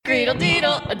screedle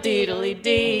deedle, a deedly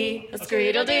dee, a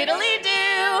screedle deedly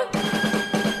doo.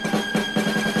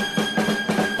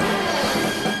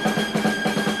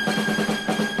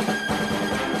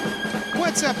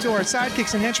 What's up to our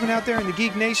sidekicks and henchmen out there in the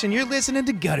Geek Nation? You're listening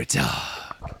to Gutter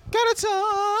Talk. Gotta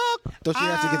talk. Don't you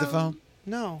have to get the phone?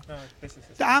 No.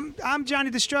 I'm Johnny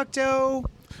Destructo,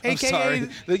 I'm aka sorry.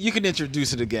 You can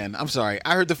introduce it again. I'm sorry.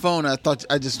 I heard the phone. I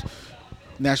just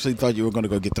naturally thought you were going to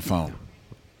go get the phone.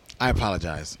 I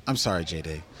apologize. I'm sorry,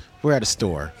 JD. We're at a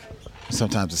store.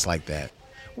 Sometimes it's like that.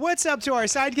 What's up to our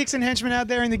sidekicks and henchmen out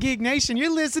there in the Geek Nation?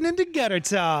 You're listening to Gutter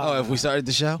Talk. Oh, have we started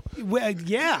the show? Well,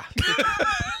 yeah.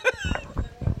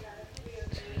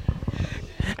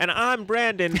 And I'm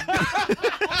Brandon.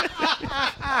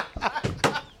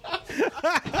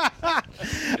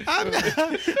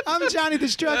 I'm Johnny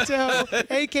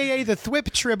Destructo, aka the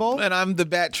Thwip Tribble. And I'm the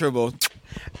Bat Tribble.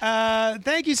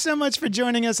 Thank you so much for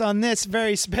joining us on this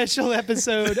very special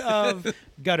episode of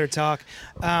Gutter Talk.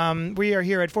 We are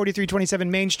here at 4327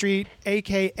 Main Street,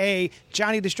 aka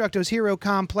Johnny Destructo's Hero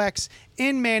Complex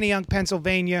in Manayunk,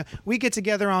 Pennsylvania. We get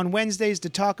together on Wednesdays to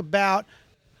talk about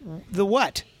the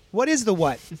what. What is the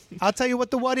what? I'll tell you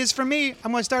what the what is for me.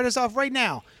 I'm going to start us off right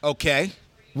now. Okay.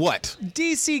 What?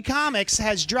 DC Comics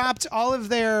has dropped all of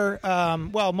their,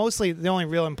 mostly the only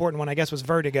real important one, I guess, was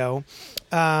Vertigo.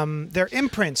 Their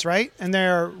imprints, right? And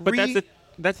they're But that's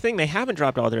the thing. They haven't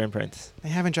dropped all their imprints. They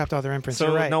haven't dropped all their imprints. So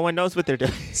You're right. no one knows what they're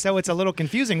doing. So it's a little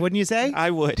confusing, wouldn't you say?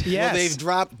 I would. Yes.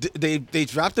 Well, they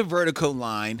dropped the Vertigo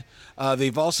line.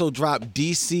 They've also dropped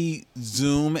DC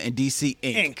Zoom and DC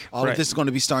Ink. All Right. of this is going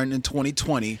to be starting in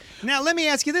 2020. Now, let me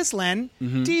ask you this, Len.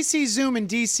 DC Zoom and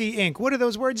DC Ink, what do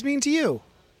those words mean to you?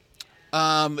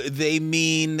 They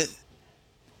mean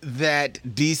that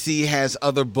DC has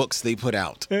other books they put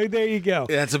out. There you go.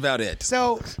 That's about it.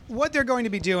 So what they're going to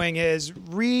be doing is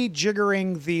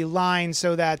rejiggering the line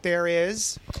so that there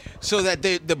is... So that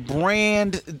the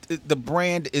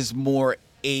brand is more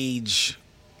age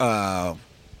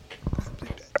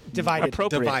divided.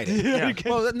 Appropriate. divided. Yeah.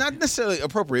 Well, not necessarily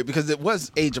appropriate because it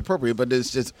was age appropriate, but it's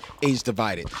just age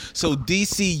divided. So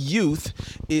DC Youth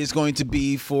is going to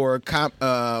be for Isn't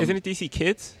it DC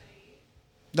Kids?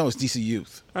 no, it's DC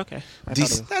Youth. Okay. I DC thought it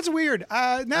was. That's weird.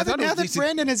 Now thought it that was DC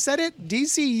Brandon has said it,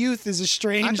 DC Youth is a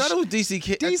strange... I thought it was DC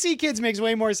Kids. DC Kids makes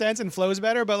way more sense and flows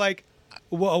better, but like,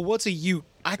 what's a Ute?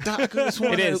 I thought I could have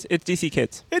sworn It is. It's DC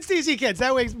Kids. It's DC Kids.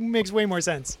 That way makes way more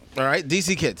sense. All right,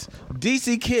 DC Kids.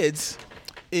 DC Kids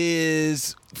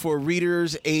is for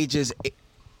readers ages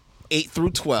 8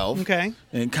 through 12. Okay.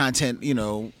 And content,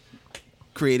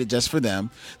 created just for them.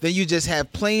 Then you just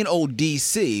have plain old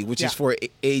DC, which is for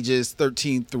ages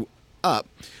 13 through up,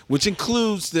 which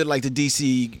includes the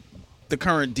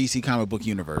current DC comic book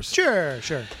universe. Sure.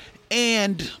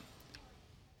 And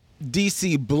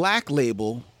DC Black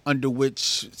Label, under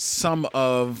which some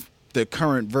of the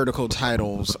current Vertigo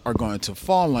titles are going to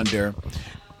fall under,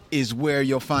 is where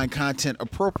you'll find content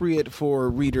appropriate for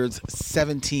readers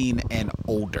 17 and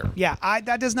older. Yeah,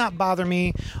 that does not bother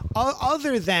me.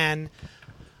 Other than,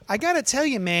 I gotta tell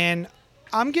you, man,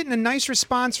 I'm getting a nice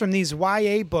response from these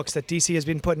YA books that DC has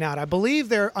been putting out. I believe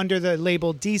they're under the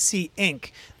label DC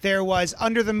Ink. There was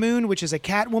Under the Moon, which is a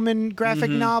Catwoman graphic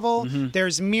novel.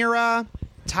 There's Mira,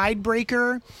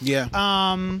 Tidebreaker.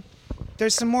 Yeah.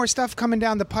 There's some more stuff coming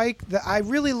down the pike. I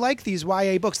really like these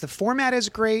YA books. The format is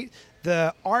great.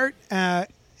 The art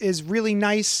is really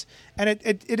nice, and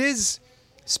it is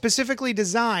specifically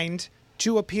designed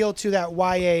to appeal to that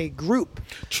YA group.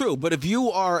 True, but if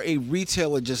you are a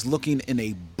retailer just looking in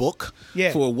a book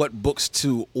for what books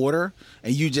to order,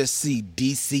 and you just see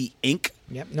DC Ink,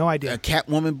 Yep, no idea. a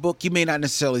Catwoman book, you may not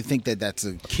necessarily think that that's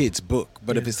a kid's book,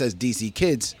 but if it says DC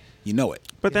Kids, you know it.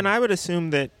 But then I would assume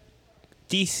that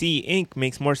DC Inc.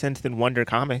 makes more sense than Wonder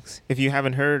Comics. If you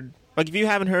haven't heard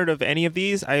of any of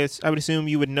these, I would assume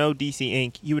you would know DC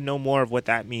Inc. You would know more of what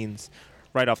that means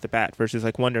right off the bat versus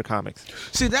like Wonder Comics.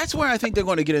 See, that's where I think they're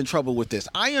going to get in trouble with this.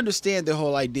 I understand the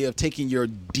whole idea of taking your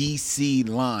DC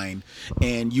line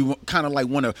and you kind of like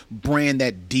want to brand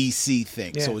that DC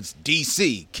thing. Yeah. So it's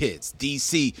DC Kids,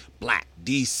 DC Black,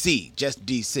 DC, just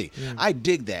DC. Yeah. I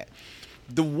dig that.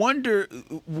 The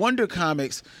Wonder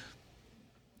Comics,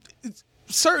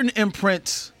 certain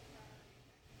imprints,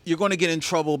 you're going to get in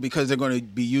trouble because they're going to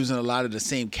be using a lot of the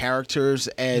same characters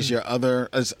as your other,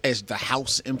 as the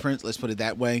house imprint, let's put it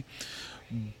that way.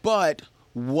 But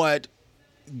what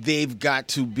they've got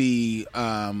to be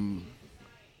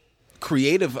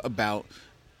creative about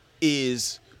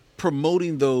is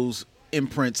promoting those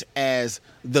imprints as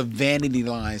the vanity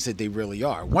lines that they really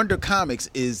are. Wonder Comics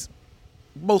is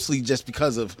mostly just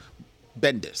because of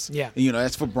Bendis. Yeah.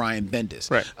 That's for Brian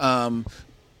Bendis. Right.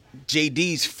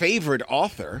 JD's favorite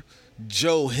author,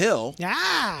 Joe Hill,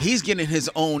 Ah, he's getting his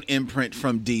own imprint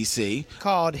from DC.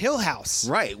 called Hill House.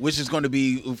 Right, which is going to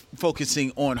be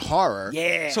focusing on horror.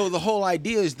 Yeah. So the whole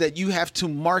idea is that you have to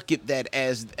market that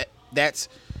as that's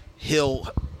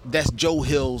Joe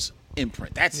Hill's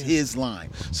imprint. That's his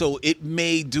line. So it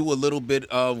may do a little bit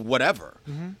of whatever,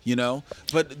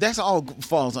 but that's all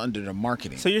falls under the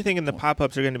marketing. So you're thinking the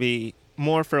pop-ups are going to be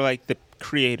more for like the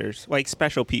creators, like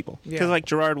special people, because Yeah. like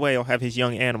Gerard Way will have his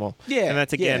young animal, Yeah, and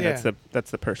that's again yeah.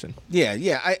 that's the person.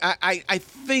 Yeah. I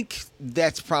think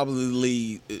that's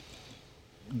probably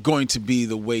going to be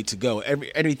the way to go.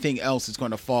 Everything else is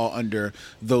going to fall under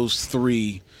those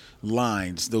three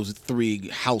lines, those three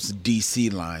House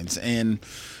DC lines, and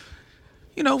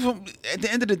at the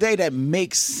end of the day, that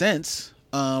makes sense.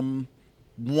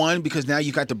 One, because now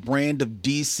you got the brand of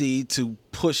DC to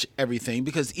push everything.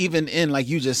 Because even in, like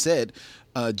you just said,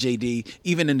 JD,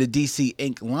 even in the DC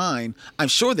Inc. line, I'm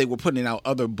sure they were putting out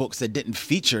other books that didn't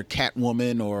feature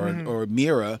Catwoman or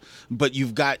Mira, but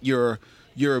you've got your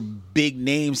big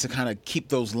names to kind of keep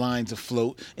those lines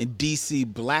afloat. And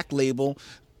DC Black Label,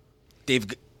 they've,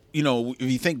 if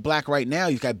you think Black right now,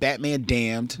 you've got Batman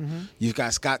Damned, you've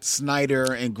got Scott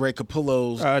Snyder and Greg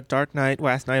Capullo's Dark Knight,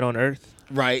 Last Night on Earth,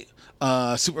 right.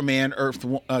 Superman Earth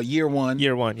Year One,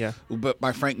 yeah. but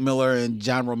by Frank Miller and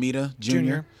John Romita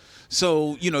Jr.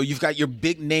 So, you've got your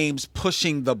big names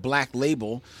pushing the Black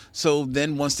Label. So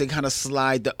then once they kind of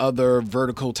slide the other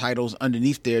vertical titles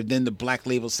underneath there, then the Black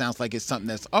Label sounds like it's something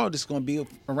that's, this is going to be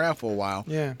around for a while.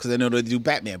 Yeah. Because they know they do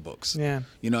Batman books. Yeah.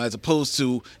 As opposed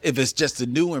to if it's just a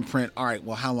new imprint, all right,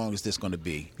 well, how long is this going to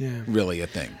be really a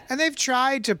thing? And they've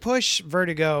tried to push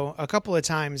Vertigo a couple of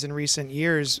times in recent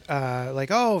years,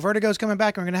 Vertigo's coming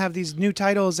back and we're going to have these new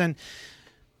titles. And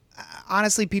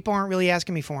honestly, people aren't really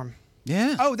asking me for them.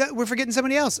 Yeah. Oh, we're forgetting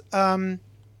somebody else. Neil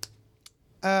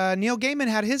Gaiman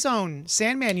had his own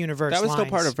Sandman universe. That was still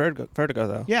lines. part of Vertigo,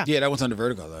 though. Yeah. Yeah, that was under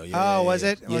Vertigo, though. Yeah, Oh, was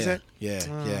it? Yeah, Was it?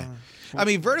 Yeah. I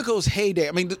mean, Vertigo's heyday.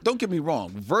 I mean, don't get me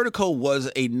wrong. Vertigo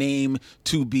was a name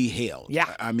to be hailed.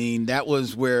 Yeah. I mean, that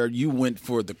was where you went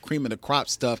for the cream of the crop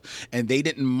stuff, and they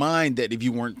didn't mind that if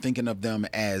you weren't thinking of them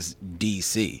as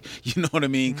DC. You know what I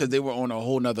mean? Because they were on a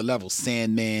whole nother level.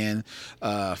 Sandman,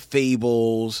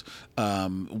 Fables,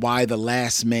 Why the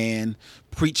Last Man,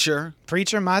 Preacher,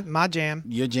 my jam.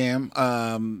 your jam,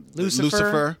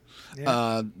 Lucifer.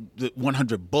 the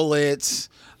 100 Bullets.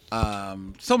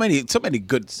 So many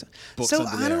good books So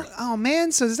under there. Oh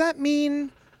man, so does that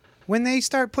mean when they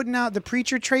start putting out the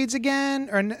Preacher trades again,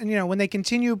 or when they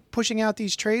continue pushing out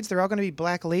these trades, they're all going to be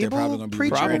Black Label? They're probably going to be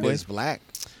Preacher. rebranded Probably. as Black.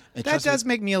 And That trust me- does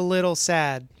make me a little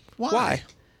sad. Why?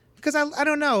 Because I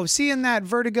don't know, seeing that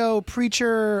Vertigo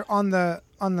Preacher on the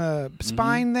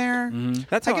spine there,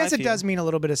 That's I how guess I it feel. does mean a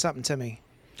little bit of something to me.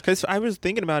 Because I was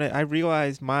thinking about it, I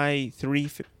realized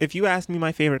if you asked me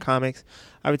my favorite comics,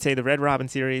 I would say the Red Robin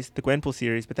series, the Gwenpool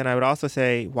series, but then I would also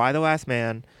say Why the Last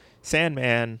Man,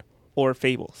 Sandman, or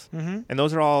Fables. And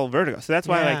those are all Vertigo. So that's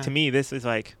why, Yeah. to me, this is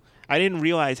I didn't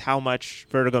realize how much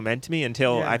Vertigo meant to me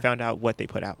until Yeah. I found out what they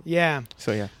put out. Yeah.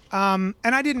 So, yeah. And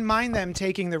I didn't mind them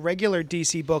taking the regular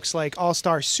DC books like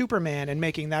All-Star Superman and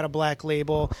making that a Black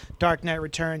Label, Dark Knight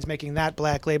Returns making that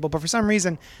Black Label, but for some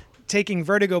reason taking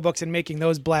Vertigo books and making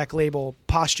those Black Label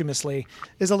posthumously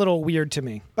is a little weird to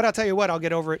me. But I'll tell you what, I'll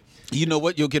get over it. You know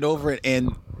what? You'll get over it.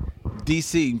 And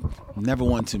DC never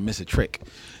want to miss a trick.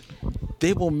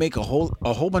 They will make a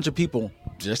whole bunch of people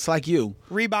just like you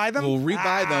Rebuy them? will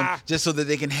rebuy them Ah. just so that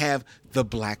they can have the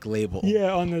Black Label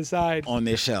Yeah, on the side. on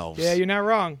their shelves. Yeah, you're not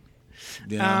wrong.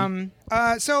 You know?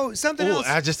 So something Ooh, else.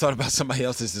 I just thought about somebody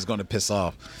else this is going to piss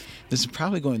off. This is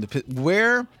probably going to piss.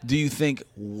 Where do you think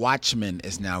Watchmen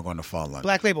is now going to fall under?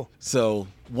 Black Label. So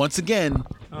once again,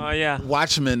 Oh, yeah.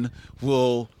 Watchmen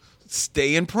will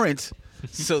stay in print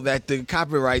so that the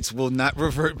copyrights will not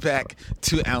revert back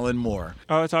to Alan Moore.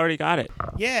 Oh, it's already got it.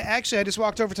 Yeah, actually, I just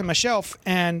walked over to my shelf,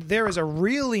 and there is a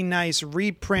really nice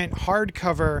reprint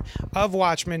hardcover of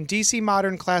Watchmen, DC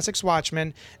Modern Classics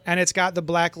Watchmen, and it's got the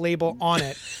Black Label on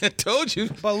it. I told you.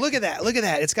 But look at that. Look at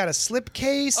that. It's got a slip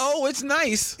case. Oh, it's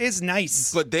nice. It's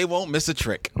nice. But they won't miss a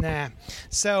trick. Nah.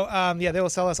 So, they will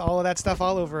sell us all of that stuff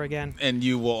all over again. And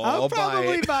you will I'll all buy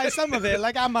probably it. buy some of it.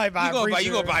 Like, I might buy You gonna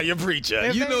Preacher. buy your Preacher.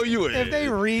 If You they- know you would. If they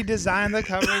redesign the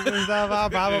covers and stuff, I'll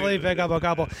probably pick up a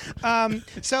couple.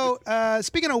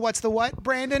 Speaking of what's the what,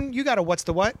 Brandon, you got a what's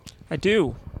the what? I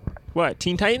do. What,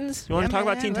 Teen Titans? You want Yeah, to talk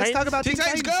about man, Teen let's Titans? talk about Teen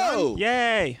Titans son. go!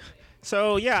 Yay!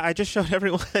 So yeah, I just showed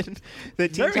everyone the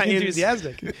Teen Very Titans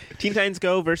enthusiastic. Teen Titans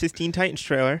Go versus Teen Titans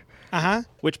trailer, Uh-huh.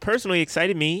 which personally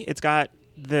excited me. It's got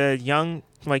the young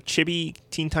like chibi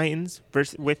Teen Titans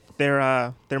versus with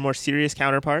their more serious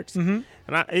counterparts. And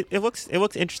it looks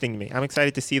interesting to me. I'm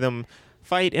excited to see them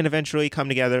fight and eventually come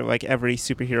together like every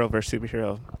superhero versus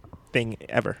superhero thing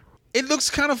ever. It looks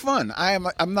kind of fun. I'm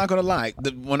not gonna lie.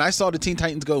 When I saw the Teen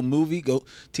Titans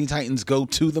Teen Titans Go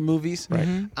to the movies,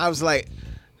 I was like,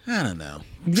 I don't know.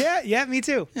 Yeah, me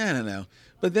too. I don't know.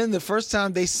 But then the first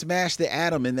time they smashed the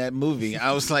Atom in that movie,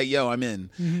 I was like, yo, I'm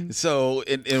in. So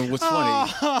it was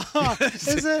funny.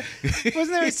 Wasn't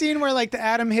there a scene where like the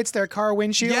Atom hits their car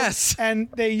windshield? Yes. And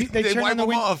they turn wipe on the them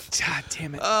wind. off. God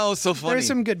damn it. Oh, so funny. There's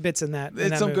some good bits in that.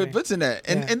 It's some movie. good bits in that,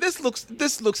 and Yeah. and this looks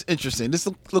interesting. This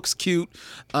looks cute.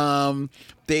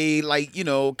 They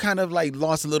kind of like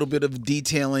lost a little bit of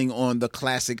detailing on the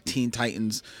classic Teen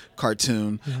Titans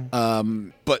cartoon,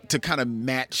 but to kind of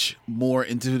match more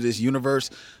into this universe.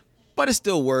 But it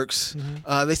still works.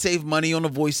 They save money on the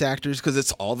voice actors because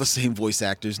it's all the same voice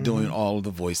actors doing all of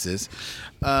the voices.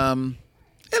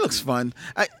 It looks fun.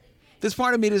 This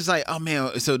part of me is like, oh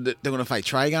man, so they're gonna fight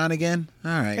Trigon again?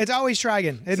 All right. It's always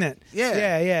Trigon, isn't it?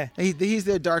 Yeah. Yeah. He's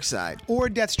their dark side. Or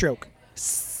Deathstroke.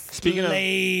 Speaking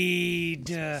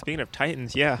of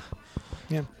Titans, yeah.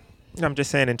 I'm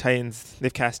just saying in Titans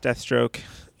they've cast Deathstroke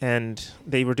and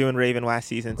they were doing Raven last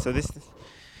season. So this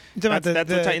that's what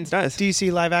Titans does.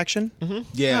 DC live action.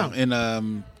 Yeah, Oh.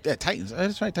 and Titans.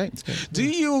 That's right, Titans. Do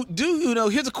you know?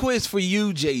 Here's a quiz for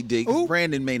you, JD. 'Cause Ooh.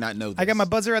 Brandon may not know this. I got my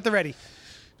buzzer at the ready.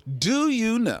 Do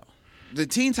you know the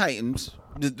Teen Titans?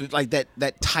 Like that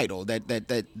title,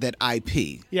 that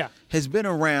IP, Yeah. has been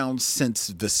around since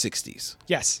the '60s.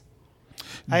 Yes.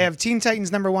 I have Teen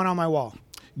Titans #1 on my wall.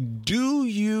 Do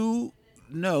you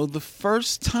know the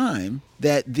first time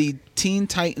that the Teen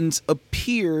Titans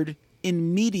appeared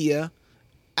in media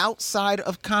outside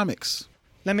of comics?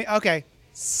 Okay.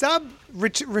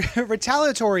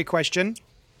 Retaliatory question.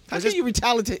 How can you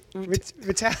retaliate?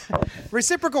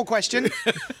 Reciprocal question.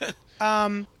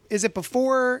 Is it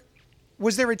before?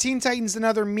 Was there a Teen Titans in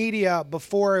other media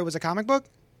before it was a comic book,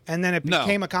 and then it No.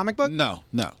 became a comic book? No.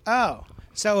 Oh,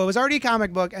 so it was already a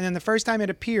comic book, and then the first time it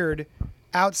appeared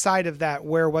outside of that,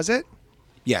 where was it?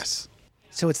 Yes.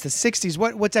 So it's the '60s.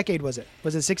 What decade was it?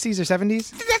 Was it '60s or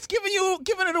 '70s? That's giving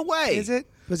it away. Is it?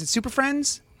 Was it Super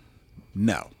Friends?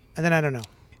 No. And then I don't know.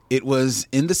 It was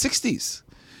in the 60s.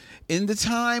 In the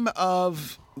time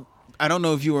of, I don't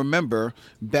know if you remember,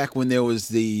 back when there was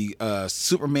the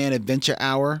Superman Adventure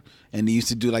Hour, and they used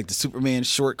to do like the Superman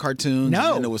short cartoons. No.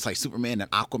 And then it was like Superman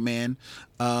and Aquaman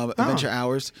Adventure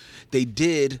Hours. They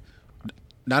did,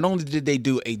 not only did they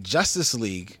do a Justice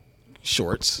League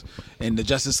shorts, and the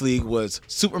Justice League was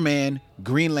Superman,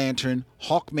 Green Lantern,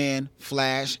 Hawkman,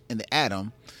 Flash, and the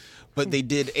Atom, but they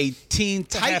did a Teen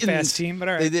half-ass Titans team, but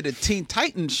all right. They did a Teen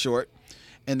Titans short,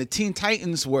 and the Teen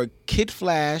Titans were Kid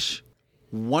Flash,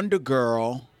 Wonder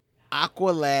Girl,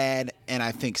 Aqualad, and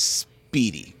I think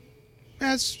Speedy.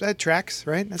 That tracks,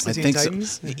 right? That's the I Teen think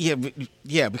Titans. so.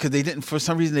 Yeah, because they didn't, for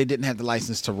some reason, they didn't have the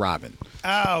license to Robin.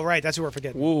 Oh, right. That's what we're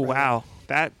forgetting. Ooh, Right. wow.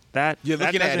 That You're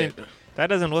that looking at doesn't- it. That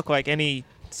doesn't look like any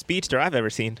speedster I've ever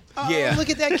seen. Oh, Yeah. look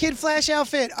at that Kid Flash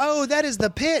outfit. Oh, that is the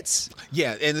Pits.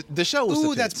 Yeah, and the show was. Ooh,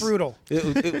 the that's Pits. brutal.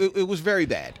 It was very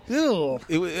bad. Ew.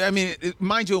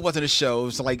 Mind you, it wasn't a show.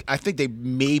 So like, I think they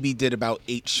maybe did about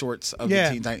 8 shorts of Yeah.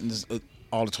 the Teen Titans,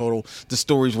 all total. The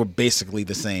stories were basically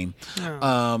the same.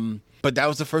 Oh. But that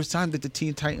was the first time that the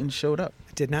Teen Titans showed up.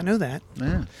 I did not know that.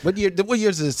 Yeah. What year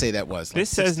does it say that was? This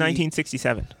Like says 60?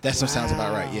 1967. That sounds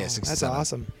about right. Yeah, Wow, 67. That's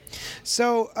awesome.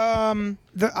 So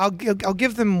I'll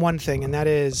give them one thing, and that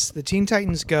is the Teen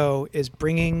Titans Go is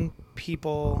bringing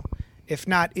people, if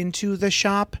not into the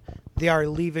shop, they are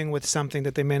leaving with something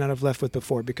that they may not have left with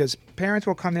before. Because parents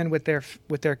will come in with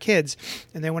their kids,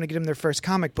 and they want to get them their first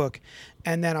comic book,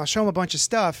 and then I'll show them a bunch of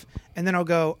stuff, and then I'll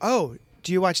go, oh,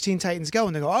 do you watch Teen Titans Go?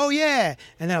 And they go, oh, yeah.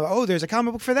 And then I'll go, oh, there's a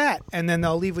comic book for that. And then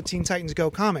they'll leave with Teen Titans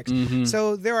Go comics.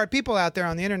 So there are people out there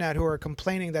on the internet who are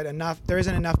complaining that there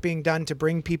isn't enough being done to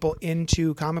bring people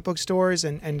into comic book stores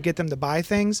and get them to buy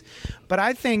things. But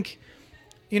I think,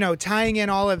 tying in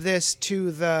all of this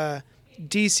to the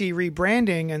DC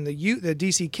rebranding and the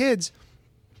DC kids,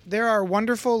 there are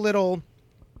wonderful little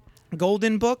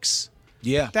golden books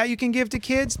Yeah. that you can give to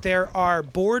kids. There are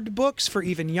board books for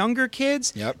even younger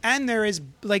kids. Yep. And there is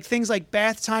like things like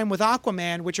Bath Time with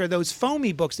Aquaman, which are those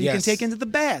foamy books that you can Yes. take into the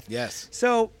bath. Yes.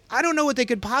 So I don't know what they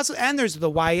could possibly, and there's the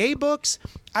YA books.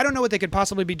 I don't know what they could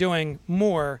possibly be doing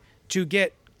more to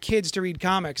get kids to read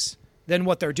comics than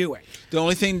what they're doing. The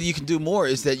only thing that you can do more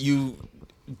is that you're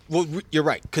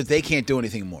right, because they can't do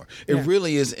anything more. It Yeah.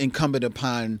 really is incumbent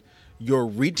upon your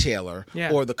retailer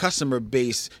Yeah. or the customer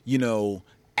base,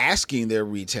 asking their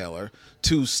retailer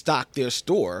to stock their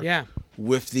store Yeah.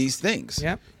 with these things.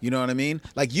 Yep. You know what I mean?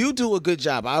 Like, you do a good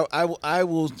job. I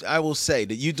will say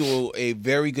that you do a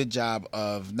very good job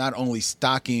of not only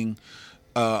stocking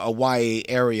a YA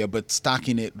area, but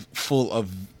stocking it full of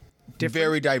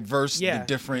very diverse,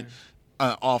 different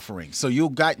offerings. So you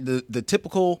got the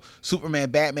typical Superman,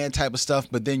 Batman type of stuff,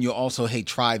 but then you also, hey,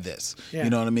 try this. Yeah. You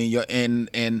know what I mean?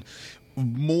 And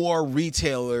more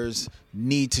retailers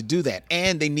need to do that,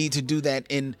 and they need to do that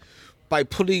by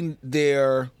putting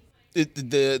their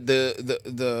the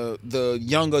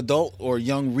young adult or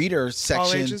young reader All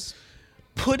section, ages.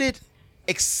 put it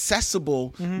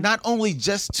accessible not only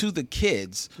just to the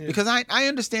kids, because I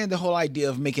understand the whole idea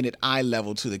of making it eye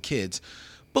level to the kids,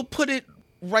 but put it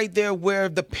right there where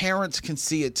the parents can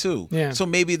see it too. Yeah. So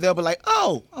maybe they'll be like,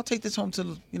 oh, I'll take this home to,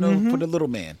 for the little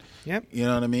man. Yep. You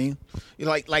know what I mean?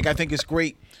 Like I think it's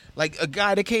great. Like a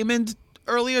guy that came in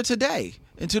earlier today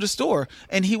into the store,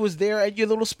 and he was there at your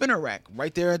little spinner rack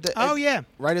right there at the Oh yeah,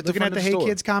 right at the looking front at the of Hey the store.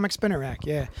 Kids comic spinner rack.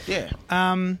 Yeah. Yeah.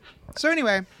 So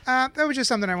anyway, that was just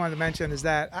something I wanted to mention, is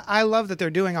that I love that they're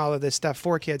doing all of this stuff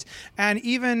for kids. And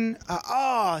even,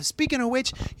 speaking of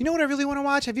which, you know what I really want to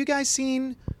watch? Have you guys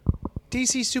seen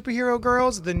DC Superhero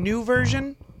Girls, the new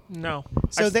version? No.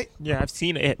 So I've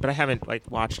seen it, but I haven't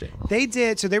watched it. They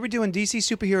did. So they were doing DC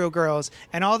Superhero Girls,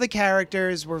 and all the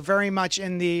characters were very much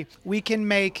in the, we can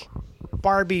make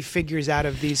Barbie figures out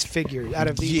of these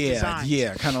designs.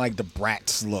 Yeah, kind of like the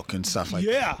Bratz look and stuff like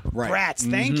that. Yeah, Right. Bratz.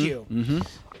 Thank you.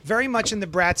 Very much in the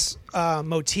Bratz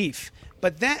motif.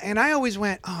 But that, and I always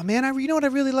went, oh man, you know what I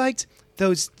really liked?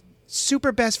 Those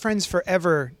Super Best Friends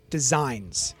Forever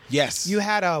designs. Yes. You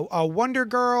had a Wonder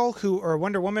Girl or a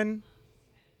Wonder Woman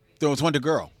There was Wonder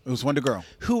Girl. It was Wonder Girl.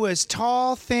 who was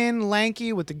tall, thin,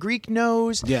 lanky with the Greek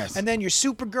nose. Yes. And then your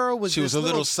Supergirl was She was this a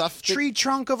little soft- tree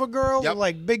trunk of a girl Yep. with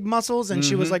like big muscles, and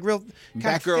she was like real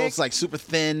kind of Batgirl's thick. like super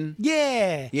thin.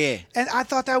 Yeah. Yeah. And I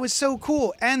thought that was so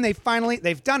cool. And they've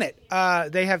done it.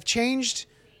 They have changed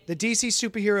the DC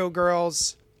Superhero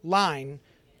Girls line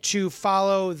to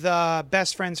follow the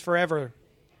Best Friends Forever.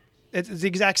 It's the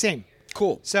exact same.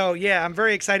 Cool. So yeah, I'm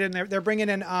very excited. And they're bringing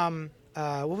in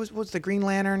what's the Green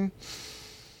Lantern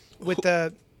with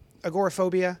the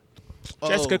agoraphobia?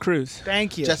 Jessica Cruz.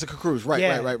 Thank you. Jessica Cruz. Right,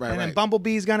 Yeah. right. And then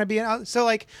Bumblebee's gonna be in. So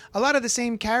like a lot of the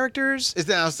same characters. Is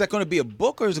that going to be a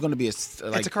book, or is it going to be It's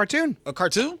a cartoon. a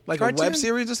cartoon? Like a Cartoon. web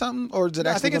series or something? Or is it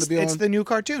I actually think going to be it's on? the new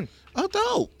cartoon. Oh,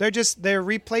 dope. They're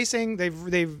replacing.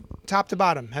 They've top to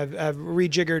bottom have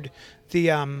rejiggered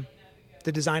the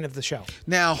design of the show.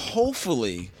 Now,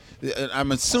 hopefully,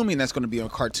 I'm assuming that's going to be on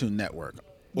Cartoon Network.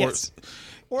 Yes.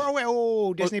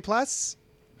 Or Disney Plus.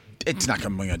 It's not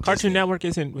going to be on Cartoon Disney. Network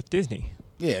isn't with Disney.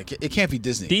 Yeah, it can't be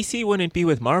Disney. DC wouldn't be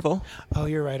with Marvel. Oh,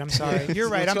 you're right. I'm sorry. You're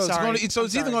right. I'm So sorry. It's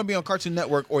either going to be on Cartoon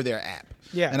Network or their app.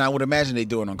 Yeah. And I would imagine they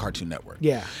do it on Cartoon Network.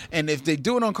 Yeah. And if they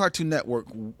do it on Cartoon Network,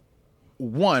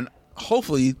 one,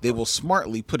 hopefully they will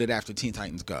smartly put it after Teen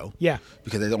Titans Go. Yeah.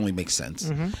 Because it only makes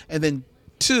sense. And then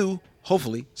two,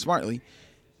 hopefully, smartly,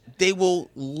 they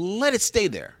will let it stay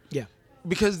there. Yeah.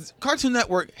 Because Cartoon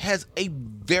Network has a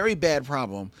very bad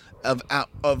problem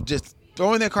of just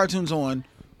throwing their cartoons on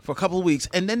for a couple of weeks,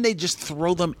 and then they just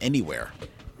throw them anywhere.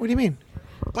 What do you mean?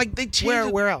 Like they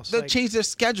change Where else? They Like- change their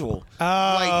schedule.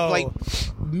 Oh. Like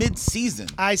mid-season.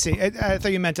 I see. I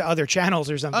thought you meant to other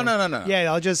channels or something. Oh, no.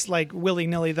 Yeah, I'll just like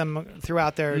willy-nilly them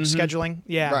throughout their scheduling.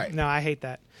 Yeah. Right. No, I hate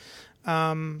that.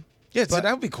 Yeah, so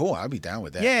that would be cool. I'd be down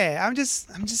with that. Yeah,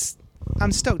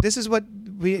 I'm stoked. This is what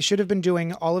we should have been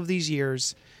doing all of these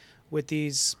years with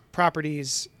these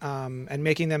properties, and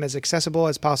making them as accessible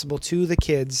as possible to the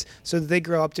kids so that they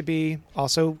grow up to be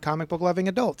also comic book loving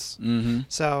adults. Mm-hmm.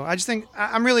 So I just think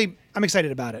I'm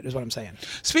excited about it is what I'm saying.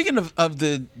 Speaking of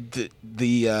the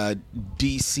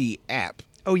DC app,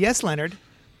 Oh yes, Leonard.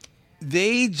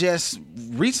 they just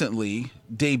recently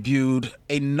debuted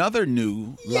another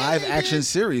new live action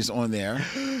series on there.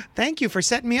 Thank you for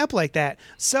setting me up like that.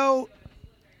 So,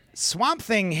 Swamp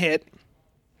Thing hit.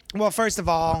 Well, first of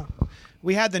all,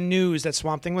 we had the news that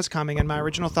Swamp Thing was coming, and my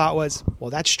original thought was, well,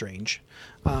 that's strange.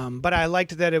 But I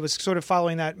liked that it was sort of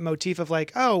following that motif of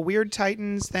like, oh, Weird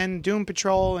Titans, then Doom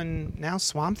Patrol, and now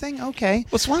Swamp Thing? Okay.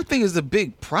 Well, Swamp Thing is a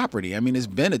big property. I mean, it's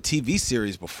been a TV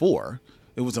series before.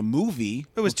 It was a movie.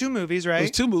 It was 2 movies, right? It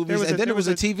was 2 movies, and then there was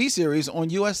a TV series on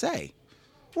USA.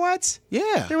 What?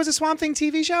 Yeah. There was a Swamp Thing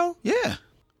TV show? Yeah.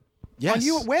 Yes. On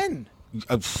you when?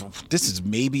 This is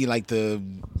maybe like the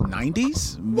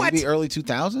 90s, What? maybe early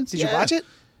 2000s. Did you watch it?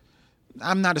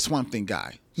 I'm not a Swamp Thing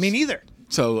guy. Me neither.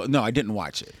 So, no, I didn't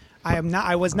watch it.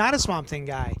 I was not a Swamp Thing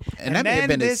guy. And that may have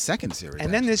then been his second series.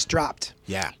 And then this dropped.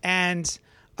 Yeah. And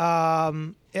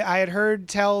I had heard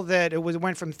tell that it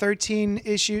went from 13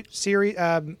 issue series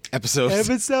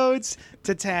Episodes.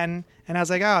 to 10, and I was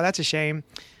like, oh, that's a shame,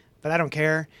 but I don't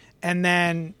care. And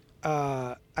then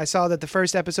I saw that the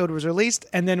first episode was released,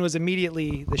 and then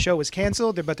the show was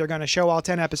canceled, but they're going to show all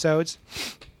 10 episodes.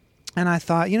 And I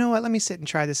thought, you know what? Let me sit and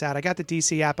try this out. I got the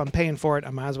DC app. I'm paying for it. I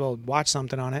might as well watch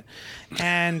something on it.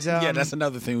 And Yeah, that's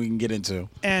another thing we can get into.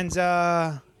 And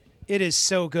it is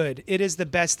so good. It is the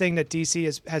best thing that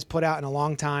DC has put out in a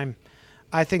long time.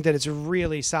 I think that it's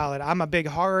really solid. I'm a big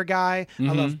horror guy.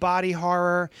 I love body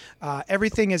horror.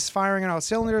 Everything is firing on all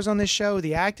cylinders on this show.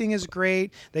 The acting is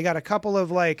great. They got a couple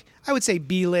of, like, I would say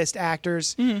B-list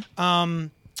actors.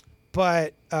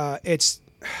 But it's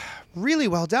really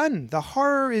well done. The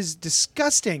horror is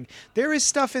disgusting. There is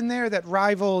stuff in there that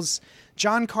rivals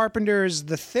John Carpenter's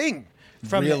The Thing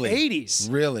from the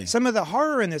 80s. Really? Some of the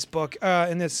horror in this book,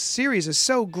 in this series, is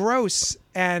so gross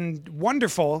and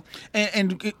wonderful.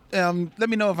 And let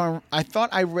me know if I thought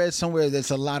I read somewhere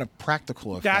there's a lot of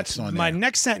practical effects That's on my there.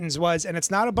 next sentence was, and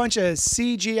it's not a bunch of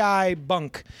CGI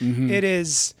bunk. It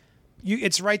is.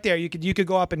 It's right there. You could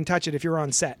go up and touch it if you're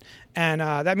on set, and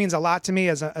that means a lot to me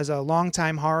as a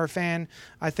longtime horror fan.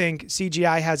 I think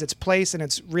CGI has its place, and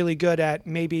it's really good at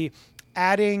maybe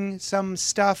adding some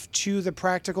stuff to the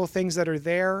practical things that are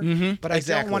there. But I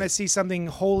don't want to see something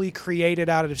wholly created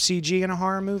out of CG in a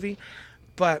horror movie.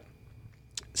 But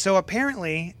so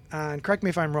apparently, and correct me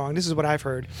if I'm wrong, this is what I've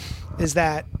heard, is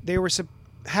that they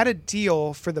had a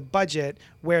deal for the budget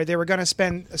where they were going to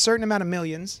spend a certain amount of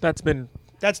millions. That's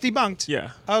debunked.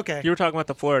 Yeah. Okay. You were talking about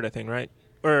the Florida thing, right?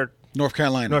 Or North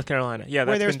Carolina. North Carolina. Yeah,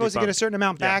 where that's they were been supposed to get a debunked. certain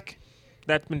amount Yeah. back.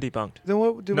 That's been debunked.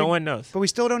 Then No one knows. But we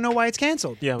still don't know why it's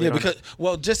canceled. Yeah, we Yeah, don't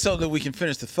because just so that we can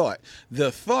finish the thought.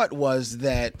 The thought was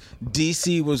that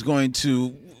DC was going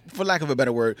to, for lack of a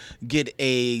better word, get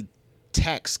a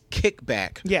tax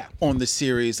kickback on the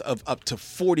series of up to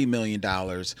 $40 million,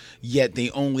 yet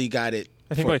they only got it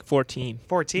I think like 14.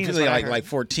 14 is what I heard. like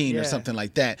 14 or Yeah. something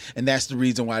like that. And that's the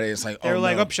reason why they're just like, They were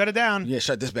like, no. oh, shut it down. Yeah,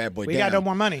 shut this bad boy We down. got no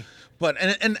more money. But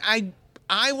and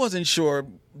I wasn't sure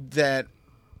that.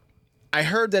 I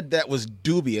heard that was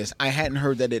dubious. I hadn't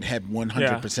heard that it had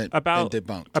 100% been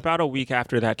debunked. About a week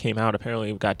after that came out, apparently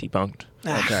it got debunked.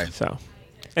 Okay. So,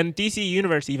 and DC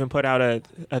Universe even put out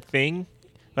a thing,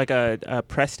 like a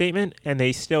press statement, and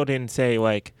they still didn't say,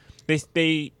 like,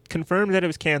 they confirmed that it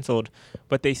was canceled,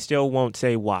 but they still won't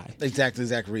say why. Exact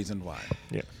reason why.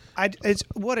 Yeah. I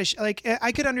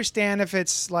could understand if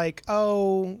it's like,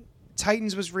 oh,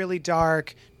 Titans was really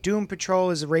dark, Doom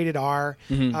Patrol is rated R,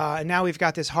 and now we've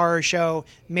got this horror show.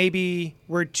 Maybe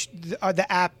the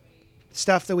app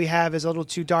stuff that we have is a little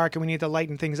too dark, and we need to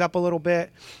lighten things up a little bit.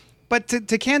 But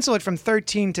to cancel it from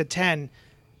 13 to 10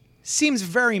 seems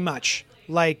very much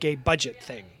like a budget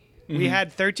thing. We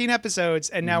had 13 episodes,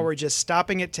 and now we're just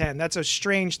stopping at 10. That's a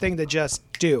strange thing to just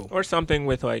do. Or something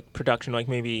with, like, production, like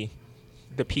maybe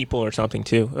the people or something,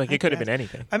 too. Like, it could have been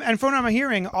anything. And from what I'm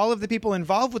hearing, all of the people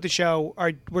involved with the show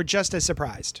were just as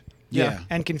surprised. Yeah.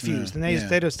 And confused, Yeah. and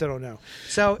they just still don't know.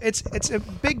 So it's a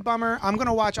big bummer. I'm going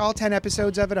to watch all 10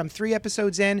 episodes of it. I'm 3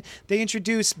 episodes in. They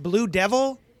introduced Blue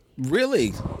Devil.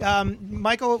 Really?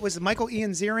 Michael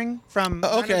Ian Ziering from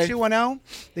Okay. 90210,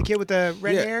 the kid with the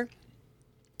red Yeah. hair.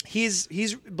 He's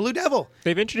Blue Devil.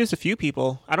 They've introduced a few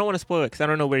people. I don't want to spoil it because I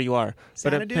don't know where you are.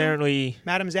 But Xanadu? apparently...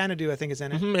 Madame Xanadu, I think, is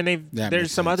in it. And That there's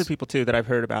makes some sense. other people, too, that I've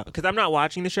heard about. Because I'm not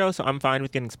watching the show, so I'm fine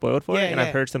with getting spoiled for Yeah, it. And yeah.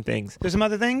 I've heard some things. There's some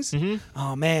other things?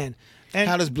 Oh, man. And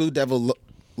How does Blue Devil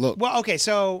look? Well, okay,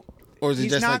 so Or is it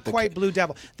he's just not like the quite Blue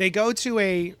Devil. They go to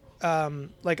a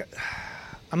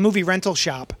movie rental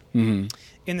shop in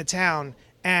the town,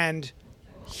 and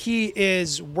he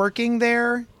is working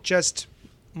there. Just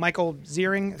Michael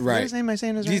Ziering, is that Right. his name? Am I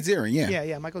saying his He's right? Ziering, yeah.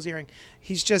 Yeah, Michael Ziering.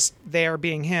 He's just there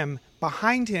being him.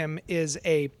 Behind him is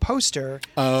a poster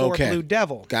for okay. Blue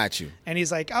Devil. Got you. And he's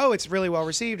like, oh, it's really well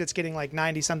received. It's getting like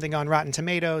 90-something on Rotten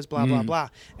Tomatoes, blah, blah, blah.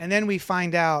 And then we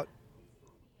find out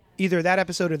either that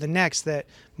episode or the next that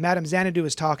Madame Xanadu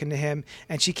is talking to him,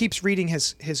 and she keeps reading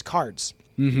his cards,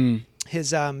 his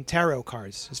tarot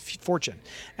cards, his fortune.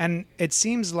 And it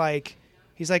seems like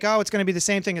he's like, oh, it's going to be the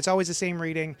same thing. It's always the same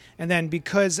reading. And then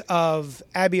because of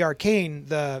Abby Arcane,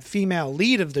 the female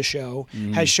lead of the show,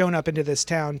 has shown up into this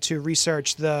town to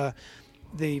research the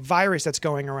virus that's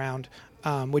going around,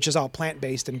 which is all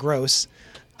plant-based and gross,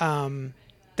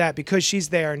 that because she's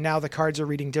there, now the cards are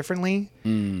reading differently.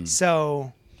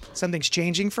 So something's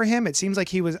changing for him. It seems like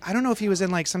he was, I don't know if he was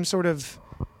in like some sort of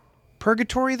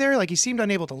purgatory there. Like he seemed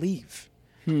unable to leave.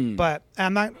 But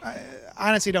I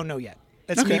honestly don't know yet.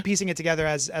 It's me piecing it together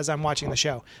as I'm watching the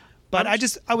show. But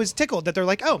I was tickled that they're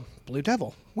like, oh, Blue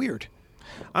Devil. Weird.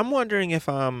 I'm wondering if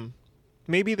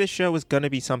maybe this show was going to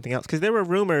be something else, because there were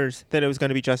rumors that it was going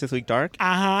to be Justice League Dark.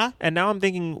 Uh-huh. And now I'm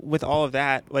thinking with all of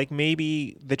that, like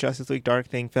maybe the Justice League Dark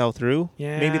thing fell through.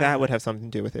 Yeah. Maybe that would have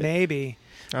something to do with it. Maybe.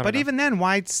 I don't But know. even then,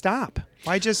 why stop?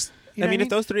 Why just... You know I mean, what if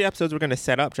those 3 episodes were going to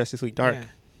set up Justice League Dark, Yeah.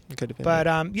 it could have been. But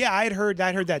I had heard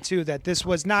that too. That this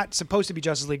was not supposed to be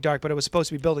Justice League Dark, but it was supposed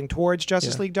to be building towards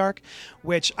Justice Yeah. League Dark,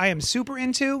 which I am super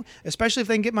into. Especially if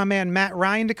they can get my man Matt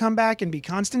Ryan to come back and be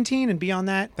Constantine and be on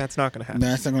that. that's not going to happen.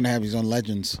 That's not going to have his own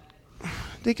Legends.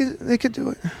 They could do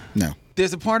it. No.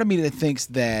 There's a part of me that thinks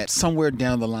that somewhere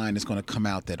down the line it's going to come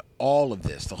out that all of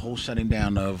this, the whole shutting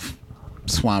down of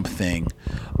Swamp Thing,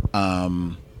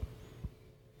 and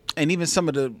even some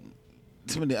of the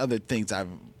other things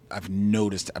I've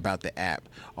noticed about the app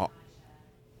are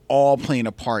all playing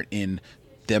a part in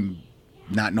them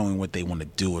not knowing what they want to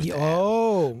do with the app.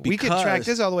 Oh, we could track Because-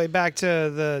 this all the way back to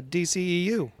the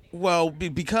DCEU. Well,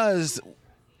 because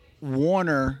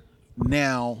Warner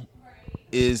now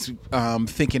is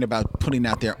thinking about putting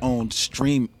out their own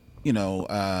streaming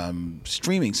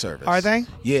service. Are they?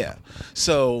 Yeah.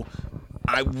 So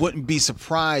I wouldn't be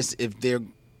surprised if they're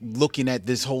looking at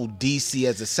this whole DC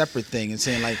as a separate thing and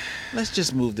saying, like, let's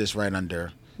just move this right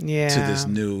under to this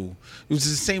new. It was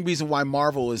the same reason why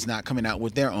Marvel is not coming out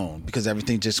with their own, because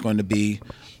everything's just going to be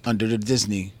under the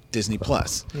Disney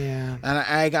Plus. Yeah. And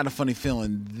I got a funny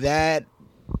feeling that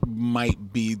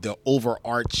might be the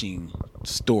overarching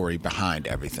story behind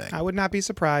everything. I would not be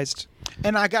surprised.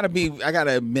 And I gotta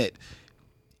admit,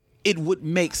 it would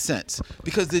make sense,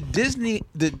 because the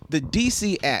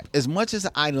DC app, as much as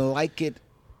I like it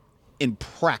in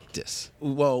practice,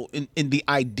 well, in the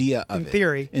idea of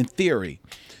In theory.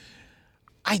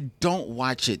 I don't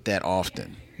watch it that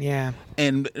often. Yeah.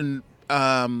 And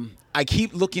I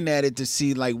keep looking at it to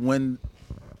see, like, when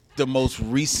the most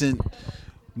recent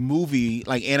movie,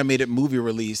 like animated movie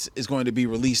release, is going to be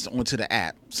released onto the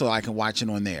app, so I can watch it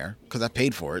on there, because I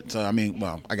paid for it. So I mean,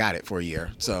 well, I got it for a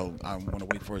year, so I want to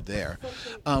wait for it there.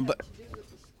 But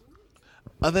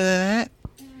other than that,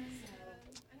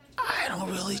 I don't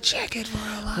really check it for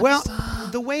a lot. Well, of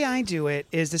stuff. the way I do it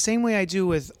is the same way I do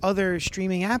with other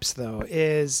streaming apps, though.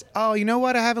 Is, oh, you know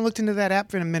what? I haven't looked into that app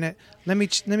for a minute. Let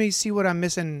me see what I'm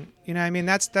missing. You know what I mean?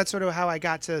 That's sort of how I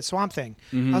got to Swamp Thing.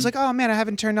 I was like, oh man, I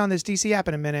haven't turned on this DC app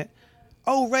in a minute.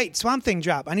 Oh right, Swamp Thing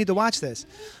drop. I need to watch this.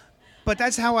 But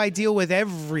that's how I deal with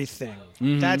everything.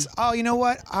 That's, oh, you know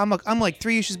what? I'm like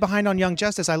 3 issues behind on Young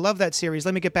Justice. I love that series.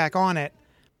 Let me get back on it.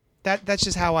 That's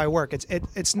just how I work.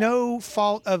 It's no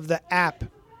fault of the app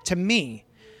to me.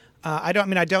 I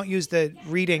don't use the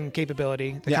reading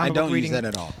capability. The I comic book don't reading. use that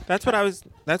at all. That's what I was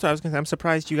going to say. I'm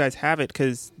surprised you guys have it,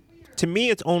 because to me,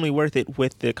 it's only worth it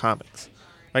with the comics.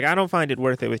 Like, I don't find it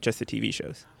worth it with just the TV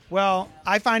shows. Well,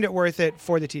 I find it worth it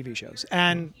for the TV shows,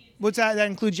 and what's that? That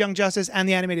includes Young Justice and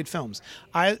the animated films.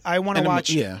 I want to And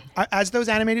watch. yeah. As those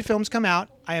animated films come out,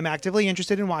 I am actively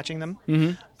interested in watching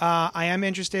them. I am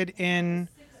interested in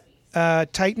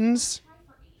Titans.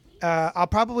 I'll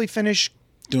probably finish.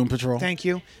 Doom Patrol. Thank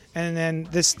you. And then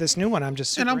this new one, I'm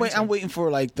just super And into. I'm waiting for,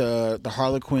 like, the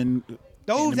Harlequin.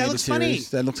 Oh, that animated looks funny. series.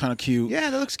 That looks kind of cute. Yeah,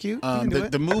 that looks cute. You can do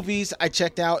it. The movies I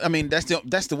checked out. I mean, that's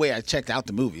the way I checked out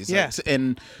the movies. Yeah.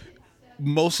 And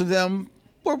most of them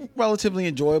were relatively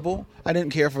enjoyable. I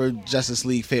didn't care for Justice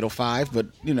League Fatal 5, but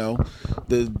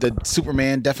the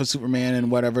Superman, Death of Superman, and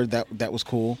whatever, that was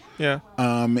cool. Yeah.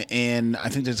 And I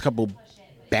think there's a couple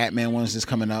Batman ones that's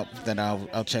coming up that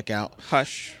I'll check out.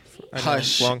 Hush. I know,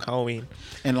 Hush. Long Halloween.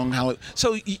 And Long Halloween.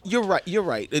 So you're right.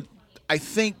 I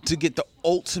think to get the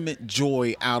ultimate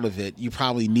joy out of it, you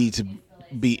probably need to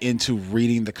be into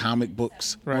reading the comic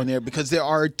books on there, because there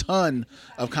are a ton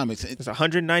of comics. There's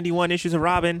 191 issues of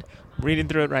Robin. I'm reading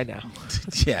through it right now.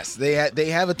 Yes, they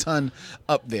have a ton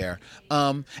up there.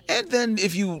 And then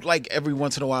if you, like, every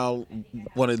once in a while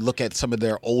want to look at some of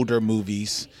their older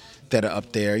movies that are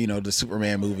up there, the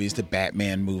Superman movies, the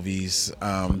Batman movies,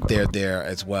 they're there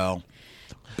as well.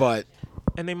 But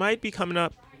And they might be coming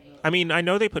up. I mean, I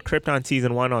know they put Krypton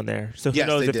season 1 on there, so who Yes,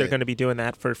 knows they if they're did. going to be doing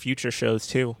that for future shows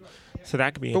too. So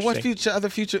that could be what interesting. other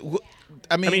future?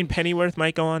 I mean, Pennyworth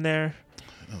might go on there.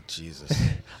 Oh Jesus!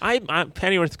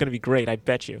 Pennyworth's going to be great. I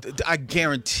bet you. I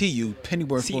guarantee you,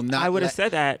 Pennyworth See, will not. I would have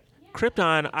said that.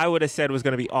 Krypton, I would have said was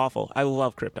going to be awful. I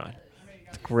love Krypton.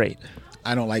 It's great.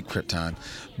 I don't like Krypton,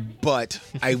 but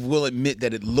I will admit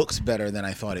that it looks better than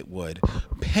I thought it would.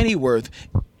 Pennyworth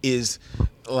is,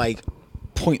 like,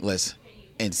 pointless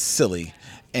and silly,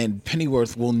 and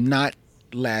Pennyworth will not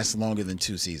last longer than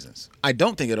 2 seasons. I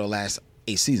don't think it'll last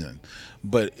a season,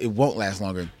 but it won't last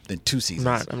longer than 2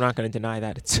 seasons. I'm not going to deny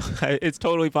that. It's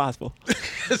totally possible.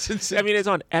 I mean, it's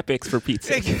on Epics for Pete's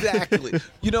sake. Exactly.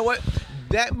 You know what?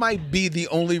 That might be the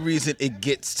only reason it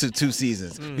gets to 2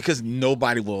 seasons because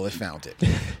nobody will have found it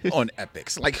on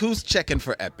Epics. Like, who's checking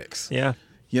for Epics? Yeah.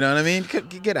 You know what I mean?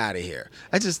 Get out of here.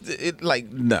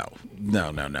 No.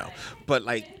 But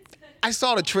like, I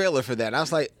saw the trailer for that. I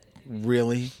was like,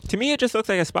 really? To me, it just looks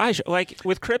like a spy show. Like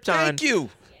with Krypton. Thank you.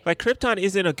 Like Krypton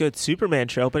isn't a good Superman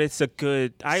show, but it's a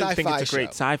good. I think it's a great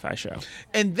sci-fi show.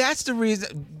 And that's the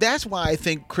reason. That's why I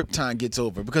think Krypton gets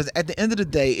over, because at the end of the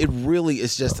day, it really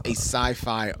is just a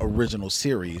sci-fi original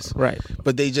series. Right.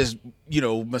 But they just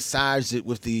massaged it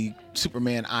with the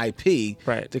Superman IP.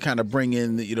 Right. To kind of bring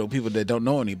in people that don't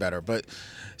know any better. But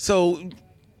so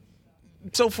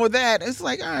for that, it's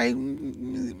like, all right,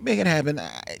 make it happen.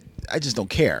 I just don't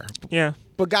care. Yeah.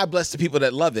 But God bless the people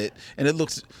that love it, and it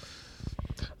looks.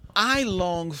 I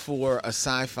long for a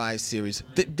sci-fi series.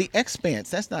 The Expanse,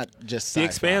 that's not just sci-fi. The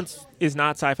Expanse is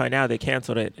not sci-fi now. They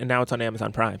canceled it, and now it's on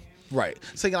Amazon Prime. Right.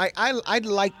 So I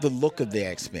like the look of The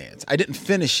Expanse. I didn't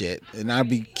finish it, and I'd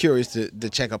be curious to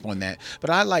check up on that. But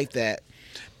I like that.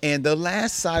 And the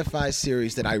last sci-fi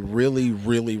series that I really,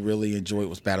 really, really enjoyed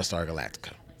was Battlestar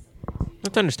Galactica.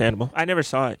 That's understandable. I never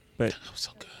saw it, but That was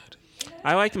so good.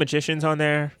 I like the Magicians on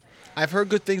there. I've heard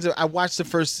good things. I watched the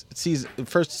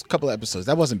first couple of episodes.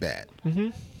 That wasn't bad. Mm-hmm.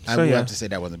 I would have to say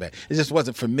that wasn't bad. It just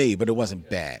wasn't for me, but it wasn't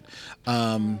bad.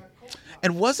 And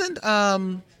wasn't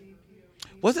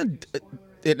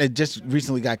it just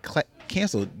recently got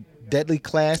canceled? Deadly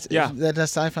Class? Yeah. Is that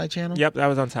Sci-Fi Channel? Yep, that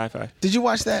was on Sci-Fi. Did you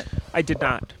watch that? I did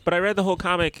not, but I read the whole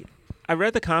comic. I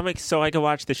read the comics so I could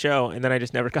watch the show, and then I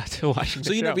just never got to watching the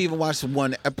show. So you never even watched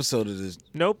one episode of this?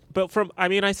 Nope. But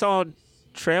I saw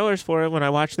trailers for it when I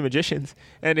watched The Magicians,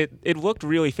 and it looked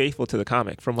really faithful to the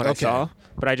comic from what I saw,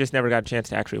 but I just never got a chance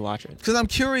to actually watch it. Because I'm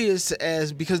curious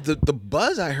because the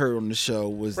buzz I heard on the show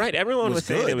was right. Everyone was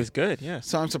saying it was good. Yeah.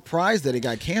 So I'm surprised that it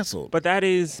got canceled. But that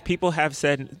is, people have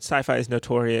said sci-fi is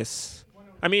notorious.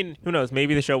 I mean, who knows?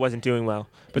 Maybe the show wasn't doing well,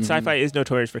 but sci-fi is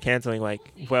notorious for canceling like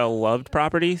well-loved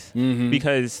properties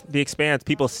because The Expanse,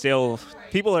 people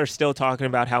are still talking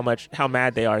about how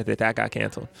mad they are that got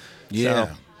canceled. Yeah.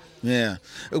 So, yeah.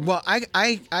 Well,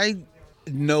 I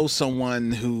know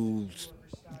someone who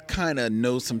kind of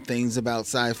knows some things about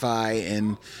sci-fi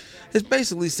and has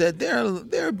basically said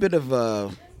they're a bit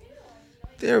of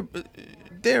they're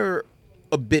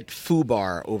a bit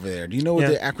FUBAR over there. Do you know what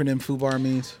the acronym FUBAR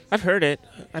means? I've heard it.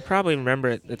 I probably remember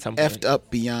it at some point. Effed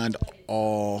up beyond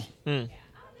all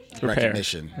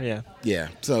recognition. Yeah. Yeah.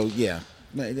 So yeah.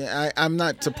 I'm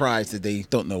not surprised that they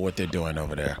don't know what they're doing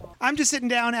over there. I'm just sitting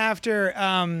down after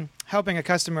helping a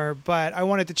customer, but I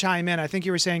wanted to chime in. I think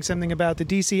you were saying something about the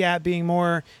DC app being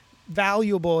more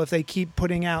valuable if they keep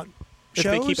putting out shows.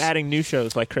 If they keep adding new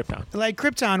shows like Krypton. Like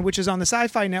Krypton, which is on the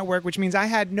Sci-Fi Network, which means I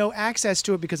had no access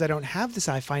to it because I don't have the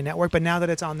Sci-Fi Network. But now that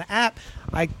it's on the app,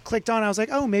 I clicked on it. I was like,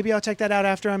 oh, maybe I'll check that out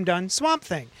after I'm done Swamp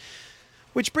Thing.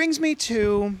 Which brings me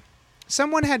to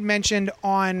someone had mentioned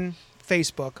on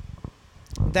Facebook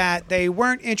that they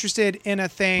weren't interested in a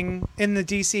thing in the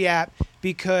DC app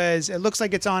because it looks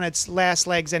like it's on its last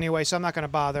legs anyway, so I'm not going to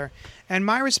bother. And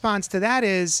my response to that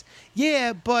is,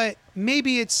 yeah, but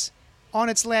maybe it's on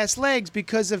its last legs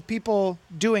because of people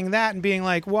doing that and being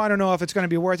like, well, I don't know if it's going to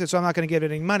be worth it, so I'm not going to give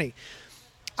it any money.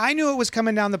 I knew it was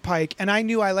coming down the pike, and I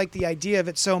knew I liked the idea of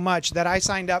it so much that I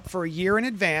signed up for a year in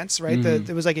advance, right? It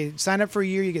was like a sign up for a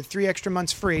year, you get 3 extra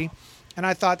months free. And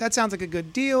I thought, that sounds like a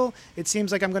good deal. It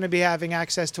seems like I'm going to be having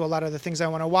access to a lot of the things I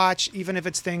want to watch, even if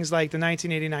it's things like the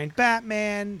 1989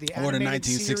 Batman, the animated or the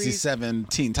 1967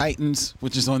 Teen Titans,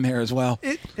 which is on there as well.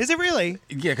 Is it really?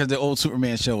 Yeah, because the old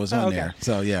Superman show was on there.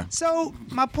 So, yeah. So,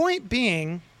 my point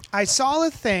being, I saw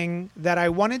a thing that I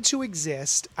wanted to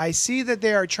exist. I see that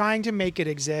they are trying to make it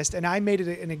exist, and I made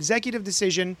it an executive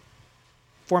decision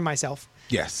for myself.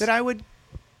 Yes. That I would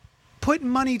put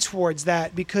money towards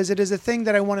that because it is a thing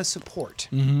that I want to support.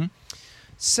 Mm-hmm.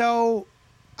 So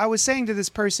I was saying to this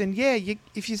person, yeah,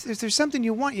 if there's something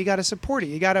you want, you got to support it.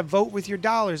 You got to vote with your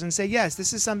dollars and say, yes,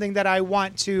 this is something that I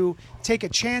want to take a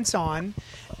chance on.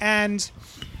 And,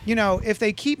 if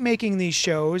they keep making these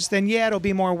shows, then yeah, it'll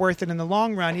be more worth it in the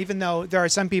long run, even though there are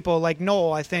some people like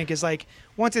Noel, I think, is like,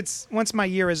 once my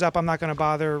year is up, I'm not going to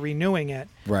bother renewing it.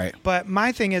 Right. But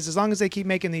my thing is, as long as they keep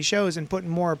making these shows and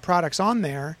putting more products on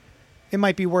there, it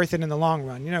might be worth it in the long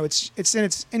run. It's in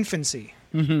its infancy.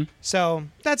 Mm-hmm. So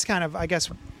that's kind of, I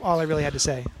guess, all I really had to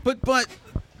say. But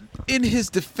in his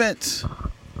defense,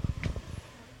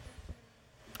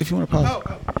 if you want to pause.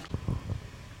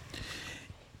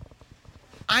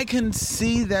 I can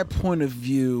see that point of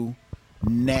view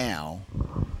now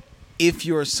if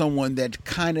you're someone that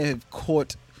kind of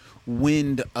caught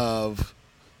wind of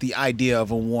the idea of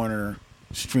a Warner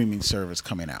streaming service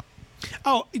coming out.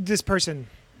 Oh, this person.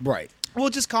 Right. We'll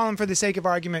just call him, for the sake of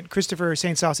argument, Christopher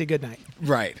St. Saucy Goodnight.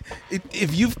 Right.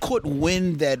 If you've caught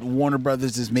wind that Warner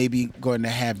Brothers is maybe going to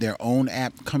have their own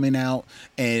app coming out,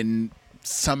 and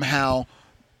somehow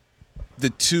the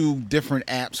two different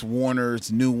apps,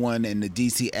 Warner's new one and the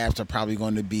DC apps, are probably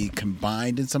going to be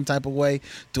combined in some type of way,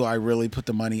 do I really put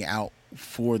the money out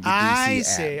for the DC app? I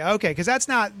see. Okay,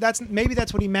 because maybe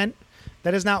that's what he meant.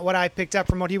 That is not what I picked up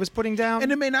from what he was putting down.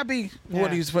 And it may not be what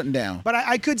Yeah. he was putting down. But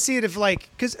I could see it if, like,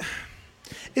 because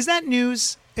is that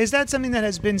news? Is that something that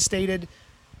has been stated?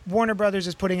 Warner Brothers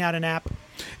is putting out an app.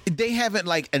 They haven't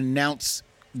announced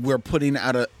we're putting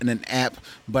out an app,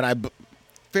 but I'm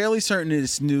fairly certain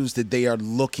it's news that they are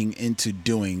looking into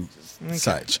doing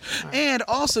such. Right. And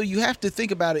also, you have to think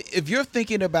about it. If you're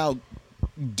thinking about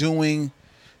doing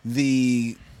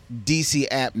the DC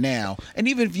app now, and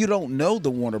even if you don't know the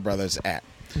Warner Brothers app,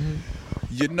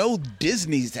 you know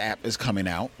Disney's app is coming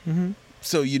out.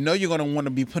 So you know you're going to want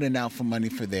to be putting out for money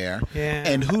for there. Yeah.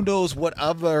 And who knows what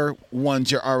other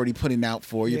ones you're already putting out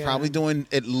for. You're probably doing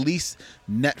at least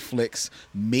Netflix.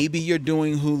 Maybe you're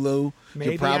doing Hulu.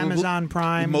 Maybe you're probably, Amazon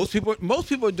Prime. Most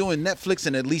people are doing Netflix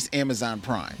and at least Amazon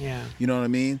Prime. Yeah. You know what I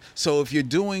mean? So if you're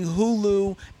doing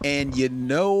Hulu and you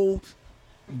know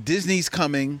Disney's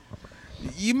coming,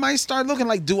 you might start looking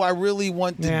like, do I really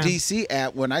want the DC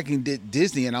app when I can get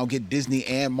Disney, and I'll get Disney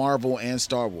and Marvel and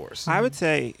Star Wars? I would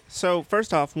say, so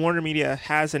first off, Warner Media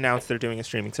has announced they're doing a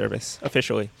streaming service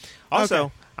officially.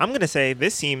 Also, I'm going to say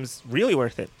this seems really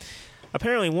worth it.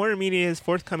 Apparently, Warner Media's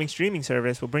forthcoming streaming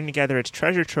service will bring together its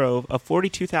treasure trove of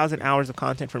 42,000 hours of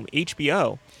content from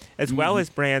HBO, as well as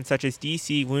brands such as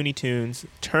DC, Looney Tunes,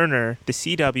 Turner, The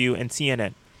CW, and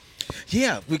CNN.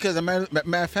 Yeah, because matter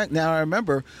of fact, now I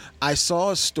remember I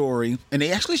saw a story, and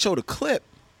they actually showed a clip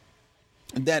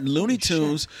that Looney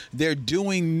Tunes, they're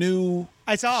doing new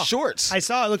shorts. I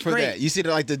saw it. Looked for great. That. You see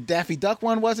like the Daffy Duck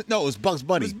one, was it? No, it was Bugs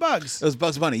Bunny. It was Bugs. It was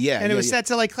Bugs Bunny, yeah. And it was set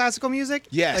to like classical music?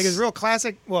 Yes. Like it was real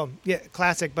classic. Well, yeah,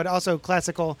 classic, but also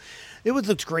classical. It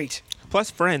looked great.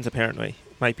 Plus Friends apparently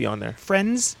might be on there.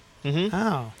 Friends? Mm-hmm.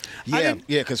 Oh. Yeah,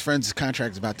 because Friends'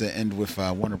 contract is about to end with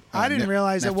Warner. I didn't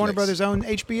realize that Warner Netflix. Brothers owned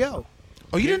HBO.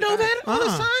 Oh, you didn't know that all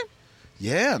this time?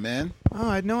 Yeah, man. Oh,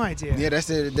 I had no idea. Yeah, that's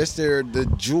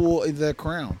the jewel in the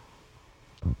crown.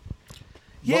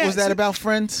 Yeah, What was that about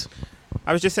Friends?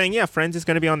 I was just saying, yeah, Friends is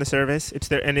going to be on the service. It's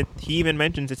their, and he even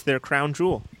mentions it's their crown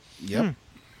jewel. Yep.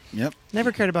 Yep.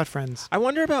 Never cared about Friends. I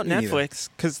wonder about Me neither. Netflix,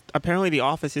 because apparently The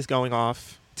Office is going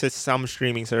off to some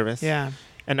streaming service. Yeah.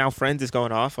 And now Friends is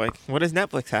going off. Like, what does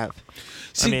Netflix have?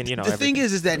 See, I mean, you know, the thing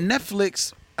everything. is that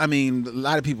Netflix, I mean, a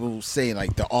lot of people say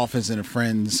like The Office and the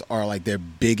Friends are like their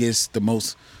biggest, the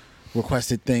most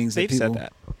requested things. They've that people, said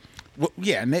that. Well,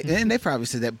 yeah, and they probably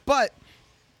said that. But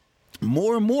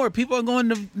more and more people are going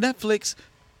to Netflix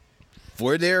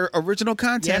for their original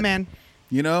content. Yeah, man.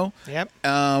 You know? Yep.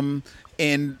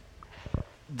 And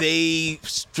they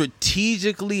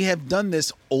strategically have done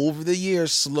this over the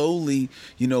years, slowly,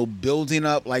 you know, building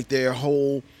up like their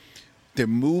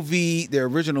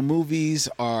original movies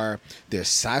they're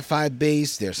sci-fi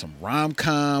based. There's some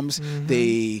rom-coms.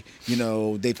 They've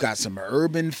got some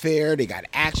urban fare. They got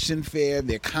action fare.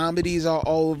 Their comedies are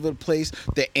all over the place.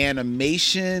 The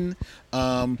animation,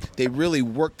 they really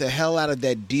worked the hell out of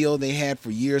that deal they had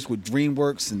for years with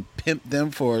DreamWorks and pimped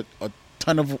them for a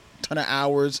ton of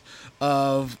hours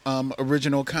of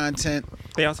original content.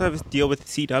 They also have a deal with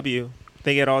CW.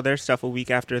 They get all their stuff a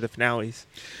week after the finales.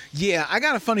 Yeah, I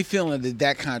got a funny feeling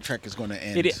that contract is going to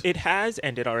end. It has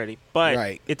ended already, but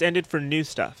Right. it's ended for new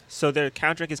stuff. So their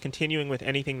contract is continuing with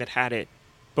anything that had it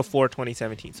before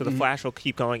 2017. So the Flash will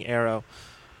keep going, Arrow,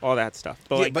 all that stuff.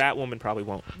 But Yeah, like but- Batwoman probably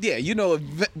won't. Yeah,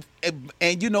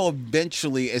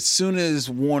 eventually, as soon as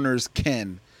Warner's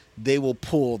can, they will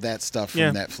pull that stuff from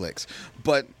Yeah. Netflix.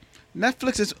 But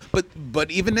Netflix is, but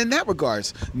even in that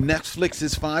regards, Netflix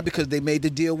is fine because they made the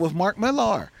deal with Mark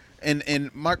Millar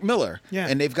and Mark Miller. Yeah.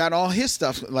 And they've got all his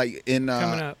stuff like Coming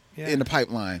up, yeah. in the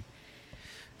pipeline.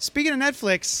 Speaking of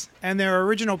Netflix and their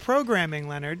original programming,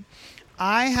 Leonard,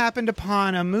 I happened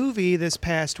upon a movie this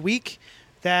past week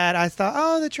that I thought,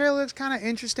 oh, the trailer looks kind of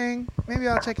interesting. Maybe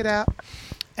I'll check it out.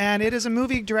 And it is a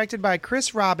movie directed by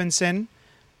Chris Robinson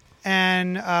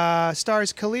and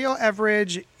stars Khalil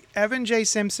Everidge, Evan J.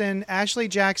 Simpson, Ashley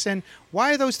Jackson.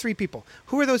 Why are those three people?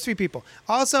 Who are those three people?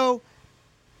 Also,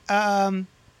 one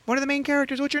of the main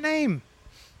characters, what's your name?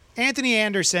 Anthony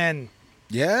Anderson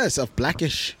Yes, of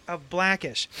Blackish. of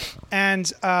Blackish.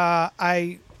 And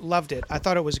I loved it. I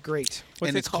thought it was great. What's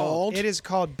And it it's called? It is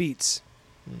called Beats.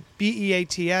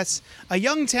 Beats. A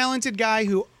young, talented guy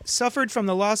who suffered from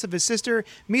the loss of his sister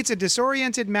meets a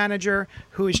disoriented manager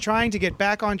who is trying to get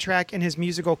back on track in his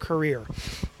musical career.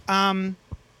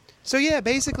 So yeah,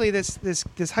 basically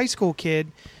this high school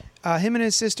kid, him and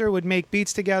his sister would make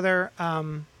beats together,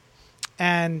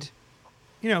 and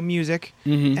music,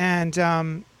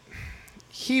 and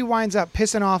he winds up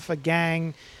pissing off a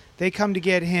gang. They come to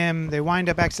get him. They wind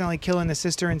up accidentally killing the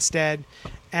sister instead,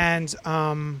 and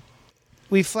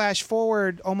we flash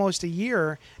forward almost a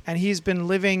year, and he's been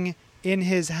living in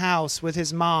his house with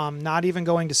his mom, not even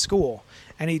going to school,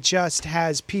 and he just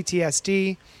has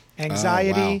PTSD,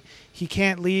 anxiety. Oh, wow. He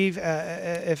can't leave.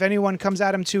 If anyone comes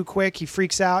at him too quick, he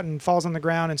freaks out and falls on the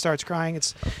ground and starts crying.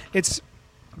 It's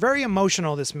very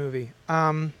emotional, this movie.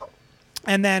 And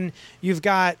then you've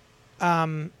got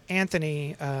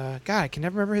Anthony. God, I can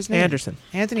never remember his name. Anderson.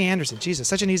 Anthony Anderson. Jesus,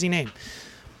 such an easy name.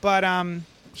 But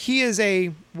he is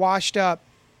a washed-up.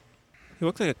 He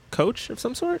looks like a coach of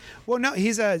some sort. Well, no,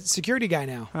 he's a security guy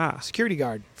now. Ah. Security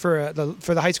guard for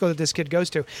the high school that this kid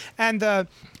goes to, and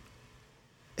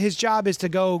his job is to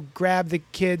go grab the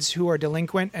kids who are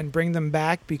delinquent and bring them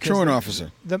back because Truant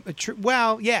officer.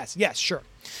 Well, yes, sure,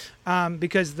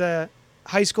 because the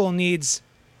high school needs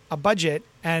a budget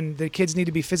and the kids need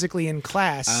to be physically in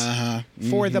class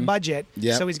for the budget.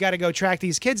 Yep. So he's got to go track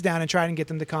these kids down and try and get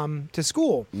them to come to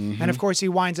school. And of course, he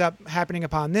winds up happening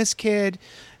upon this kid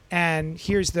and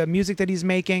hears the music that he's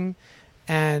making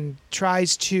and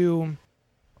tries to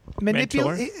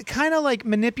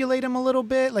manipulate him a little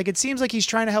bit. Like, it seems like he's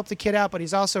trying to help the kid out, but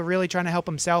he's also really trying to help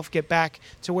himself get back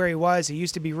to where he was. He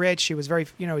used to be rich. He was very,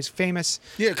 he's famous.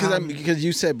 Yeah, because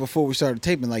you said before we started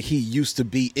taping, like, he used to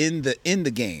be in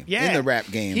the game, in the rap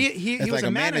game. He as was like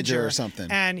a manager or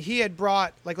something. And he had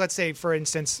brought, like, let's say, for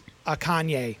instance, a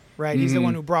Kanye, right? He's the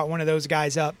one who brought one of those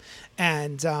guys up.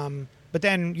 And, but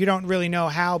then you don't really know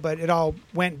how, but it all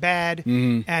went bad.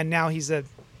 And now he's a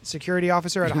security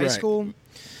officer at a high school.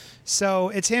 So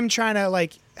it's him trying to,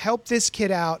 like, help this kid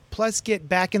out, plus get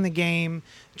back in the game,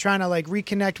 trying to, like,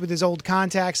 reconnect with his old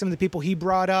contacts, some of the people he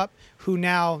brought up who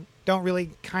now don't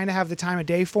really kind of have the time of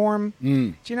day for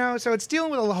him. So it's dealing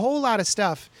with a whole lot of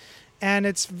stuff, and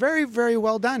it's very, very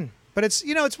well done. But it's,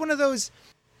 it's one of those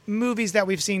movies that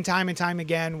we've seen time and time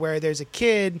again where there's a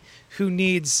kid who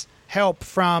needs help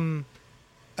from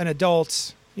an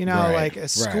adult, like a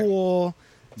school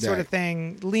sort of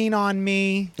thing, lean on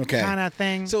me kind of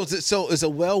thing. So it's a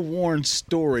well-worn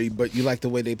story, but you like the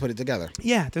way they put it together.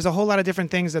 Yeah, there's a whole lot of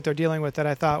different things that they're dealing with that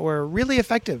I thought were really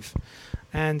effective.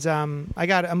 And I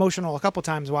got emotional a couple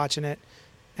times watching it.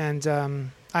 And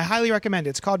I highly recommend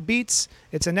it. It's called Beats.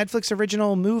 It's a Netflix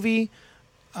original movie.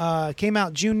 Came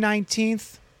out June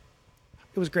 19th.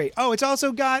 It was great. Oh, it's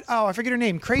also got, I forget her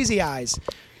name, Crazy Eyes.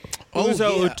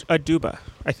 Uzo Aduba,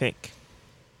 I think.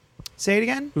 Say it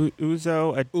again?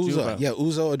 Uzo Aduba.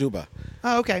 Uzo Aduba.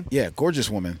 Oh, okay. Yeah,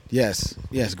 gorgeous woman. Yes,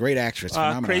 great actress.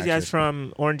 Phenomenal Crazy actress. Eyes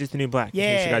from Orange is the New Black.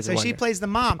 Yeah, so she plays the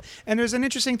mom. And there's an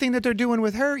interesting thing that they're doing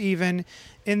with her even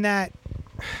in that,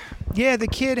 the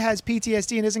kid has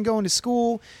PTSD and isn't going to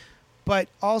school, but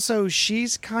also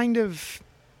she's kind of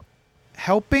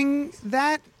helping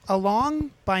that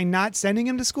along by not sending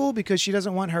him to school because she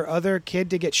doesn't want her other kid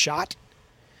to get shot.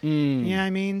 You know what I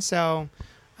mean? So...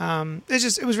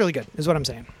 it was really good, is what I'm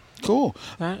saying. Cool.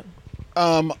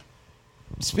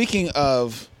 Speaking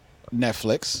of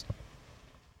Netflix,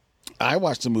 I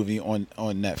watched a movie on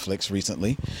Netflix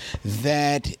recently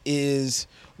that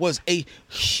was a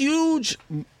huge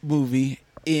movie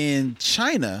in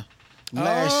China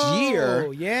last year.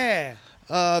 Oh, yeah.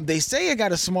 They say it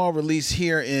got a small release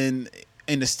here in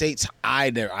the States. I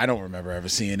don't remember ever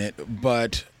seeing it,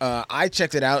 but I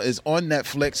checked it out. It's on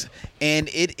Netflix, and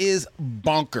it is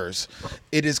bonkers.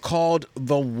 It is called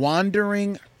The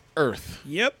Wandering Earth.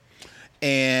 Yep.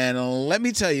 And let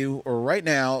me tell you right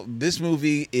now, this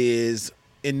movie is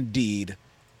indeed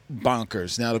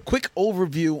bonkers. Now, the quick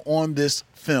overview on this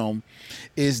film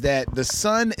is that the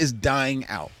sun is dying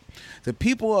out. The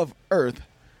people of Earth,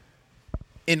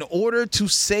 in order to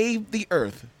save the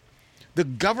Earth, the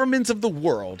governments of the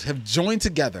world have joined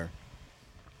together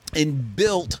and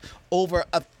built over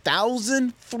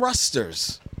 1,000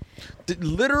 thrusters to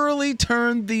literally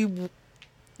turn the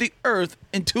Earth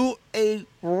into a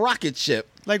rocket ship.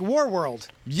 Like Warworld.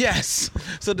 Yes.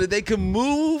 So that they can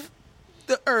move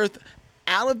the Earth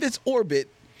out of its orbit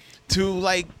to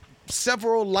like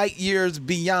several light years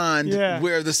beyond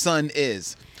where the sun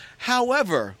is.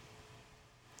 However,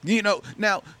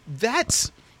 now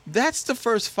that's the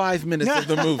first 5 minutes of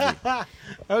the movie.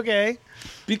 Okay.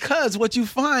 Because what you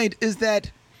find is that,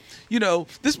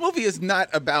 this movie is not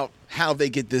about how they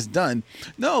get this done.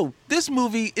 No, this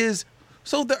movie is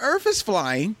so the Earth is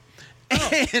flying,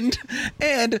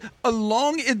 and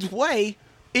along its way,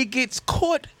 it gets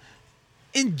caught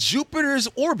in Jupiter's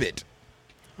orbit.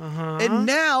 And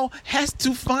now has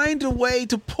to find a way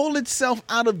to pull itself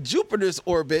out of Jupiter's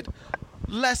orbit,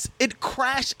 lest it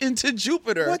crash into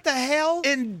Jupiter. What the hell?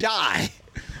 And die.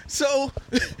 So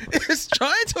it's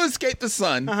trying to escape the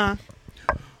sun.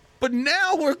 But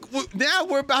now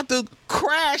we're about to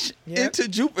crash into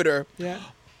Jupiter. Yeah.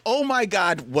 Oh my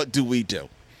God! What do we do?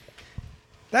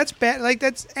 That's bad. Like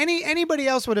that's anybody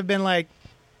else would have been like,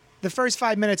 the first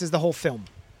 5 minutes is the whole film.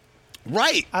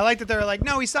 Right. I like that they're like,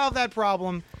 no, we solved that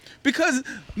problem. Because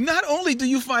not only do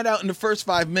you find out in the first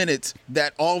 5 minutes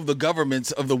that all of the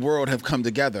governments of the world have come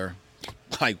together,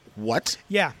 like what?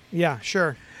 Yeah,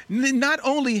 sure. Not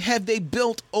only have they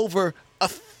built over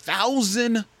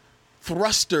 1,000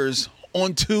 thrusters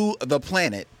onto the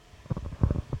planet,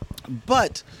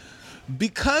 but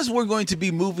because we're going to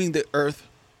be moving the Earth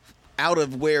out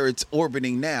of where it's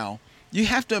orbiting now, you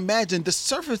have to imagine the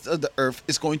surface of the Earth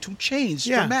is going to change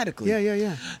dramatically.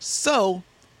 Yeah. So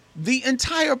the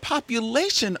entire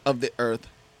population of the Earth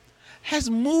has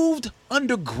moved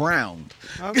underground.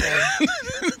 Okay.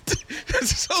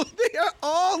 So they are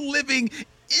all living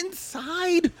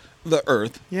inside the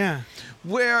Earth. Yeah.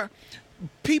 Where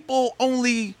people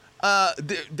only,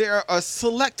 there are a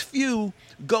select few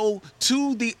go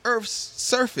to the Earth's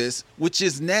surface, which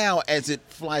is now, as it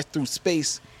flies through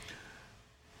space,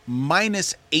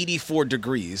 minus 84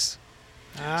 degrees.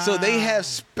 So they have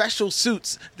special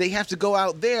suits. They have to go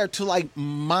out there to like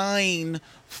mine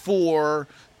for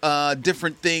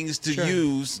different things to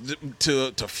use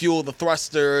to fuel the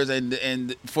thrusters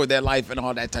and for their life and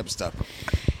all that type of stuff.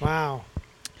 Wow.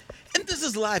 And this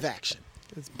is live action.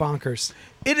 It's bonkers.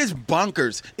 It is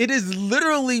bonkers. It is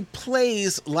literally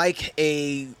plays like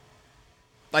a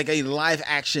live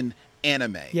action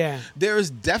anime. Yeah. There is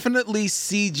definitely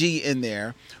CG in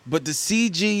there, but the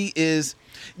CG is,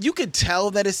 you could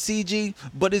tell that it's CG,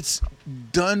 but it's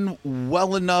done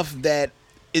well enough that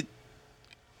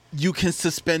you can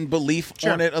suspend belief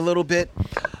on it a little bit.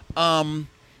 The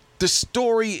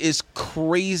story is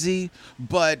crazy,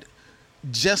 but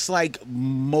just like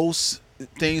most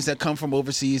things that come from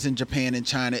overseas in Japan and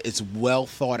China, it's well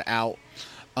thought out.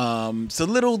 It's a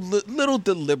little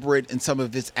deliberate in some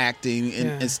of its acting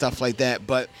and stuff like that,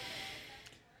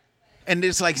 and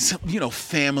there's like some,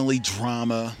 family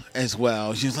drama as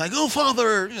well. She's like, "Oh,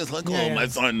 father," it's like, "Oh, my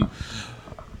son."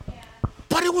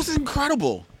 But it was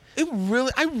incredible.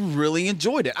 I really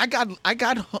enjoyed it. I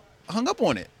got hung up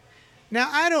on it. Now,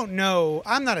 I don't know.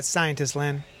 I'm not a scientist,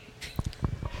 Len.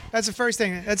 That's the first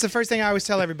thing. I always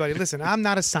tell everybody. Listen, I'm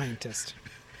not a scientist.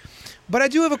 But I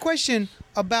do have a question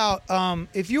about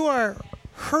if you are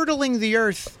hurtling the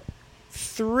Earth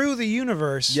through the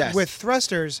universe with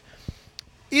thrusters,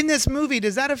 in this movie,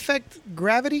 does that affect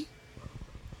gravity?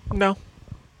 No.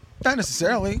 Not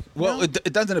necessarily. Well, No?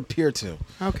 it doesn't appear to.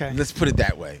 Okay. Let's put it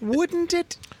that way. Wouldn't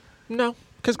it? No.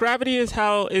 Because gravity is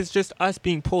just us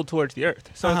being pulled towards the Earth.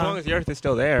 So as long as the Earth is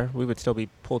still there, we would still be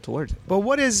pulled towards it. But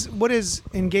what is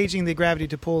engaging the gravity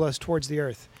to pull us towards the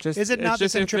Earth? Is it not the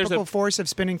centrifugal force of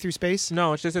spinning through space?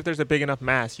 No, it's just if there's a big enough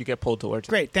mass, you get pulled towards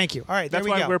it. Great, thank you. All right, there That's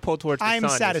we go. why we're pulled towards the I'm sun.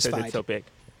 Is 'cause satisfied. it's so big.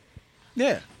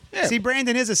 Yeah. See,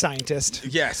 Brandon is a scientist.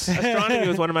 Yes. Astronomy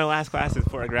was one of my last classes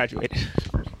before I graduated.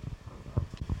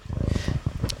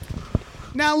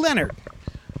 Now, Leonard,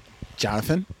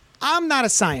 Jonathan? I'm not a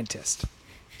scientist,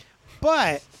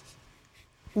 but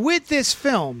with this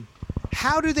film,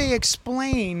 how do they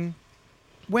explain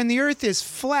when the Earth is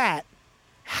flat,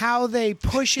 how they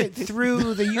push it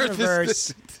through the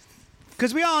universe?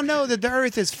 Because we all know that the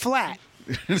Earth is flat.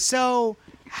 So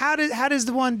how does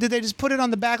the one? Did they just put it on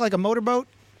the back like a motorboat?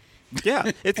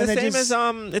 Yeah, it's the And they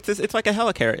same as it's like a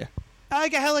helicarrier. I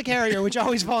like a helicarrier, which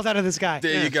always falls out of the sky.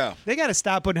 There you go. They got to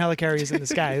stop putting helicarriers in the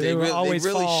sky. They will really- always they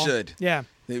really fall. should. Yeah.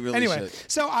 They really anyway,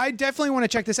 should. so I definitely want to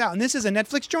check this out. And this is a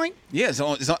Netflix joint? Yeah, it's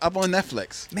up on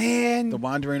Netflix. Man, The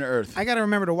Wandering Earth. I got to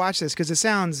remember to watch this because it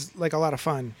sounds like a lot of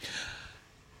fun.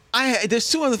 There's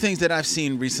two other things that I've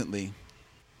seen recently,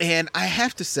 and I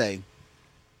have to say,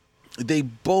 they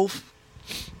both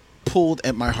pulled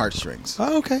at my heartstrings.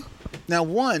 Oh, okay. Now,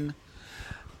 one,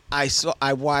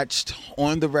 I watched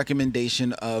on the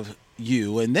recommendation of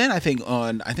you, and then I think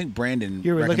Brandon.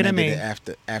 You were looking at me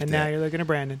recommended it after And now that. you're looking at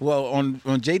Brandon. Well, on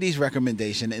JD's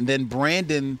recommendation, and then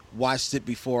Brandon watched it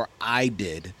before I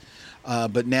did,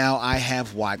 but now I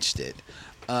have watched it,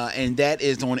 and that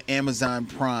is on Amazon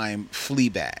Prime,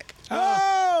 Fleabag.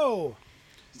 Oh!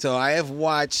 So I have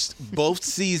watched both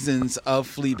seasons of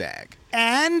Fleabag.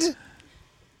 And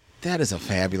That is a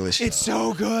fabulous show. It's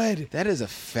so good. That is a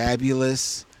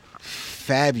fabulous,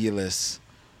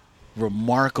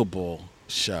 remarkable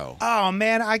show. Oh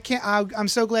man, I'm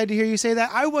so glad to hear you say that.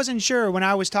 I wasn't sure when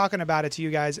I was talking about it to you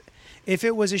guys if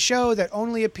it was a show that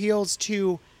only appeals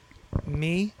to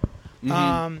me,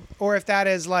 or if that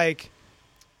is like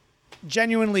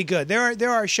genuinely good.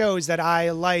 There are shows that I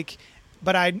like,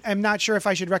 but I'm not sure if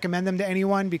I should recommend them to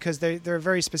anyone because they're a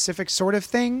very specific sort of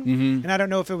thing, and I don't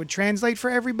know if it would translate for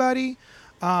everybody.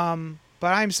 But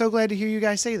I'm so glad to hear you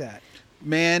guys say that.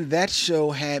 Man, that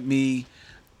show had me.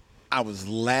 I was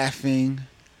laughing.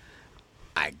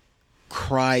 I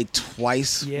cried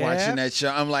twice watching that show.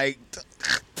 I'm like,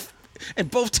 and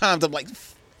both times I'm like,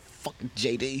 fucking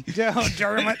JD. Oh,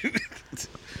 darn it.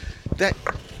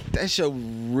 That show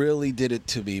really did it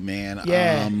to me, man.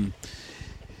 Yeah.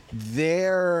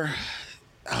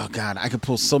 Oh God, I could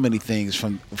pull so many things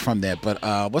from that. But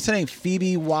what's her name?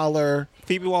 Phoebe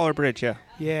Waller-Bridge, yeah.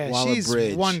 Yeah, she's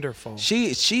Waller-Bridge. wonderful. She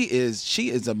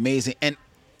is amazing, and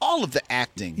all of the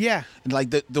acting. Yeah. And like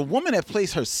the woman that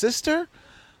plays her sister,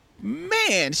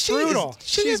 man, Brutal.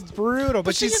 She's brutal,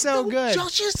 but she's so good.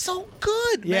 She's so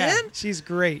good, Yeah, man. she's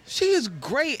great. She is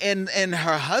great, and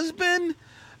her husband,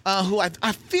 who I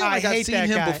feel like I've hate seen that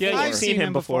him guy. before. Yeah, I've you've seen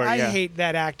him before. yeah. I hate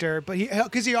that actor, but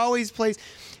because he always plays.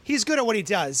 He's good at what he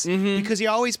does because he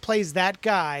always plays that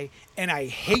guy, and I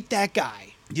hate that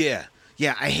guy. Yeah,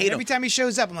 I hate Every him. time he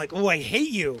shows up, I'm like, oh, I hate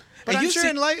you. But And I'm you sure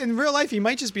see- in real life, he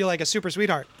might just be like a super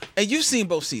sweetheart. And you've seen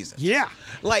both seasons. Yeah.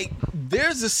 Like,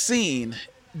 there's a scene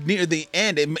near the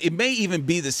end. It may even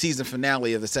be the season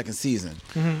finale of the second season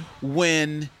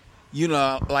when,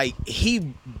 like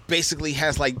he basically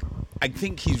has like, I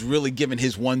think he's really given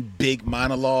his one big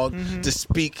monologue to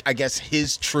speak, I guess,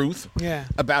 his truth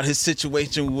about his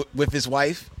situation with his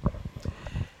wife.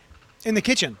 In the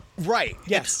kitchen. Right.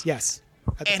 Yes.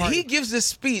 At the And party. he gives this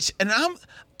speech, and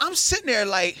I'm sitting there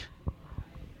like,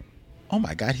 oh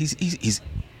my God, he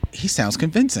sounds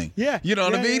convincing. Yeah. You know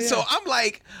what I Yeah, mean? yeah, So yeah. I'm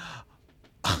like,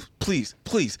 oh, please,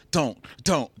 don't.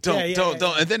 Yeah.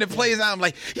 And then it plays out. I'm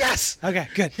like, yes. Okay,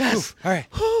 good. Yes. Oof, all right.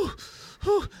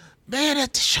 Whew. Man,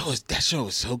 that show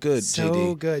is so good, So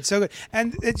JD. good, so good.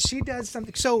 And she does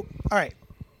something. So, all right.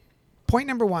 Point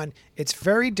number one, it's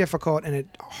very difficult, and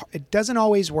it doesn't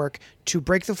always work to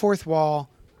break the fourth wall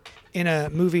in a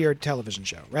movie or television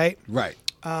show, right? Right.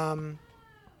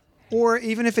 Or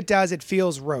even if it does, it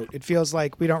feels rote. It feels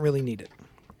like we don't really need it.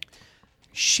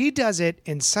 She does it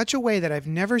in such a way that I've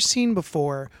never seen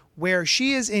before, where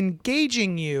she is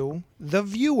engaging you, the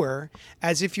viewer,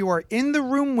 as if you are in the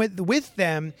room with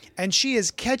them, and she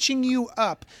is catching you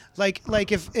up. Like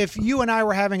if you and I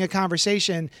were having a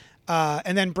conversation,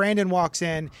 and then Brandon walks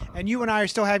in, and you and I are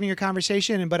still having your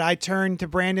conversation, but I turn to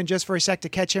Brandon just for a sec to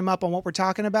catch him up on what we're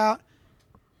talking about.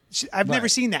 I've never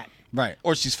Right. seen that. Right.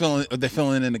 Or they're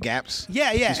filling in the gaps.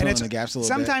 Yeah. She's And filling it's in the gaps a little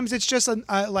bit. sometimes it's just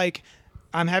like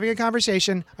I'm having a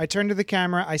conversation. I turn to the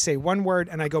camera, I say one word,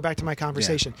 and I go back to my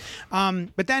conversation.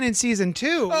 But then in season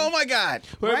 2, Oh my God.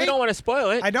 Well, Right? we don't want to spoil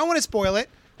it. I don't want to spoil it.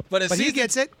 But he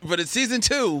gets it. But in season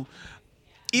 2,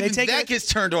 even take that it- gets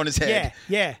turned on his head.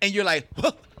 Yeah. And you're like,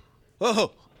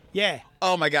 whoa. Yeah.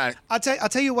 Oh my God. I'll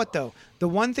tell you what though. The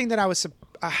one thing that I was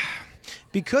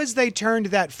because they turned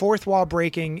that fourth wall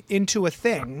breaking into a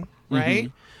thing,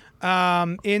 right?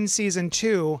 In season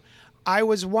 2, I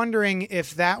was wondering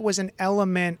if that was an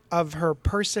element of her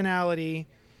personality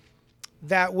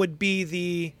that would be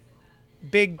the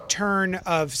big turn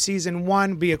of season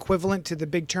 1, be equivalent to the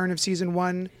big turn of season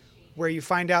 1, where you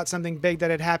find out something big that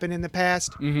had happened in the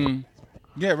past.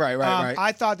 Yeah, right.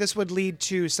 I thought this would lead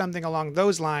to something along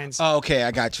those lines. Oh, okay,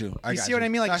 I got you. You see what I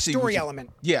mean? Like a see story what you- element.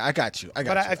 Yeah, I got you.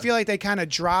 But I feel like they kind of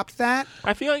dropped that.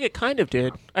 I feel like it kind of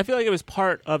did. I feel like it was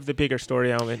part of the bigger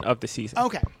story element of the season.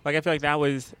 Okay. Like I feel like that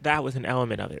was an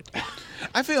element of it.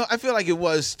 I feel like it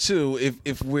was too.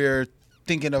 If we're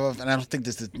thinking of, and I don't think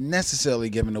this is necessarily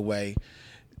given away,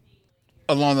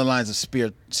 along the lines of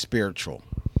spiritual.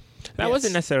 That Yes.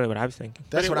 wasn't necessarily what I was thinking.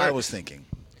 That's but what it I worked. was thinking.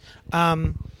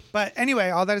 But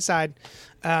anyway, all that aside,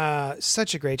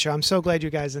 such a great show. I'm so glad you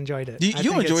guys enjoyed it. I You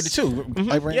think enjoyed it too,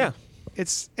 right, Brandon? Yeah.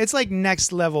 It's like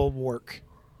next level work.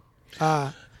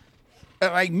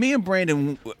 Like me and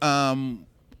Brandon, I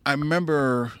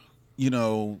remember,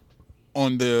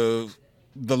 on the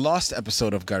lost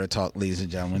episode of Gutter Talk, ladies and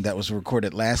gentlemen, that was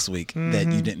recorded last week that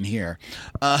you didn't hear.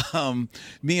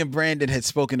 Me and Brandon had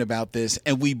spoken about this,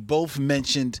 and we both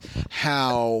mentioned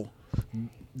how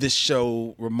this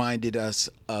show reminded us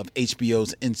of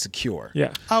HBO's Insecure.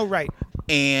 Yeah. Oh, right.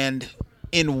 And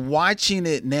in watching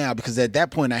it now, because at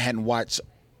that point I hadn't watched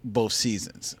both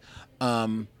seasons,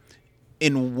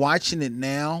 in watching it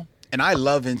now, and I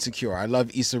love Insecure. I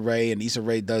love Issa Rae, and Issa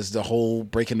Rae does the whole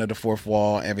breaking of the fourth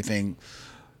wall, everything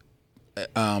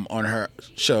on her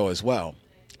show as well.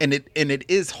 And it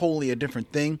is wholly a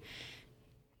different thing,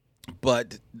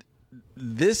 but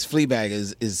this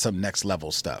Fleabag is some next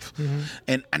level stuff.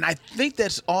 And I think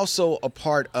that's also a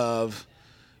part of,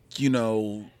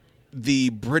 the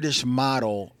British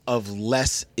model of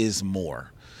less is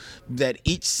more. That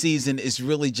each season is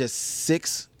really just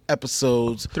 6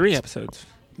 episodes. 3 episodes.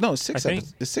 No, it's 6 I think.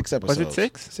 episodes. It's 6 episodes. Was it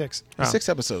 6? 6. Oh. 6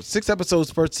 episodes. 6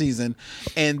 episodes per season,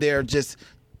 and they're just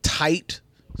tight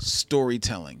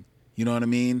storytelling. You know what I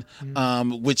mean?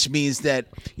 Which means that,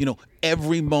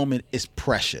 every moment is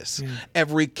precious.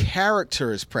 Every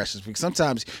character is precious, because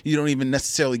sometimes you don't even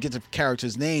necessarily get the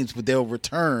characters' names, but they'll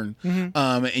return.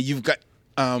 And you've got,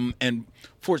 and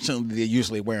fortunately, they're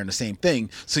usually wearing the same thing.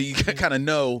 So you kind of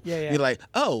know, you're like,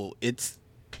 oh, it's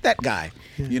that guy,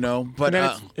 But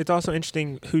then it's also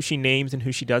interesting who she names and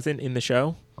who she doesn't in the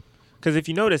show. Because if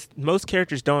you notice, most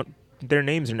characters their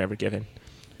names are never given,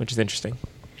 which is interesting.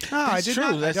 Oh, I That's did true.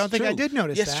 not. I don't think I did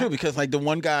notice that. That's true, because like the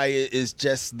one guy is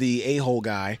just the a-hole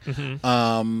guy,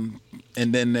 and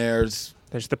then there's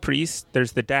the priest,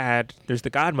 there's the dad, there's the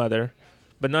godmother,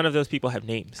 but none of those people have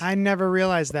names. I never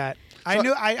realized that.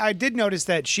 I did notice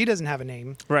that she doesn't have a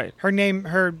name. Right.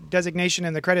 Her designation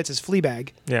in the credits is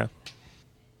Fleabag. Yeah.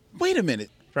 Wait a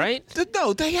minute. Right?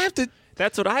 No, they have to.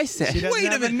 That's what I said. She doesn't Wait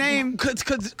a have minute. name.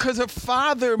 Because her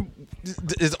father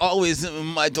is always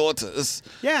my daughter's.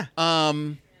 Yeah.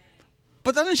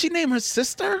 But doesn't she name her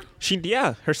sister?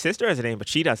 Her sister has a name, but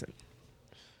she doesn't.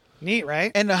 Neat,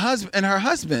 right? And her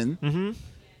husband. Mm-hmm.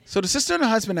 So the sister and the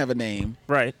husband have a name.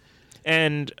 Right.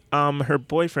 And her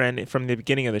boyfriend from the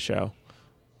beginning of the show.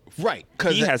 Right.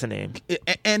 He has a name.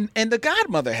 And the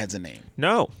godmother has a name.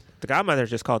 No. The godmother is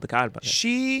just called the godmother.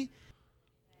 She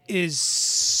is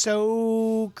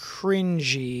so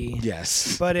cringy.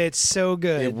 Yes. But it's so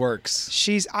good. It works.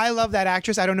 I love that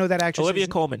actress. I don't know that actress. Olivia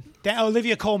Colman.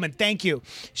 Olivia Colman, thank you.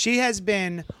 She has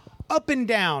been up and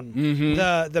down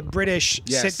the British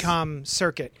sitcom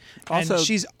circuit. Also- and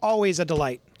she's always a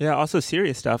delight. Yeah, also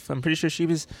serious stuff. I'm pretty sure she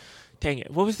was... Dang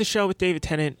it. What was the show with David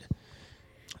Tennant?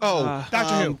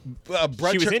 Doctor Who.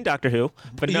 She was in Doctor Who,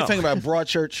 but no. You're thinking about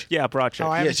Broadchurch? Yeah, Broadchurch. Oh,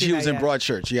 I Yeah, haven't she seen was that in yet.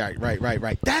 Broadchurch. Yeah,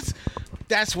 right.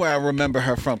 That's where I remember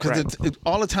her from. Because Right.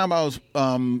 all the time I was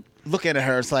looking at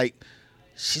her, it's like,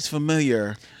 she's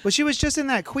familiar. Well, she was just in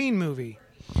that Queen movie,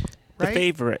 The right?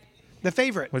 Favorite. The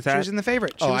Favorite. Was She that- was in The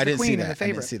Favorite. She Oh, was I the didn't see Queen in that. The I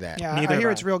Favorite. didn't see that. Yeah, Neither I hear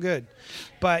have it's I. real good.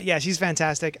 But yeah, she's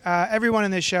fantastic. Everyone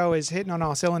in this show is hitting on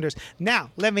all cylinders.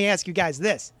 Now, let me ask you guys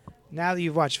this. Now that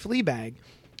you've watched Fleabag,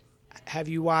 have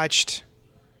you watched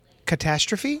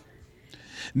Catastrophe?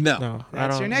 No. No, I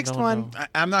That's don't- your next no, one. no.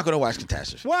 I'm not going to watch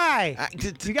Catastrophe. Why?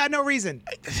 You got no reason.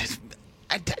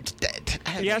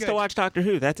 He has to watch Doctor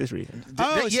Who. That's his reason.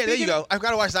 Oh, there you speaking- go. I've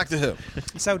got to watch Doctor Who.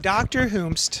 So Dr.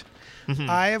 Whomst,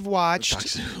 I have watched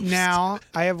Dr. Whomst. now.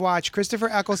 I have watched Christopher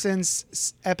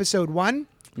Eccleston's episode 1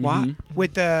 What?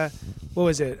 with the what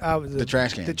was it? The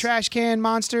trash cans. The trash can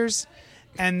monsters,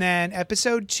 and then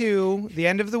episode 2, the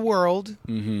end of the world,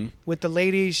 with the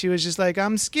lady. She was just like,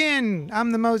 "I'm skin.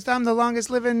 I'm the longest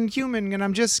living human, and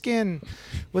I'm just skin,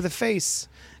 with a face."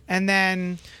 And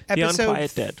then The episode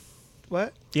Unquiet Dead.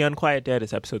 What? The Unquiet Dead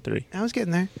is episode 3. I was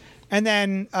getting there. And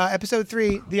then episode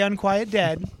 3, The Unquiet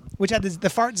Dead, which had the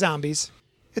fart zombies.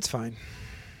 It's fine.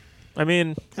 I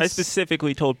mean, I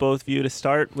specifically told both of you to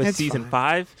start with It's season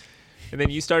fine. 5, and then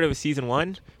you started with season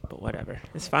 1. But whatever,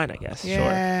 it's fine, I guess. Sure.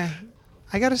 Yeah.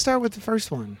 I got to start with the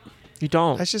first one. You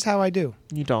don't. That's just how I do.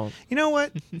 You don't. You know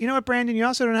what? Brandon? You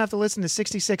also don't have to listen to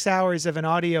 66 hours of an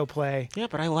audio play. Yeah,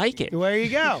 but I like it. Where you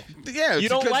go? Yeah, You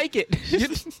don't like it.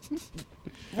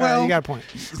 Well, you got a point.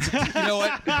 You know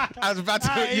what? I was about to.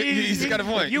 He's got a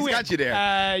point. He's win. got you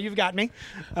there. You've got me.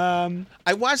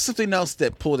 I watched something else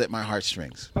that pulled at my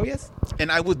heartstrings, Oh, yes.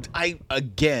 and I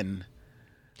again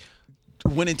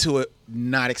went into it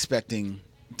not expecting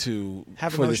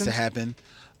Have for this to emotions? happen,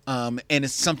 and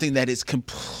it's something that is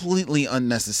completely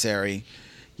unnecessary.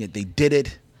 Yet they did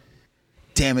it.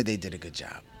 Damn it, they did a good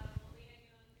job.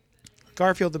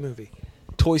 Garfield the movie.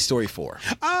 Toy Story 4.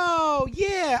 Oh,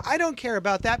 yeah. I don't care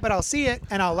about that, but I'll see it,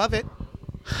 and I'll love it.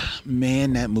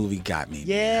 Man, that movie got me.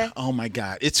 Yeah. Man. Oh my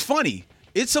God. It's funny.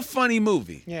 It's a funny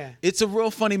movie. Yeah. It's a real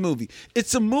funny movie.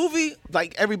 It's a movie,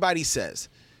 like everybody says.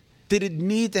 Did it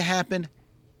need to happen?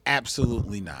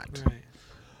 Absolutely not. Right.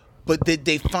 But did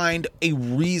they find a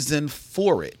reason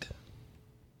for it?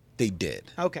 They did.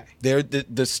 Okay.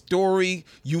 The story,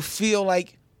 you feel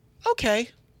like, okay,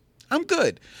 I'm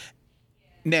good.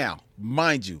 Now,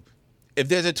 mind you, if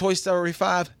there's a Toy Story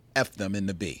 5, F them in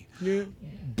the B.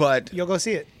 But You'll go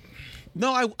see it.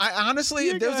 No, I honestly,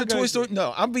 You're if there's a gonna go Toy see Story,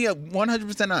 no, I'll be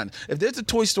 100% honest. If there's a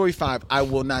Toy Story 5, I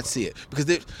will not see it because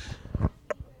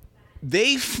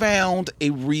they found a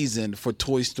reason for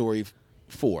Toy Story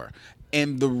 4,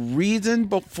 and the reason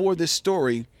for this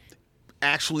story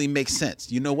actually makes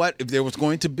sense. You know what? If there was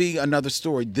going to be another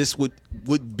story, this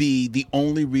would be the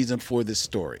only reason for this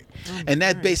story, and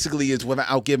that basically is,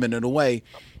 without giving it away,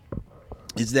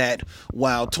 is that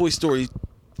while Toy Story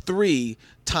 3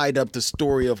 tied up the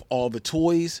story of all the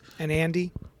toys And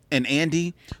Andy. and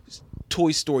Andy,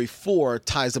 Toy Story 4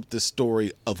 ties up the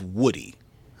story of Woody.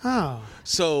 Oh.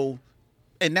 So,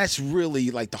 and that's really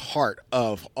like the heart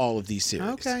of all of these series.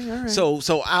 Okay, all right.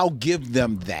 So I'll give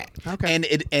them that. Okay. And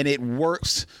it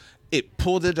works. It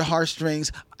pulled at the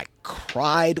heartstrings. I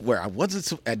cried where I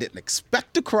didn't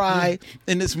expect to cry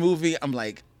in this movie. I'm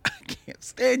like, I can't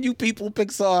stand you people,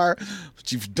 Pixar,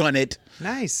 but you've done it.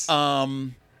 Nice.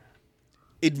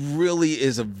 It really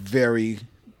is a very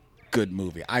good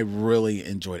movie. I really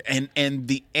enjoyed it. And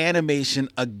the animation,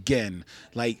 again,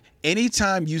 like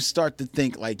anytime you start to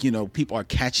think like, people are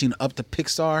catching up to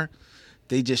Pixar,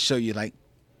 they just show you like,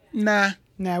 nah,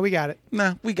 we got it.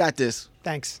 we got this.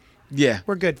 Thanks. Yeah.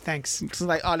 We're good. Thanks. It's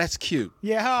like, oh, that's cute.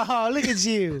 Yeah. Oh, look at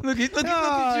you. Look at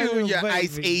Oh, you, little your baby.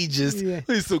 ice ages. Yeah.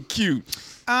 It's so cute.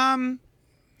 I'm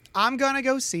gonna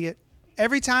go see it.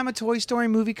 Every time a Toy Story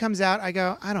movie comes out, I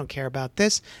go, I don't care about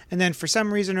this. And then for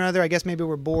some reason or other, I guess maybe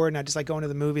we're bored and I just like going to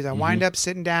the movies. I wind up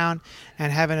sitting down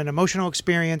and having an emotional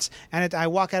experience. And I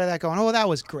walk out of that going, oh, that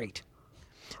was great.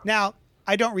 Now,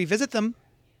 I don't revisit them.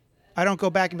 I don't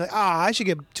go back and be like, I should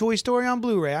get Toy Story on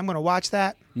Blu-ray. I'm going to watch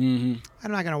that. I'm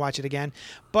not going to watch it again.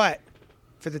 But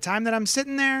for the time that I'm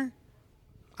sitting there,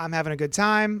 I'm having a good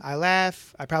time. I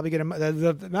laugh. I probably get I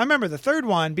remember the third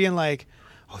one being like,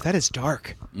 oh, that is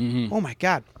dark. Oh, my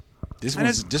God. This And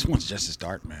one's just as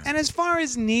dark, man. And as far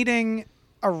as needing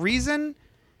a reason,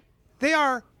 they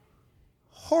are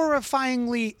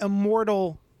horrifyingly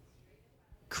immortal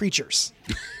creatures.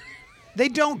 They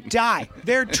don't die.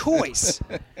 They're toys.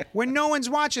 When no one's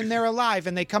watching, they're alive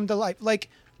and they come to life. Like,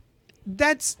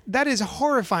 that is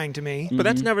horrifying to me. But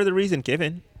that's never the reason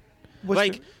given. What's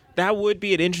Like, that would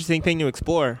be an interesting thing to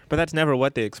explore, but that's never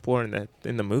what they explore in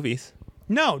the movies.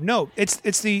 No. It's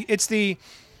the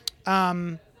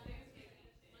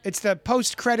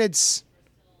post credits.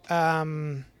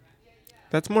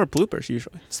 That's more bloopers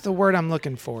usually. It's the word I'm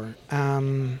looking for.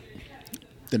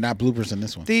 They're not bloopers in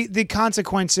this one. The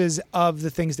consequences of the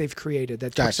things they've created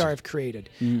that Gotcha. Pixar have created.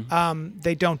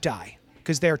 They don't die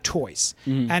because they're toys.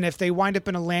 And if they wind up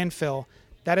in a landfill,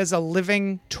 that is a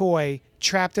living toy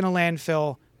trapped in a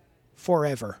landfill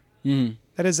forever.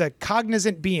 That is a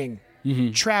cognizant being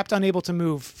trapped, unable to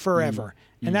move forever.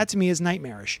 And that to me is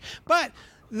nightmarish. But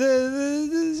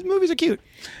the movies are cute.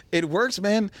 It works,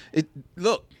 man.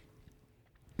 Look,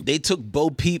 they took Bo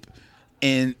Peep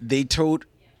and they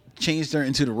changed her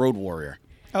into the Road Warrior.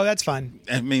 Oh, that's fun.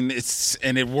 I mean,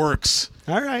 it works.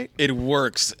 All right. It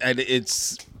works, and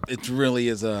it really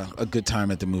is a good time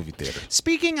at the movie theater.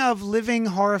 Speaking of living,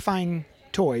 horrifying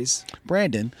toys,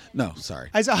 Brandon, no,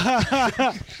 sorry. I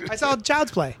saw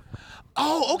Child's Play.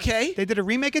 Oh, okay. They did a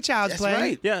remake of Child's That's Play.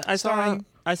 right. Yeah, I saw. Starring-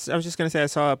 I was just gonna say I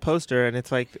saw a poster, and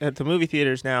it's like at the movie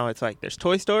theaters now. It's like there's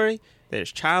Toy Story,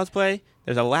 there's Child's Play,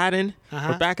 there's Aladdin.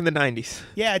 We're back in the '90s.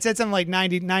 Yeah, it said something like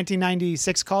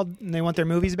 1996 called, and they want their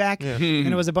movies back. And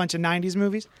it was a bunch of 90s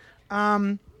movies.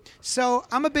 So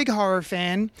I'm a big horror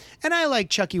fan, and I like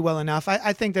Chucky well enough.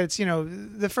 I think that it's,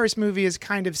 the first movie is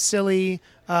kind of silly.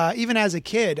 Even as a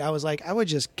kid, I was like, I would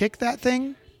just kick that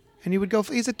thing, and he would go,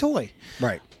 he's a toy.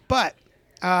 Right. But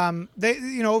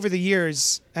they, over the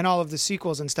years and all of the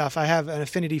sequels and stuff, I have an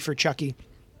affinity for Chucky,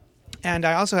 and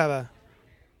I also have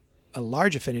a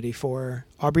large affinity for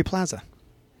Aubrey Plaza.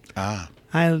 Ah.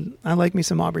 I like me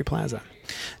some Aubrey Plaza.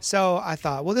 So I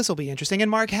thought, well, this will be interesting.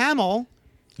 And Mark Hamill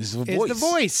This is is the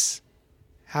voice.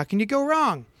 How can you go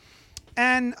wrong?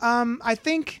 And I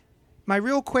think my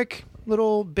real quick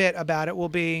little bit about it will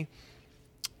be,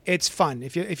 it's fun.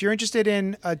 If you're interested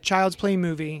in a Child's Play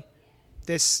movie,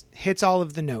 this hits all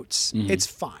of the notes. It's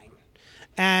fine.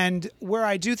 And where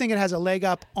I do think it has a leg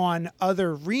up on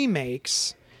other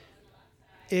remakes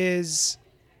is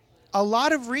a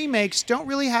lot of remakes don't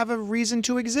really have a reason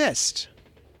to exist.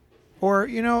 Or,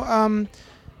 The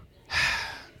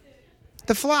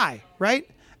Fly, right?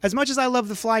 As much as I love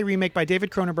The Fly remake by David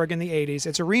Cronenberg in the 80s,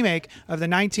 it's a remake of the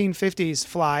 1950s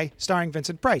Fly starring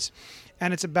Vincent Price.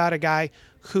 And it's about a guy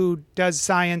who does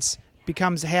science,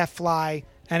 becomes half fly,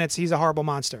 and he's a horrible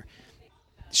monster.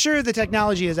 Sure, the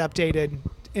technology is updated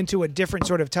into a different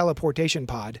sort of teleportation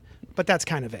pod, but that's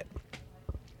kind of it.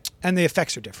 And the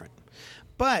effects are different.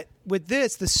 But with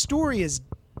this, the story is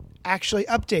actually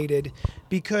updated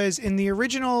because in the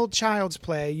original Child's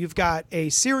Play, you've got a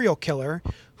serial killer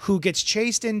who gets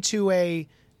chased into a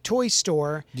toy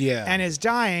store and is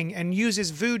dying and uses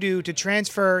voodoo to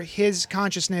transfer his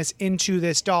consciousness into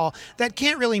this doll that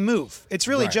can't really move. It's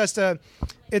really just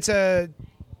if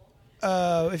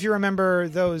you remember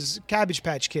those Cabbage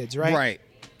Patch Kids, right?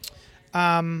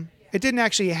 Right. It didn't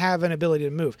actually have an ability to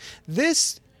move.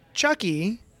 This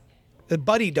Chucky, the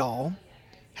Buddy doll,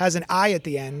 has an eye at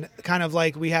the end, kind of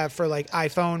like we have for like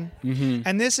iPhone. Mm-hmm.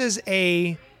 And this is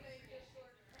a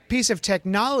piece of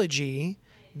technology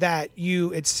that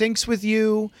it syncs with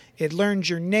you. It learns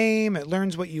your name. It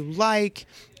learns what you like.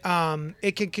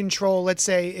 It can control, let's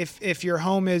say, if your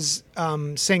home is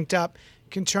synced up,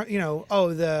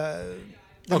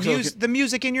 the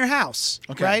music in your house,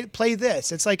 right? Play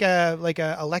this. It's like a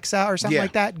Alexa or something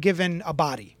like that, given a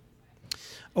body,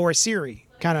 or a Siri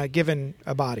kind of given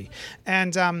a body.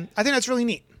 And I think that's really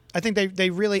neat. I think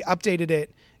they really updated it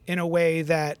in a way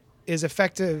that is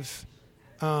effective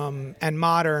and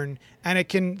modern. And it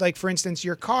can, like, for instance,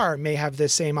 your car may have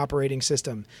this same operating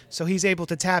system. So he's able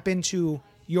to tap into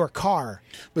your car.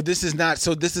 But this is not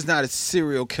a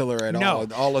serial killer at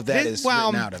all. All of that is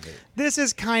written out of it. This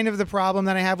is kind of the problem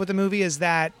that I have with the movie, is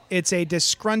that it's a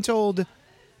disgruntled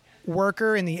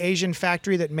worker in the Asian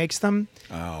factory that makes them.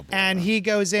 Oh, boy. And he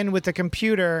goes in with the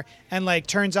computer and like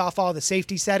turns off all the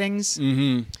safety settings.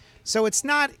 Mm-hmm. So it's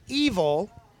not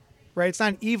evil, right? It's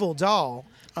not an evil doll.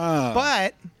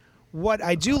 But what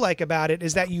I do like about it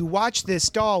is that you watch this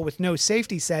doll with no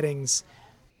safety settings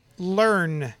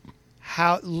learn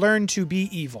to be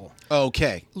evil.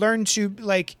 Okay. Learn to,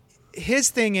 like,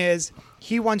 his thing is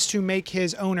he wants to make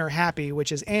his owner happy,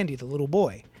 which is Andy, the little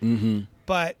boy. Mm-hmm.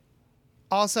 But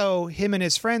also, him and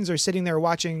his friends are sitting there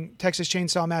watching Texas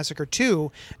Chainsaw Massacre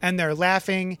 2, and they're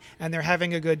laughing, and they're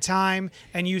having a good time,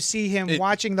 and you see him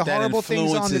watching the horrible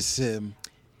things on him.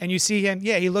 And you see him,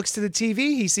 he looks to the TV,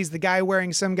 he sees the guy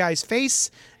wearing some guy's face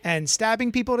and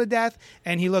stabbing people to death,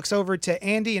 and he looks over to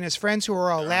Andy and his friends who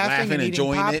are all laughing and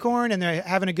eating popcorn, and they're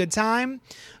having a good time.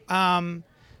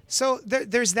 So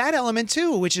there's that element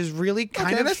too, which is really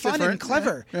kind of fun different. And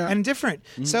clever and different.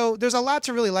 Mm-hmm. So there's a lot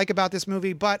to really like about this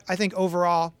movie, but I think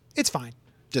overall, it's fine.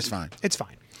 Just fine. It's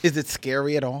fine. Is it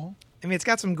scary at all? I mean, it's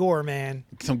got some gore, man.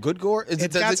 Some good gore? It's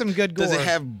got some good gore. Does it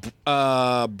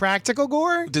have practical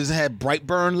gore? Does it have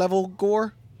Brightburn level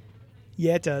gore?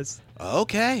 Yeah, it does.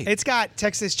 Okay. It's got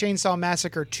Texas Chainsaw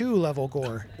Massacre 2 level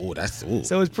gore. Oh, that's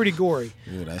so it's pretty gory.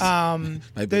 Ooh, that's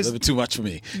might be a little bit too much for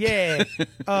me. Yeah.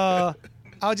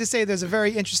 I'll just say there's a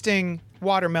very interesting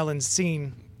watermelon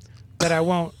scene that I don't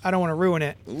want to ruin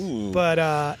it. Ooh.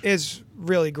 But is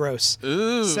really gross.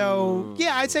 Ooh. So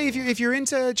yeah, I'd say if you're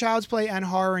into Child's Play and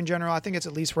horror in general, I think it's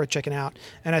at least worth checking out.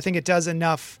 And I think it does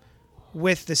enough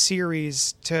with the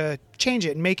series to change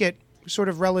it and make it sort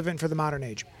of relevant for the modern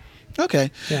age.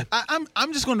 Okay. Yeah.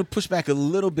 I'm just going to push back a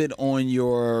little bit on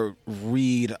your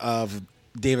read of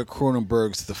David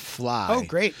Cronenberg's The Fly. Oh,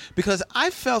 great. Because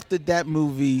I felt that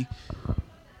movie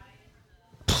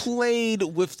played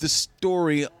with the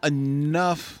story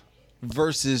enough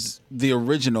versus the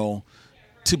original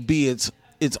to be its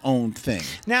own thing.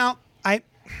 Now,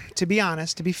 to be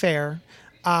honest, to be fair,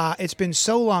 it's been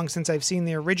so long since I've seen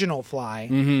the original Fly.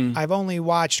 Mm-hmm. I've only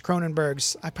watched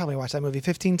Cronenberg's. I probably watched that movie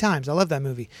 15 times. I love that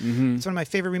movie. Mm-hmm. It's one of my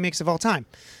favorite remakes of all time.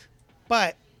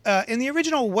 But in the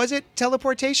original, was it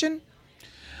teleportation?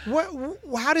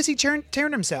 How does he turn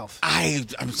himself?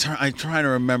 I'm trying to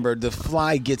remember. The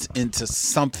Fly gets into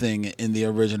something in the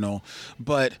original,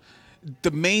 but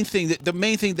the main thing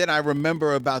that I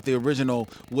remember about the original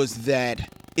was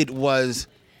that it was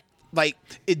like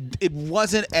it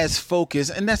wasn't as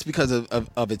focused, and that's because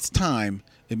of its time.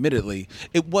 Admittedly,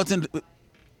 it wasn't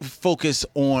focused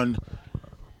on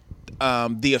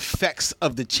the effects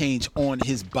of the change on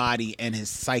his body and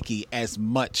his psyche as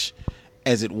much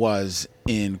as it was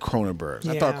in Cronenberg's.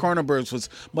 Yeah. I thought Cronenberg's was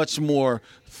much more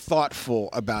thoughtful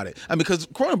about it. I mean, because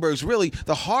Cronenberg's really,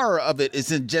 the horror of it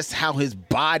isn't just how his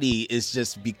body is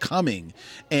just becoming.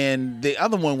 And the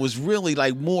other one was really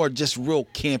like more just real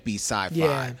campy sci-fi.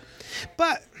 Yeah.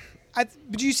 But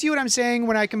do you see what I'm saying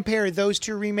when I compare those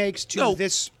two remakes to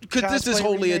this? Because this is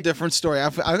wholly remake? A different story.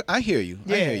 I hear you.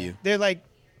 Yeah. I hear you. They're like,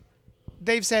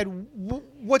 they've said,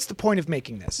 what's the point of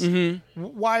making this? Mm-hmm.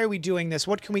 Why are we doing this?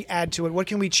 What can we add to it? What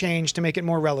can we change to make it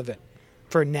more relevant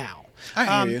for now?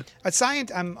 I hear you.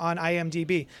 I'm on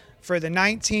IMDb for the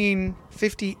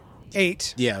 1958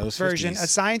 8 Yeah, those version, 50s. a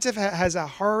scientist has a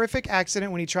horrific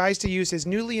accident when he tries to use his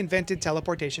newly invented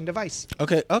teleportation device.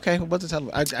 Okay. What's the title?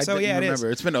 I So, didn't yeah, it is.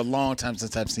 remember. It's been a long time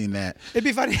since I've seen that. It'd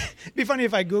be funny. It'd be funny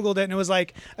if I Googled it and it was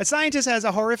like a scientist has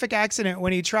a horrific accident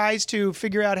when he tries to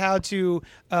figure out how to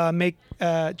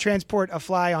transport a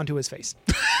fly onto his face.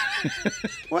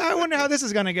 Well, I wonder how this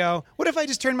is going to go. What if I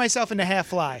just turn myself into half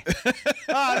fly?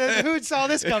 Who saw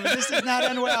this coming? This is not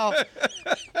unwell.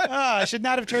 I should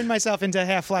not have turned myself into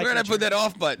half fly. Where did I put that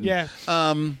off button? Yeah.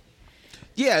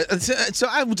 Yeah. So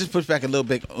I would just push back a little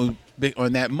bit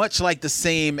on that. Much like the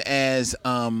same as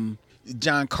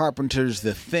John Carpenter's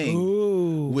The Thing,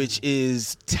 Ooh. which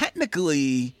is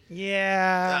technically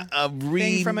Yeah. a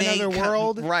remake Thing from Another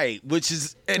World. right? Which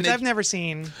is Which I've never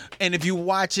seen. And if you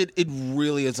watch it, it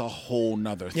really is a whole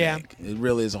nother thing. Yeah. It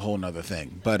really is a whole nother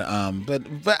thing. But I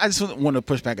just want to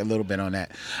push back a little bit on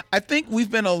that. I think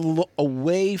we've been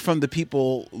away from the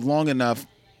people long enough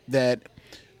that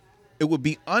it would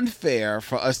be unfair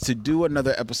for us to do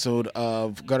another episode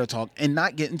of Gutter Talk and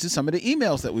not get into some of the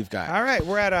emails that we've got. All right,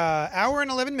 we're at an hour and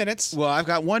 11 minutes. Well, I've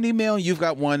got one email, you've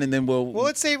got one, and then we'll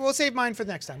Well, we'll save mine for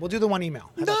the next time. We'll do the one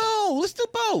email. How about No, let's do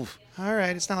both. that? All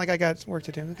right, it's not like I got work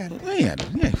to do. Okay.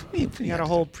 We You got a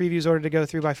whole previews order to go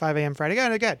through by 5 a.m. Friday. Go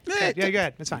ahead. Yeah, go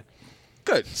ahead. It's fine.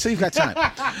 Good. So you've got time.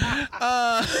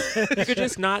 You could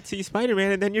just not see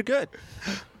Spider-Man and then you're good.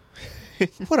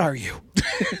 What are you?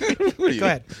 Go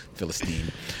ahead.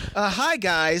 Philistine. Hi,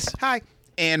 guys. Hi.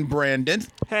 And Brandon.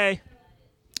 Hey.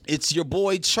 It's your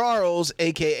boy Charles,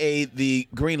 a.k.a. the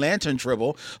Green Lantern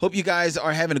Tribble. Hope you guys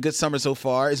are having a good summer so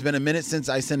far. It's been a minute since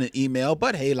I sent an email,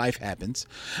 but hey, life happens.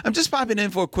 I'm just popping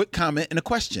in for a quick comment and a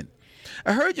question.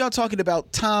 I heard y'all talking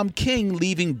about Tom King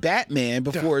leaving Batman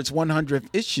before its 100th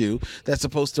issue that's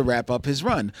supposed to wrap up his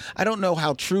run. I don't know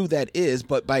how true that is,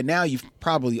 but by now you've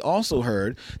probably also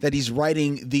heard that he's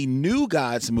writing the New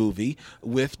Gods movie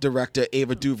with director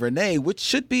Ava DuVernay, which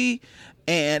should be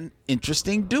an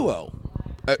interesting duo.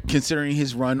 Considering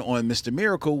his run on Mr.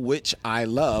 Miracle, which I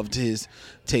loved his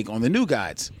take on the New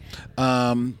Gods.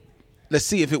 Let's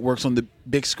see if it works on the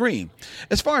big screen.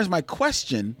 As far as my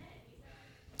question,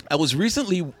 I was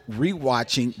recently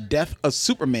rewatching Death of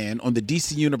Superman on the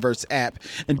DC Universe app,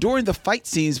 and during the fight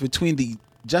scenes between the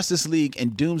Justice League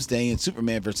and Doomsday and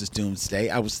Superman versus Doomsday,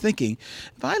 I was thinking,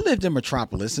 if I lived in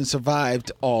Metropolis and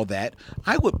survived all that,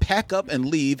 I would pack up and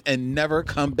leave and never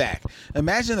come back.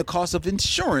 Imagine the cost of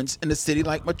insurance in a city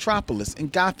like Metropolis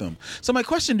and Gotham. So my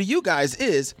question to you guys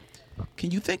is,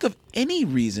 can you think of any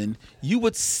reason you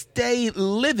would stay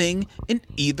living in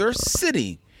either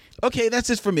city? Okay,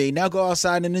 that's it for me. Now go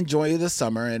outside and enjoy the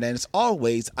summer. And as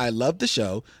always, I love the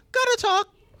show. Gotta talk.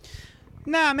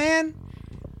 Nah, man.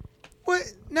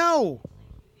 What? No.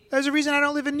 There's a reason I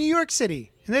don't live in New York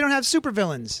City, and they don't have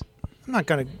supervillains. I'm not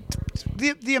gonna.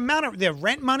 The amount of the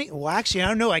rent money. Well, actually, I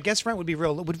don't know. I guess rent would be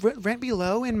real. Would rent be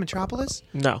low in Metropolis?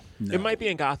 No. It might be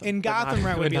in Gotham. In but Gotham, not-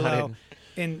 rent would be not low.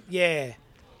 In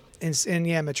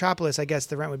Metropolis, I guess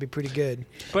the rent would be pretty good.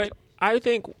 But I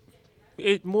think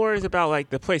it more is about like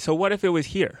the place. So what if it was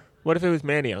here? What if it was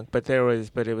Manayunk, but it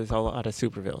was a lot of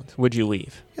supervillains? Would you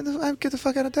leave? Get the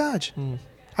fuck out of Dodge.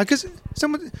 Because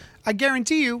I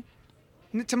guarantee you,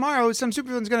 tomorrow some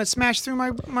supervillain's gonna smash through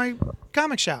my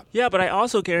comic shop. Yeah, but I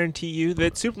also guarantee you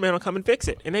that Superman will come and fix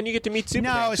it, and then you get to meet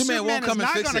Superman. No, Superman won't come is and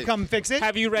not fix gonna it. come fix it.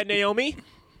 Have you read Naomi?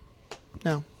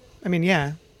 No, I mean,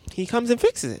 yeah. He comes and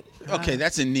fixes it. Okay,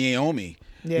 that's in Naomi.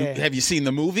 Yeah. Have you seen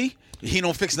the movie? He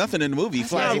don't fix nothing in the movie. He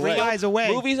flies he away. flies away.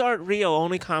 Movies aren't real,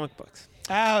 only comic books.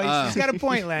 Oh, he's got a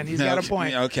point, Len. He's got a Okay,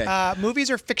 point. okay. Movies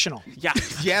are fictional. Yeah.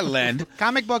 Yeah, Len.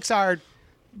 Comic books are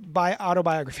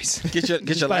autobiographies. Get your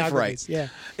life right. Biographies, yeah.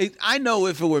 I know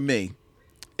if it were me,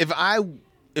 if I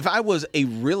was a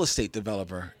real estate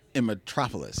developer in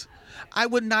Metropolis, I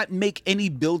would not make any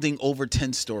building over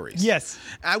 10 stories. Yes.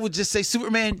 I would just say,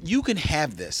 Superman, you can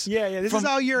have this. Yeah, this is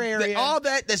all your area. All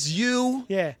that's you.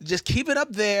 Yeah. Just keep it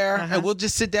up there, and we'll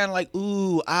just sit down like,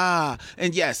 ooh, ah.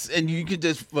 And yes, and you could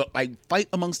just like fight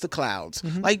amongst the clouds.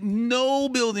 Mm-hmm. Like no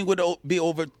building would be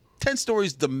over 10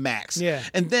 stories the max. Yeah.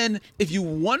 And then if you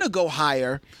want to go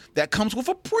higher, that comes with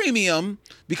a premium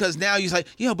because now you're like,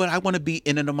 yeah, but I want to be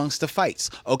in and amongst the fights.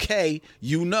 Okay,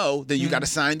 you know that you got to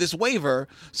sign this waiver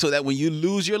so that when you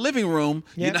lose your living room,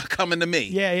 Yep. you're not coming to me.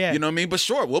 Yeah, yeah. You know what I mean? But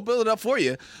sure, we'll build it up for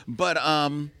you. But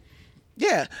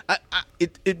yeah,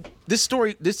 this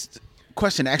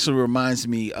question actually reminds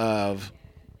me of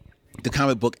the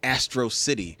comic book Astro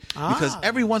City, because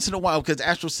every once in a while, because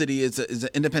Astro City is an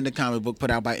independent comic book put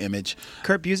out by Image,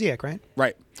 Kurt Busiek, right?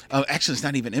 right? Actually, it's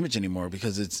not even Image anymore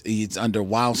because it's under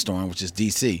Wildstorm, which is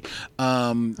DC.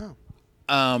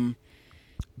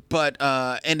 but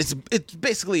and it's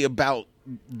basically about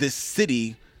this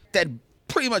city that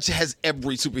pretty much has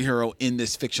every superhero in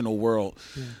this fictional world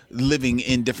living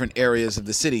in different areas of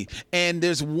the city. And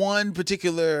there's one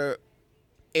particular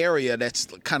area that's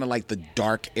kind of like the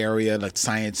dark area, like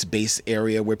science-based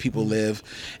area where people live.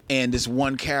 And this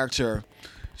one character,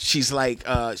 she's like,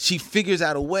 she figures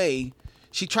out a way.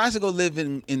 She tries to go live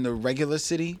in the regular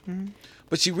city,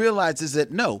 but she realizes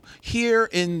that no, here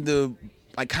in the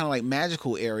like kind of like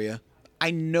magical area, I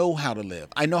know how to live.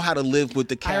 I know how to live with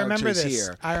the characters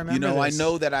here. I remember I this.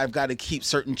 know that I've got to keep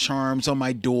certain charms on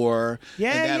my door, and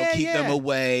that'll keep them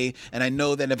away. And I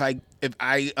know that if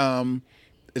I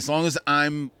as long as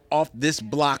I'm off this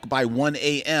block by 1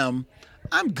 a.m.,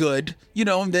 I'm good.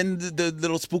 And then the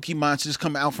little spooky monsters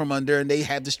come out from under, and they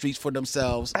have the streets for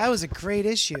themselves. That was a great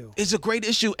issue. It's a great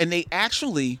issue, and they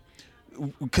actually,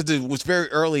 because it was very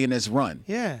early in its run.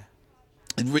 Yeah.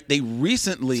 They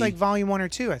recently... It's like volume 1 or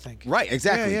 2, I think. Right,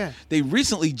 exactly. Yeah. They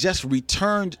recently just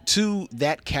returned to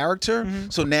that character.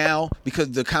 So now,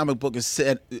 because the comic book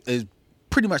is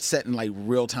pretty much set in like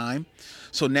real time,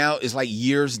 so now it's like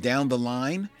years down the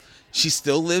line. She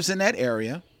still lives in that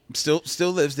area, still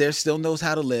lives there, still knows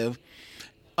how to live.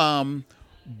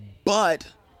 But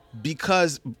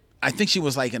because I think she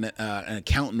was like an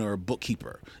accountant or a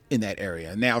bookkeeper in that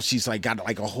area. Now she's like got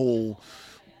like a whole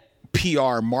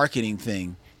PR marketing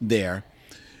thing there.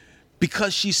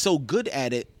 Because she's so good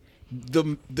at it,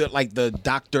 the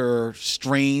Doctor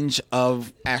Strange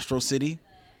of Astro City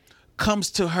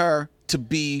comes to her to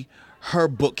be her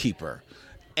bookkeeper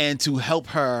and to help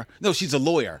her. No, she's a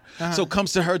lawyer. So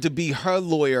comes to her to be her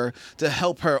lawyer to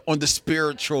help her on the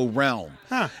spiritual realm.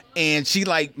 And she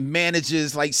like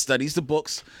manages, like studies the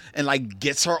books and like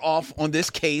gets her off on this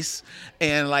case,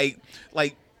 and like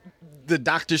the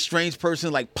Doctor Strange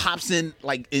person like pops in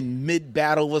like in mid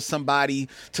battle with somebody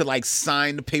to like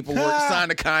sign the paperwork, sign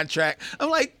the contract. I'm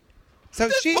like, so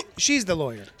she's the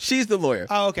lawyer. She's the lawyer.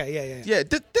 Oh, okay, yeah. Yeah,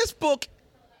 this book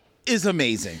is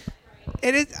amazing.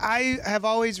 It is. I have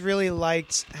always really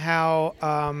liked how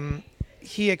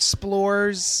he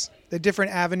explores the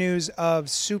different avenues of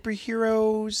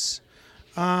superheroes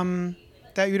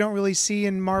that you don't really see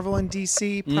in Marvel and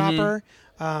DC proper.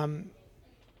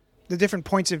 The different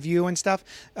points of view and stuff.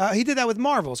 He did that with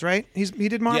Marvels, right? He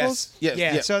did Marvels? Yes.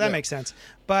 Yeah, so that makes sense.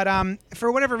 But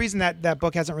for whatever reason, that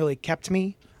book hasn't really kept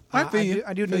me.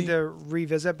 I do need to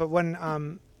revisit, but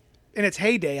when in its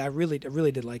heyday, I really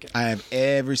did like it. I have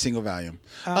every single volume.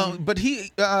 But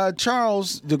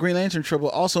Charles, the Green Lantern Triple,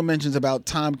 also mentions about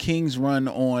Tom King's run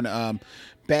on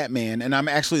Batman, and I'm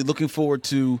actually looking forward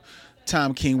to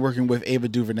Tom King working with Ava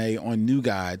DuVernay on New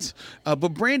Gods.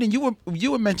 But Brandon,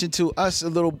 you were mentioned to us a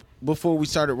little before we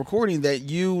started recording that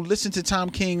you listened to Tom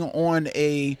King on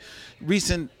a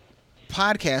recent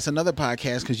podcast, another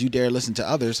podcast, because you dare listen to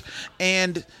others,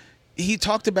 and he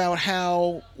talked about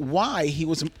why he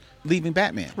was leaving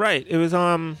Batman. Right. It was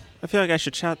I feel like I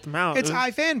should shout them out. It's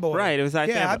iFanboy. Right, it was iFanboy.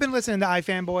 Yeah, I've been listening to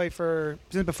iFanboy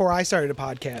since before I started a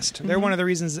podcast. They're one of the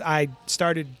reasons I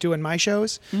started doing my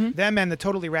shows. Them and the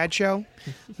Totally Rad Show.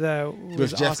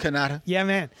 With Jeff Kanata. Yeah,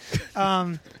 man.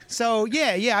 So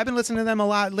yeah, I've been listening to them a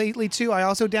lot lately too. I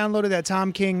also downloaded that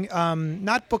Tom King,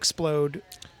 not Booksplode,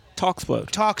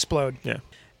 Talksplode. Yeah.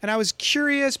 And I was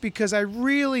curious because I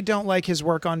really don't like his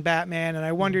work on Batman, and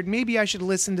I wondered maybe I should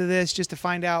listen to this just to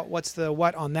find out what's the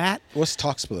what on that. What's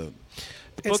Talksplode?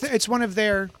 It's one of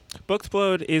their...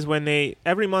 Booksplode is when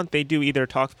every month they do either a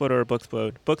Talksplode or a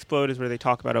Booksplode. Booksplode is where they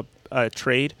talk about a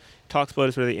trade. Talksplode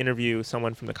is where they interview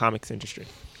someone from the comics industry.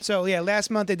 So yeah, last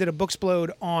month they did a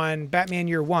Booksplode on Batman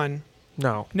Year One.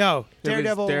 No,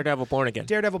 Daredevil Born Again.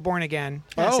 Daredevil Born Again.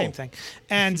 Oh. Same thing.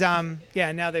 And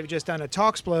now they've just done a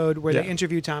Talksplode where they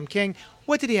interview Tom King.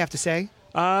 What did he have to say?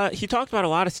 He talked about a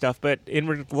lot of stuff, but in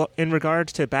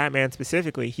regards to Batman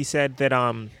specifically, he said that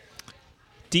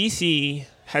DC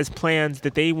has plans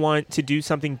that they want to do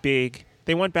something big.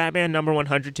 They want Batman number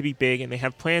 100 to be big, and they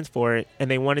have plans for it, and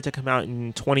they want it to come out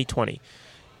in 2020.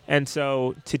 And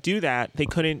so to do that, they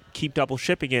couldn't keep double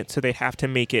shipping it, so they have to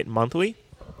make it monthly.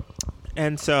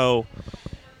 And so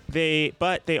they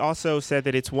also said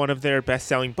that it's one of their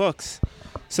best-selling books.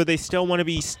 So they still want to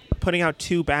be putting out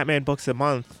 2 Batman books a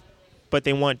month, but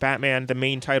they want Batman, the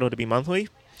main title, to be monthly.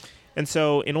 And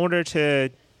so in order to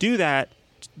do that,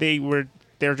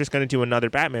 they're just going to do another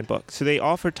Batman book. So they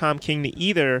offered Tom King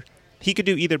he could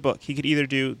do either book. He could either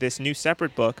do this new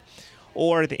separate book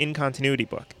or the in-continuity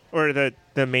book, or the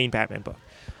main Batman book.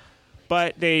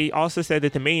 But they also said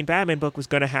that the main Batman book was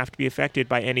going to have to be affected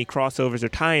by any crossovers or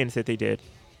tie-ins that they did.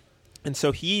 And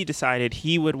so he decided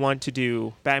he would want to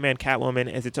do Batman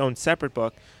Catwoman as its own separate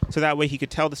book, so that way he could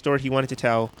tell the story he wanted to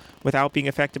tell without being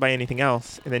affected by anything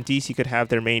else, and then DC could have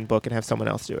their main book and have someone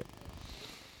else do it.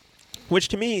 Which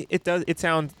to me, it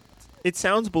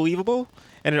sounds believable,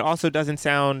 and it also doesn't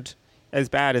sound as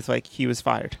bad as like he was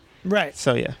fired. Right.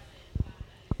 So yeah.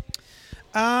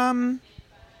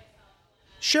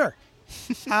 Sure.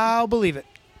 I'll believe it.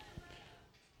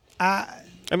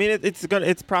 I mean,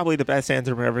 it's probably the best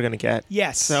answer we're ever gonna get.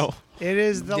 Yes. So it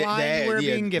is the line we're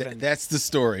being given. That's the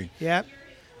story. Yep.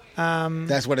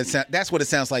 That's what it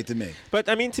sounds like to me. But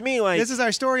I mean, to me, like, This is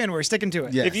our story, and we're sticking to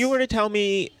it. Yes. if you were to tell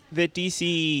me that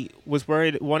DC was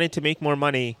wanted to make more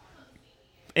money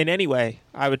in any way,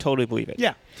 I would totally believe it.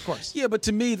 Yeah, of course. Yeah, but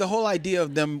to me, the whole idea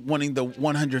of them wanting the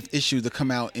 100th issue to come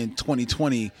out in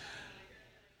 2020,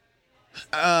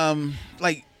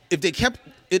 like if they kept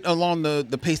it along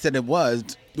the pace that it was,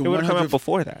 It would have come out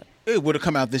before that. It would have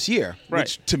come out this year, Right.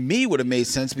 which to me would have made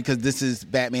sense because this is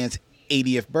Batman's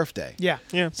 80th birthday. Yeah.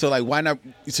 Yeah. So like, why not?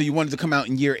 So you wanted to come out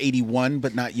in year 81,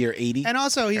 but not year 80. And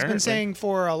also, he's been Apparently. saying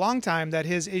for a long time that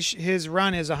his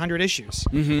run is 100 issues.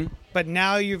 Mm-hmm. But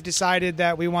now you've decided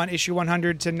that we want issue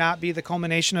 100 to not be the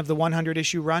culmination of the 100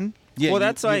 issue run. Yeah, Well,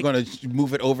 that's you're like- going to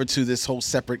move it over to this whole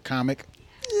separate comic.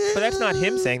 But that's not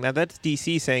him saying that. That's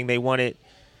DC saying they wanted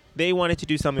to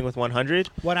do something with 100.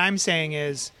 What I'm saying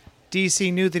is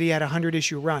DC knew that he had a 100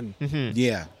 issue run.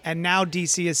 Yeah. And now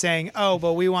DC is saying, oh,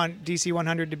 but we want DC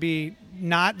 100 to be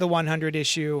not the 100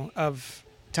 issue of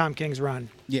Tom King's run.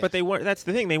 Yeah. But they weren't. That's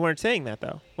the thing. They weren't saying that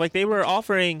though. Like they were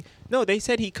offering. No, they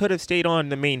said he could have stayed on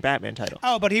the main Batman title.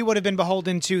 Oh, but he would have been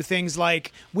beholden to things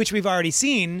like, which we've already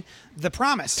seen, The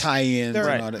Promise. tie-ins The,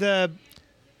 and all that.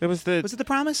 It was the Was it The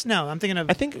Promise? No, I'm thinking of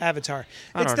I think- Avatar.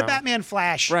 I It's don't the know. Batman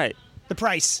Flash. right. The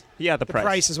Price. Yeah, the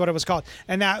price. Is what it was called.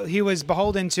 And that he was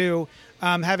beholden to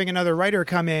having another writer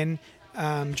come in,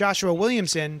 Joshua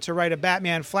Williamson, to write a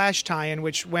Batman Flash tie-in,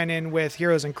 which went in with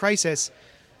Heroes in Crisis.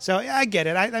 So I get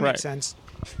it. That Right. makes sense.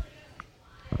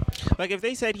 Like if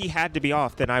they said he had to be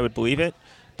off, then I would believe it.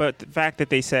 But the fact that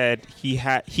they said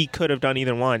he could have done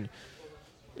either one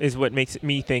is what makes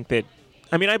me think that.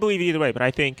 I mean, I believe either way, but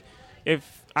I think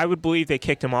if I would believe they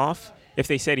kicked him off if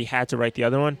they said he had to write the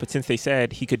other one. But since they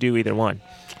said he could do either one,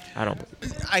 I don't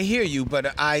believe it. I hear you,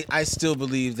 but I still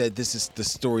believe that this is the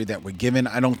story that we're given.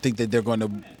 I don't think that they're going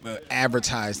to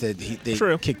advertise that they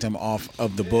True. kicked him off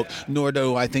of the book, nor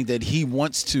do I think that he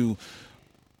wants to.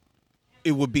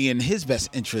 It would be in his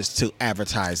best interest to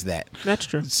advertise that. That's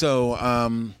true. So,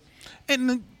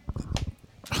 and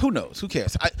who knows? Who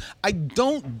cares? I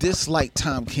don't dislike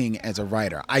Tom King as a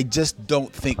writer. I just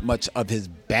don't think much of his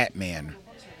Batman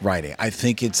writing. I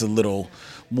think it's a little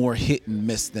more hit and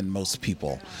miss than most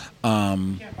people.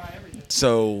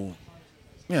 So,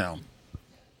 you know,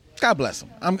 God bless him.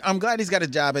 I'm glad he's got a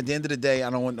job. At the end of the day, I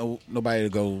don't want nobody to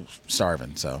go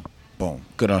starving. So, boom,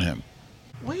 good on him.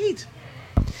 Wait.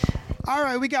 All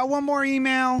right, we got one more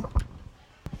email.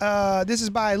 This is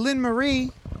by Lynn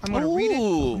Marie. I'm going to read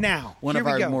Ooh, it now. One Here of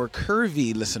we our go. more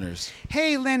curvy listeners.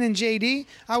 Hey, Len and JD.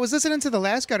 I was listening to the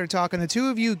last Gutter Talk, and the two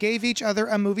of you gave each other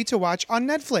a movie to watch on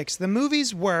Netflix. The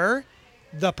movies were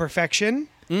The Perfection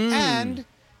and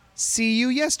See You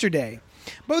Yesterday.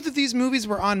 Both of these movies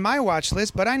were on my watch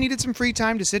list, but I needed some free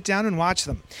time to sit down and watch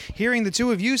them. Hearing the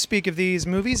two of you speak of these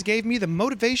movies gave me the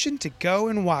motivation to go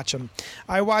and watch them.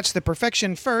 I watched The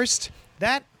Perfection first.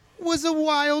 That was a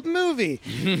wild movie.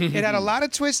 It had a lot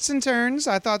of twists and turns.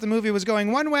 I thought the movie was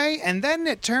going one way, and then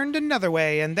it turned another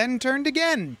way, and then turned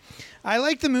again. I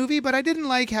liked the movie, but I didn't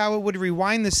like how it would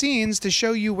rewind the scenes to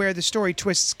show you where the story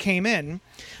twists came in.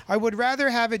 I would rather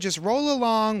have it just roll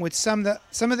along with some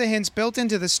of the hints built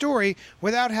into the story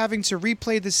without having to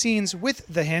replay the scenes with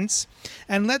the hints,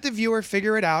 and let the viewer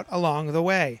figure it out along the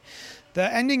way.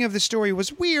 The ending of the story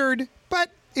was weird, but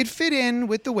it fit in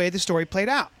with the way the story played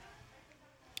out.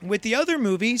 With the other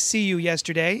movie, See You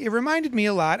Yesterday, it reminded me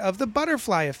a lot of The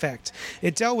Butterfly Effect.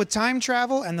 It dealt with time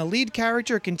travel and the lead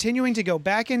character continuing to go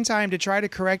back in time to try to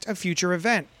correct a future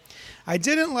event. I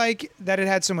didn't like that it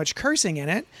had so much cursing in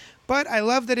it, but I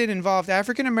love that it involved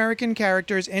African American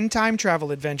characters in time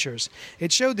travel adventures.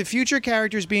 It showed the future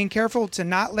characters being careful to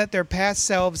not let their past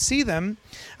selves see them.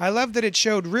 I love that it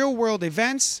showed real-world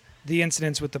events, the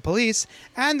incidents with the police,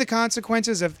 and the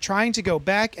consequences of trying to go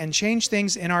back and change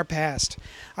things in our past.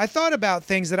 I thought about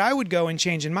things that I would go and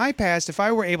change in my past if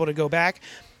I were able to go back,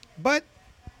 but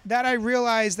that I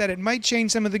realized that it might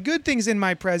change some of the good things in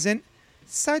my present,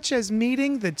 such as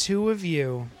meeting the two of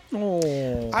you.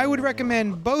 I would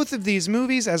recommend both of these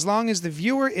movies as long as the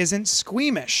viewer isn't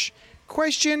squeamish.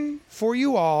 question for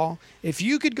you all. If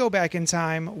you could go back in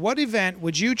time, what event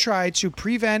would you try to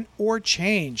prevent or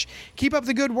change? Keep up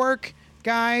the good work,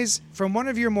 guys, from one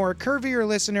of your more curvier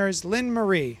listeners, Lynn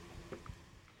Marie.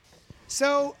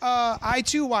 So, I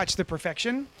too watched The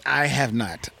Perfection. I have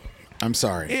not. I'm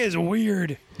sorry. It is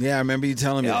weird. Yeah, I remember you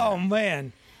telling me. Oh, that.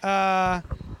 man.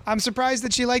 I'm surprised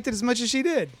that she liked it as much as she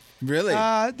did. Really?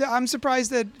 I'm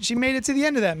surprised that she made it to the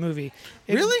end of that movie.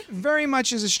 It Really? very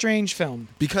much is a strange film.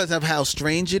 Because of how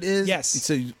strange it is? Yes.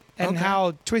 So, And okay.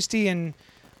 how twisty and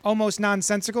almost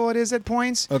nonsensical it is at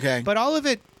points. Okay. But all of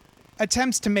it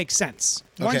attempts to make sense.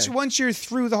 Okay. Once you're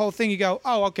through the whole thing, you go,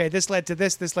 oh, okay, this led to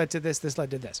this, this led to this, this led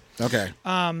to this. Okay.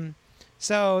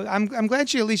 So I'm glad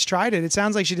she at least tried it. It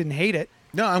sounds like she didn't hate it.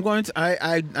 No, I'm going to.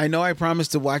 I know I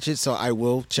promised to watch it, so I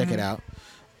will check it out.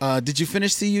 Did you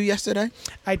finish See You yesterday?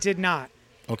 I did not.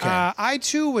 Okay. I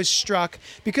too was struck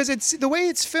because it's the way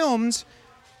it's filmed.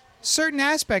 Certain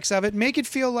aspects of it make it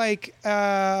feel like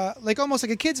almost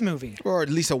like a kids movie. Or at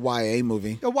least a YA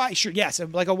movie.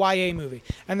 Like a YA movie.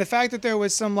 And the fact that there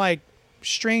was some like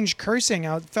strange cursing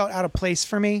felt out of place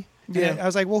for me. Yeah. And I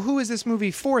was like, well, who is this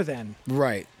movie for then?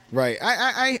 Right.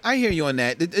 I hear you on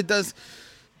that. It does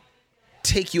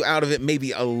take you out of it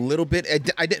maybe a little bit.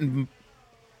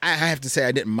 I have to say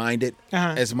I didn't mind it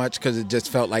as much because it just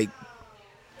felt like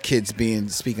kids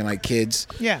speaking like kids.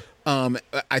 Yeah.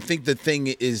 I think the thing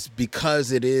is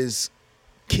because it is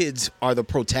kids are the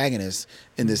protagonists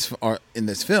in this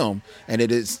film, and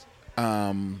it is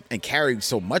and carried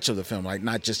so much of the film, like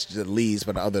not just the leads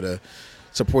but the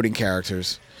supporting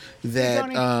characters,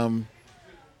 that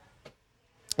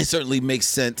it certainly makes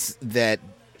sense that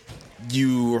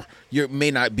you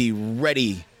may not be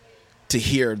ready to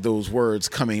hear those words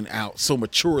coming out so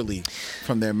maturely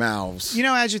from their mouths. You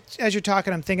know, as you're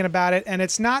talking, I'm thinking about it, and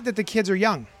it's not that the kids are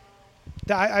young.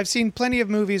 I've seen plenty of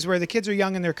movies where the kids are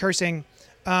young and they're cursing.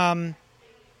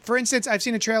 For instance, I've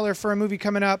seen a trailer for a movie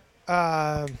coming up.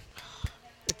 I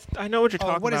know what you're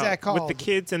talking about. What is that called? With the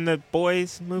kids and the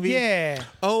boys movie? Yeah.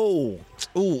 Oh,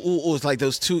 it's like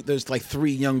there's like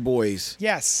three young boys.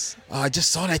 Yes. Oh, I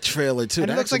just saw that trailer too. And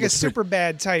That it looks like actually a super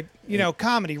bad type,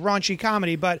 comedy, raunchy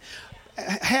comedy, but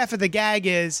half of the gag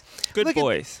is Good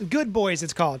Boys. Good Boys,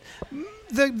 it's called.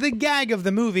 The gag of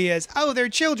the movie is, oh, they're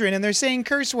children and they're saying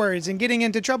curse words and getting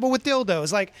into trouble with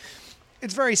dildos. Like,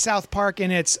 it's very South Park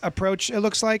in its approach, it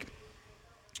looks like.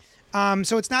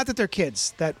 So it's not that they're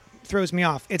kids that throws me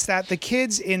off. It's that the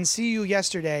kids in See You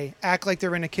Yesterday act like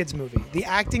they're in a kids movie. The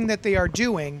acting that they are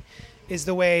doing is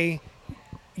the way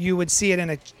you would see it in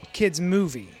a kids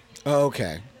movie, Oh,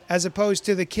 okay. as opposed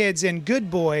to the kids in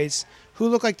Good Boys who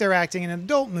look like they're acting in an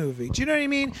adult movie. Do you know what I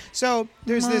mean? So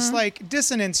there's this like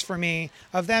dissonance for me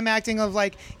of them acting of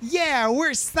like, yeah,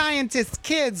 we're scientist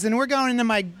kids and we're going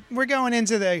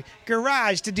into the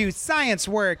garage to do science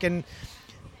work, and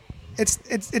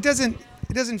it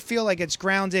doesn't feel like it's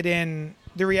grounded in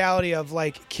the reality of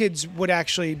like kids would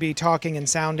actually be talking and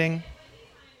sounding.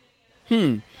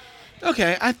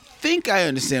 Okay, I think I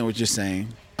understand what you're saying.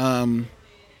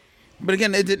 But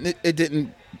again, it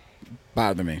didn't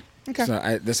bother me. Okay.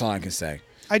 So that's all I can say.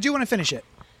 I do want to finish it.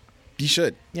 You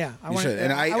should. Yeah, You should.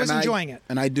 And I was enjoying it.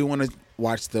 And I do want to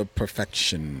watch The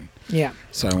Perfection. Yeah,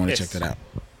 So I want to Yes. check that out.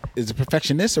 Is it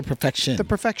Perfectionist or Perfection? The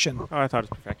Perfection. Oh, I thought it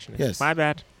was Perfectionist. Yes. My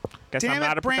bad. Guess Damn I'm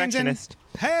not it, a Brandon. perfectionist.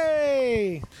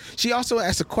 Hey, She also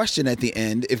asked a question at the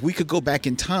end. If we could go back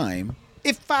in time,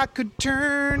 if I could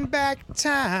turn back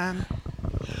time,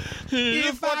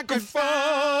 if I could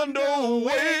find a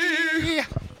way,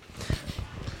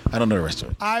 I don't know the rest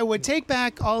of it. I would take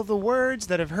back all the words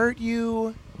that have hurt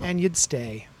you, and you'd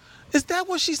stay. Is that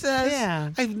what she says?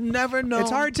 Yeah. I've never known.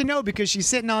 It's hard to know because she's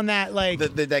sitting on that like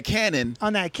that canon,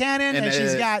 on that cannon, and, And,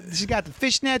 she's got the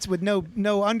fishnets with no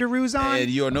underoos on. and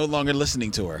you're no longer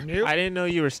listening to her. Nope. I didn't know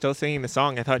you were still singing the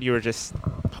song. I thought you were just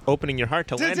opening your heart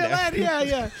to Lando.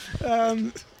 Yeah.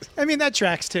 I mean that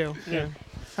tracks too. Yeah.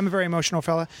 I'm a very emotional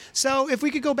fella. So if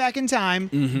we could go back in time,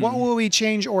 what will we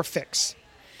change or fix?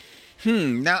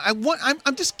 Now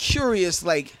I'm just curious,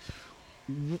 like,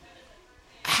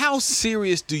 how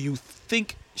serious do you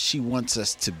think she wants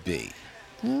us to be?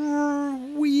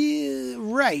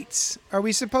 Right. Are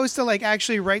we supposed to like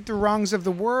actually right the wrongs of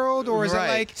the world, or is Right. it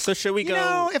like? So should we You go?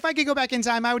 know, if I could go back in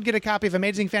time, I would get a copy of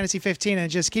Amazing Fantasy 15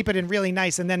 and just keep it in really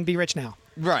nice, and then be rich now.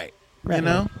 Right. Right. You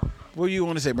know? What do you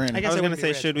want to say, Brandon? I I guess was I going to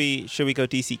wouldn't say, be should we go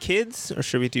DC Kids, or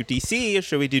should we do DC, or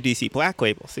should we do DC Black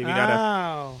Label? See, we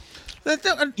gotta.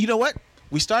 Oh. You know what?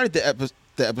 We started the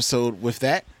episode with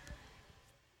that.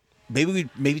 Maybe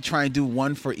we try and do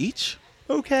one for each.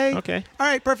 Okay. Okay. All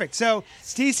right. Perfect. So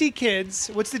DC Kids.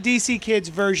 What's the DC Kids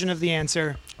version of the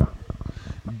answer?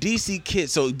 DC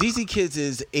Kids. So DC Kids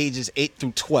is ages 8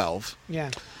 through 12.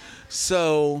 Yeah.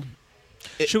 So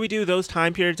Should we do those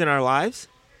time periods in our lives?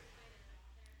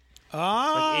 Oh.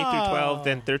 Like 8 through 12,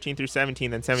 then 13 through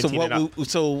 17, then 17 and up.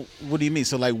 so what do you mean?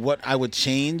 So like what I would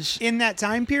change? In that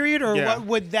time period, or Yeah. what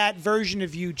would that version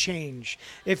of you change?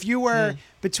 If you were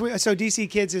between, so DC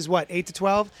Kids is what, 8 to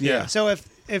 12? Yeah. So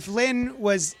if Lynn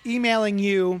was emailing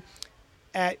you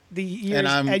at the years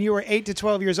and you were 8 to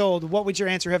 12 years old, what would your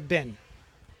answer have been?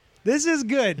 This is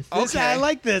good. Okay. I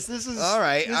like this. This is All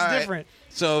right. This all is right. different.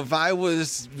 So if I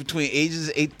was between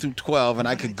ages 8 through 12 and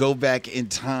I could go back in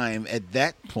time at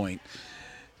that point,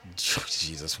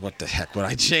 Jesus, what the heck would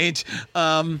I change?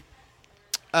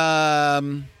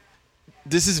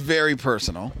 This is very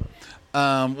personal.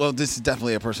 Well, this is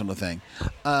definitely a personal thing.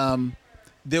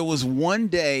 There was one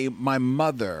day my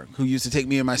mother, who used to take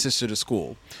me and my sister to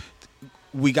school,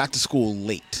 we got to school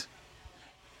late.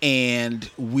 And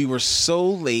we were so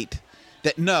late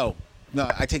that no,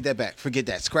 I take that back. Forget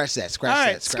that. Scratch that. Scratch All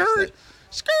right, that. Scratch skirt.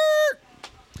 that. Skirt.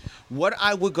 What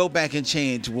I would go back and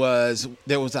change was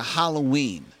there was a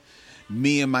Halloween.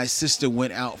 Me and my sister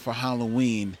went out for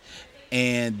Halloween,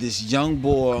 and this young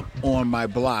boy on my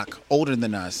block, older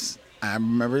than us, I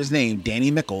remember his name,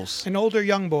 Danny Mickles. An older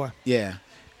young boy. Yeah,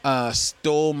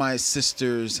 stole my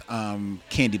sister's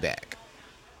candy bag.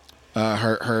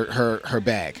 Her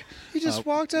bag. He just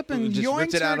walked up and Just yoinked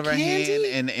ripped it out of her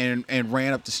candy? hand and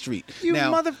ran up the street. You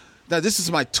now, mother- now this is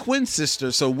my twin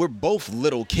sister, so we're both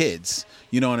little kids.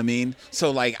 You know what I mean?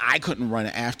 So like I couldn't run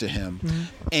after him. Mm-hmm.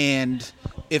 And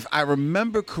if I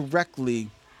remember correctly,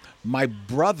 my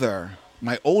brother,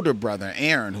 my older brother,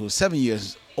 Aaron, who was 7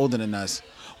 years older than us,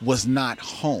 was not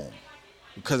home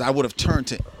because I would have turned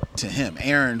to him.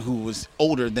 Aaron, who was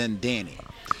older than Danny.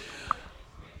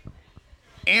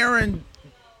 Aaron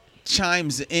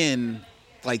chimes in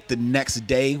like the next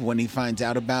day when he finds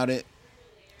out about it,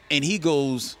 and he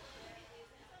goes,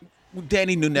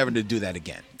 Danny knew never to do that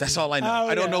again. That's all I know. Oh,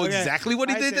 I don't yeah, know okay. exactly what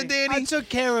he I did see. to Danny. I took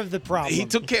care of the problem. He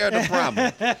took care of the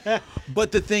problem.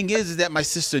 But the thing is that my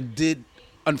sister did,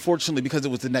 unfortunately, because it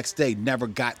was the next day, never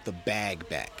got the bag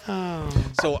back. Oh.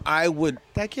 So I would,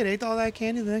 That kid ate all that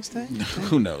candy the next day?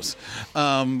 who knows?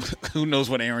 Who knows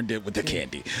what Aaron did with the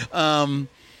candy?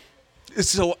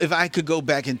 So if I could go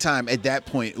back in time at that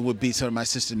point, it would be so my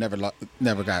sister never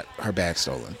got her bag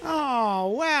stolen. Oh,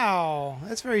 wow.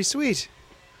 That's very sweet.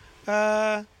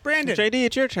 Brandon. JD,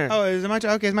 it's your turn. Oh, is it my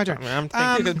turn? Okay, it's my turn. I'm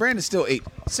thinking. Because Brandon's still 8,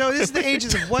 So this is the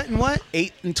ages of what and what?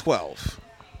 8 and 12.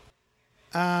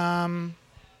 I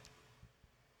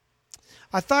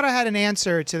thought I had an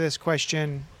answer to this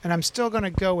question, and I'm still going to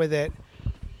go with it,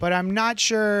 but I'm not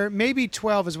sure. Maybe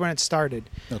 12 is when it started.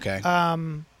 Okay.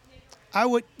 I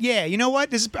would, yeah, you know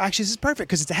what? This is perfect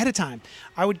because it's ahead of time.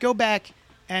 I would go back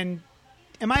and,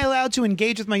 am I allowed to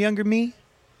engage with my younger me?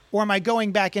 Or am I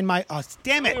going back in my, oh,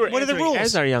 damn it, We were what are the answering rules?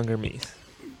 As our younger me's.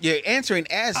 You're answering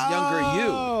as younger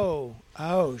you.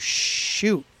 Oh,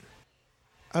 shoot.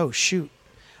 Oh, shoot.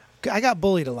 I got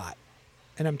bullied a lot,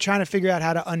 and I'm trying to figure out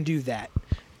how to undo that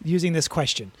using this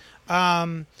question.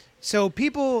 So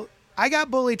I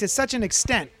got bullied to such an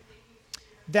extent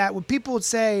that when people would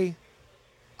say,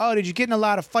 oh, did you get in a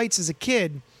lot of fights as a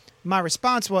kid? My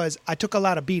response was, I took a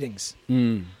lot of beatings.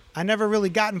 I never really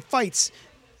got in fights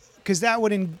because that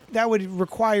would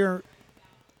require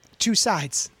two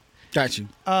sides. Got you.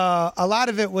 A lot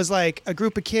of it was like a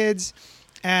group of kids,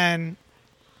 and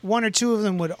one or two of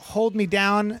them would hold me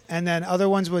down, and then other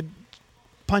ones would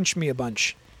punch me a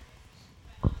bunch.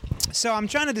 So I'm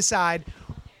trying to decide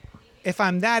if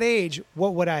I'm that age,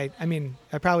 what would I mean,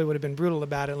 I probably would have been brutal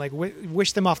about it, like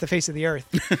wish them off the face of the earth.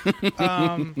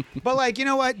 But like, you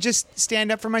know what? Just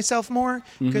stand up for myself more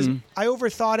because I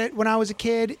overthought it when I was a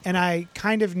kid, and I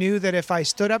kind of knew that if I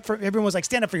stood up for, everyone was like,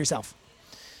 stand up for yourself.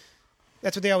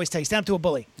 That's what they always tell you, stand up to a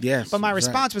bully. Yes, But my that's right.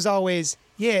 response was always,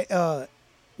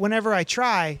 whenever I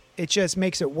try, it just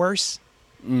makes it worse.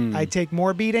 I take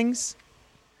more beatings.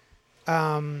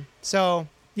 So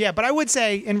yeah, but I would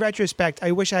say in retrospect,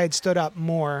 I wish I had stood up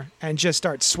more and just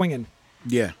start swinging.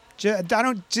 Yeah.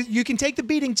 You can take the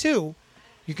beating too,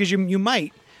 because you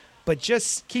might, but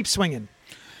just keep swinging.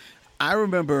 I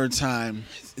remember a time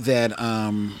that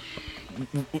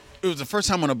it was the first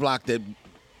time on the block that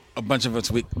a bunch of us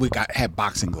we had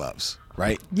boxing gloves,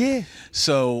 right? Yeah.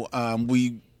 So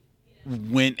we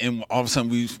went and all of a sudden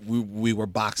we were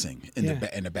boxing in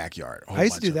the backyard. A whole I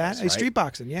used to bunch do of that. us, I used right? street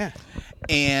boxing. Yeah.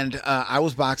 And I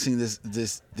was boxing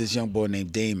this young boy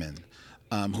named Damon,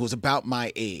 who was about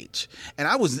my age. And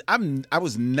I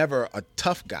was never a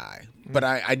tough guy, but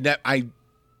I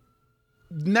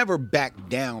never back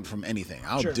down from anything.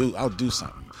 I'll Sure. do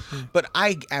something. But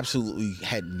I absolutely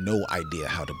had no idea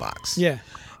how to box. Yeah.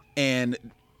 And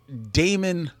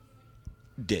Damon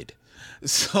did.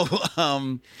 So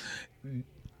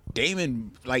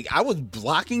Damon, like, I was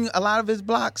blocking a lot of his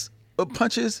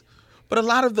punches, but a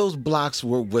lot of those blocks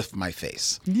were with my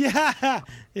face. Yeah.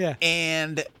 Yeah.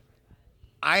 And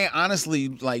I honestly,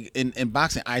 like, in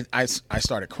boxing, I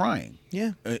started crying.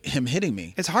 Yeah. Him hitting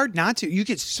me. It's hard not to. You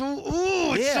get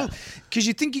so Yeah. because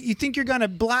you think you're gonna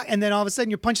block, and then all of a sudden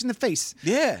you're punched in the face.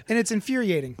 Yeah. And it's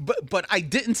infuriating. But I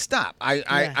didn't stop.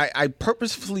 I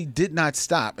purposefully did not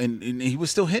stop, and he was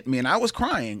still hitting me, and I was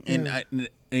crying, and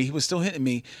he was still hitting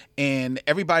me, and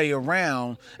everybody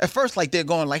around at first, like, they're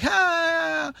going like,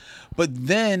 ah, but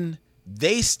then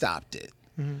they stopped it,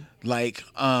 like,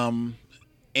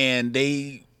 and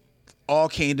they all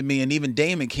came to me, and even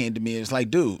Damon came to me. It was like,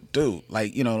 dude,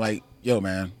 like, you know, like, yo,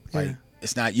 man, like, Yeah.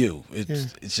 it's not you.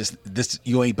 It's just this.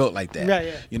 You ain't built like that. Right,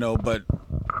 yeah. You know, but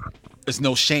it's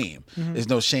no shame. There's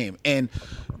no shame. And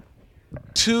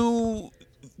to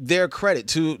their credit,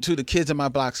 to the kids in my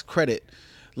block's credit,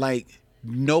 like,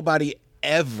 nobody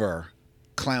ever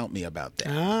clowned me about that.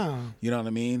 Oh. You know what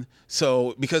I mean?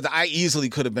 So, because I easily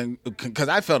could have been, because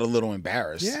I felt a little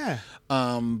embarrassed. Yeah.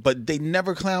 But they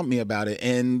never clowned me about it.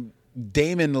 And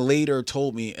Damon later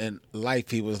told me in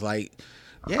life, he was like,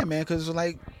 yeah, man, because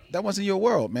like, that wasn't your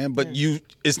world, man. But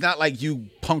it's not like you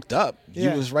punked up.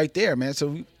 Yeah. You was right there, man. So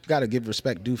we got to give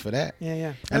respect due for that. Yeah,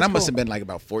 yeah. And That's I must cool. have been like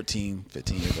about 14,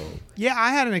 15 years old. Yeah,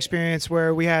 I had an experience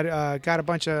where we had got a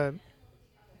bunch of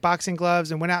boxing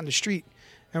gloves and went out in the street,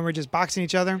 and we're just boxing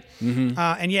each other.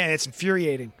 And yeah, it's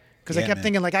infuriating because I Yeah, kept man.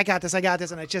 thinking like, I got this,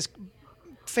 and I just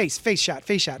face shot,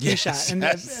 Yes, and,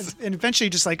 yes. and eventually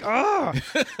just like, oh.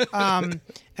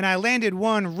 And I landed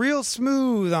one real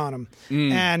smooth on him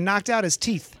and knocked out his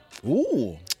teeth.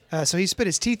 Ooh. So he spit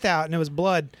his teeth out, and it was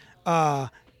blood. And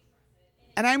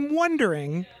I'm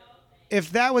wondering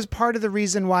if that was part of the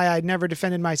reason why I never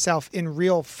defended myself in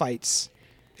real fights.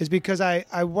 Is because I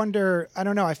wonder, I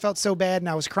don't know, I felt so bad, and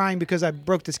I was crying because I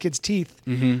broke this kid's teeth.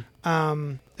 It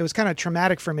was kind of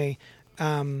traumatic for me.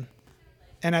 So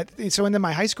into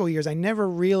my high school years, I never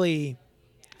really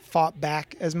fought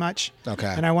back as much. Okay.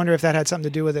 And I wonder if that had something to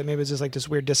do with it. Maybe it was just like this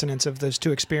weird dissonance of those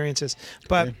two experiences.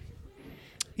 But Okay.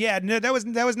 yeah, no, that was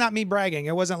not me bragging.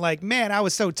 It wasn't like, man, I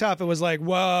was so tough. It was like,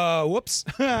 whoa, whoops,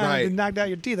 Right. knocked out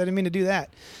your teeth. I didn't mean to do that.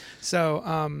 So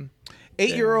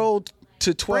 8-year-old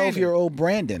to 12-year-old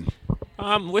Brandon.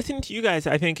 Listening to you guys,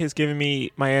 I think, has given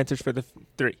me my answers for the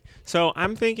three. So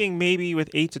I'm thinking maybe with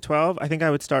 8 to 12, I think I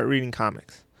would start reading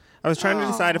comics. I was trying to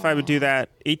decide if I would do that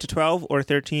 8 to 12 or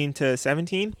 13 to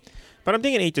 17, but I'm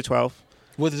thinking 8 to 12.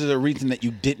 Was there a reason that you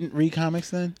didn't read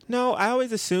comics then? No, I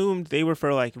always assumed they were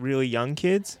for like really young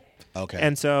kids. Okay.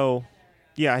 And so,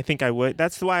 yeah, I think I would.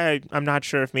 That's why I'm not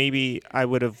sure if maybe I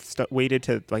would have waited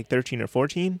to like 13 or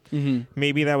 14.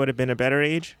 Maybe that would have been a better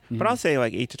age. But I'll say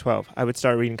like 8 to 12. I would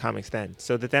start reading comics then,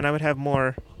 so that then I would have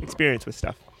more experience with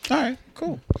stuff. All right,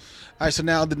 cool. All right, so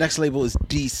now the next label is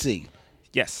DC.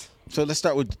 Yes. So let's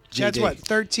start with JD. that's what,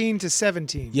 13 to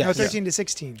 17. Yes. No, 13 to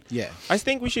 16. Yeah. I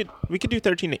think we could do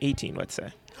 13 to 18, let's say.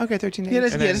 Okay, 13 to Yeah,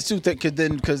 18. let's do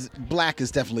because black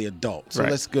is definitely adult. So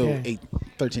Right. let's go Yeah.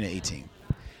 13 to 18.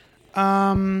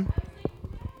 I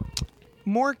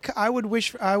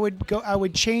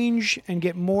would change and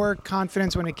get more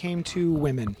confidence when it came to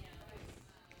women.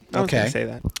 I was Okay. going to say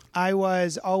that. I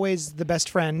was always the best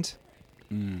friend.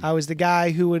 I was the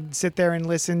guy who would sit there and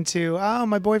listen to, oh,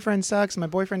 my boyfriend sucks, my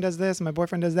boyfriend does this, my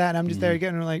boyfriend does that, and I'm just there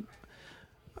getting like,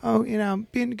 oh, you know,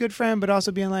 being a good friend, but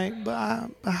also being like,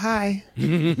 hi.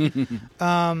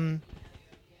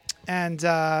 And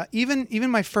even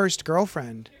my first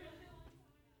girlfriend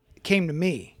came to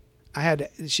me.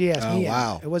 She asked Oh, me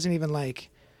wow. out. It wasn't even like,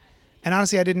 and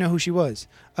honestly, I didn't know who she was.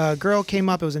 A girl came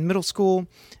up, it was in middle school,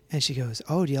 and she goes,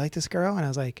 oh, do you like this girl? And I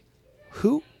was like,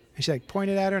 who? And she like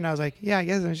pointed at her, and I was like, yeah, I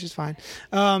guess she's fine.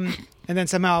 And then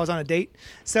somehow I was on a date.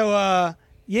 So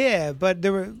yeah, but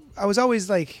I was always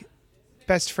like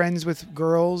best friends with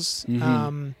girls,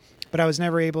 but I was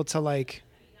never able to like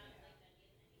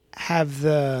have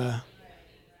the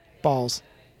balls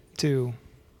to,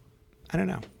 I don't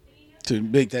know, To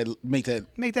make that make that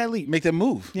leap. make that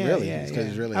move. Yeah, really. yeah, It's 'cause yeah.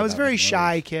 it's really I was about very making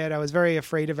shy kid. I was very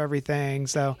afraid of everything.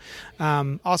 So,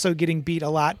 also getting beat a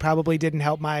lot probably didn't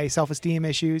help my self-esteem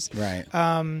issues. moves.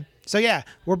 Right. So yeah,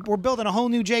 we're building a whole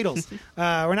new Jadles.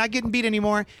 We're not getting beat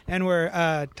anymore, and we're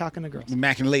talking to girls,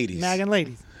 Mackin' ladies. nagging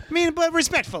ladies. I mean, but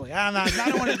respectfully. I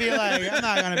don't want to be like, I'm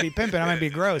not going to be pimping. I'm going to be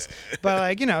gross. But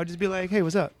like, just be like, hey,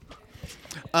 what's up?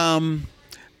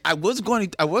 I was going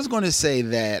to say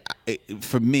that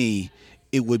for me,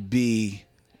 it would be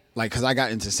like, because I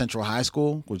got into Central High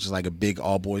School, which is like a big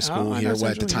all boys school I here. know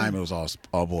Well, at the Central, time yeah. it was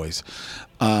all boys,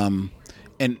 and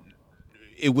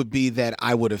it would be that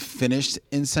I would have finished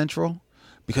in Central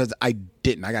because I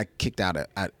didn't. I got kicked out at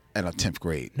a 10th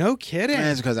grade. No kidding. And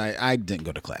it's because I didn't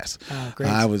go to class. Oh, great.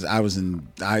 I was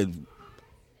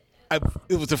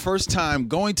it was the first time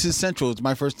going to Central. It was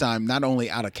my first time not only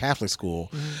out of Catholic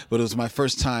school, but it was my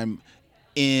first time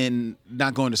in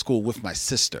not going to school with my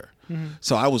sister.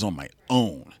 So I was on my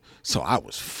own. So I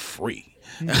was free.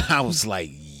 I was like,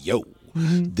 yo,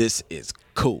 this is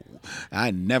cool.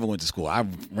 I never went to school. I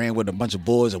ran with a bunch of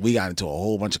boys and we got into a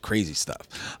whole bunch of crazy stuff.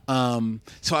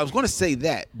 So I was going to say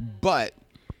that, but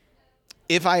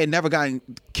if I had never gotten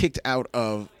kicked out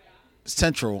of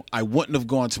Central, I wouldn't have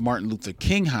gone to Martin Luther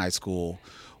King High School,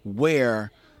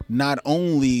 where not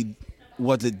only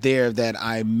was it there that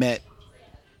I met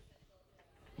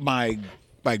my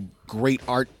great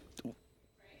art,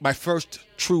 my first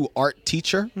true art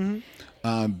teacher,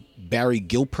 Barry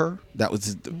Gilper. That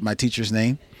was my teacher's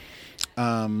name.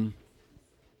 Not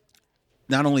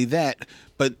only that,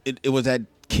 but it was at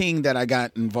King that I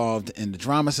got involved in the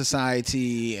drama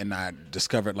society, and I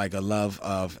discovered like a love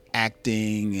of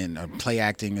acting and play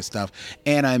acting and stuff.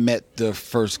 And I met the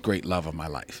first great love of my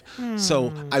life.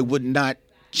 So I would not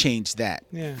change that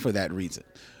for that reason.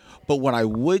 But what I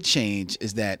would change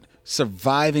is that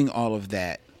surviving all of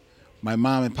that, my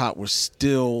mom and pop were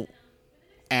still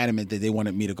adamant that they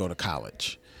wanted me to go to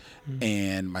college.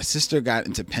 And my sister got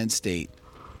into Penn State,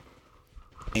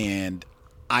 and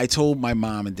I told my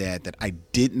mom and dad that I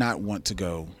did not want to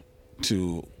go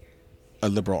to a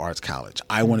liberal arts college.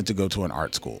 I wanted to go to an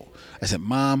art school. I said,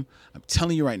 Mom, I'm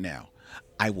telling you right now,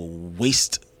 I will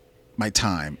waste my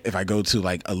time if I go to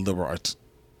like a liberal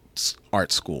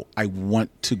art school. I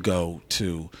want to go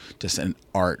to just an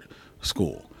art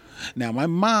school. Now, my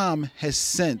mom has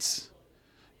since,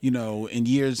 in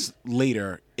years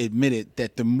later, admitted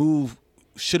that the move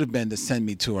should have been to send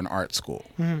me to an art school.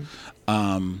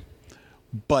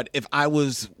 But if I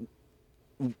was,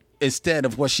 instead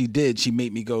of what she did, she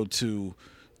made me go to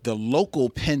the local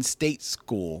Penn State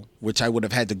school, which I would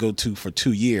have had to go to for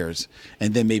 2 years,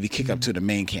 and then maybe kick up to the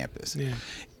main campus. Yeah.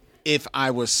 If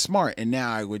I was smart, and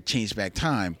now I would change back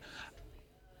time,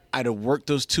 I'd have worked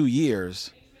those 2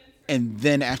 years, and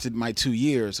then after my 2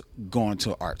 years, gone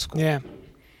to art school. Yeah.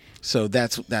 So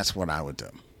that's what I would do.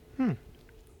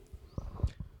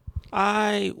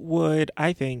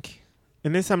 I think,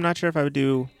 and this I'm not sure if I would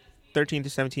do 13 to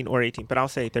 17 or 18, but I'll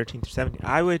say 13 to 17.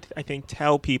 I would, I think,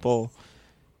 tell people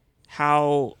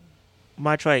how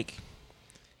much, like,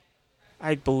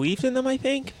 I believed in them, I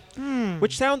think.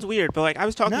 Which sounds weird, but, like, I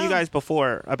was talking to you guys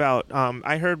before about,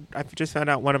 I just found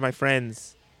out one of my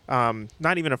friends,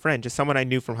 not even a friend, just someone I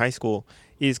knew from high school,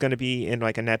 is going to be in,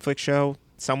 like, a Netflix show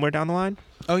somewhere down the line.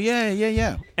 Oh,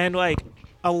 yeah. And, like,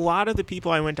 a lot of the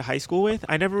people I went to high school with,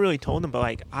 I never really told them, but,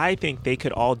 like, I think they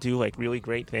could all do, like, really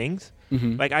great things.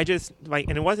 Like, I just, like,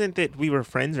 and it wasn't that we were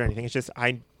friends or anything. It's just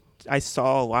I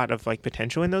saw a lot of, like,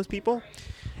 potential in those people.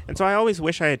 And so I always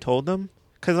wish I had told them.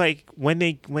 Because, like,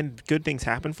 when good things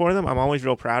happen for them, I'm always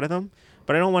real proud of them.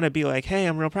 But I don't want to be like, hey,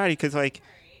 I'm real proud of you. Because, like,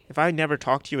 if I never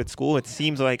talked to you at school, it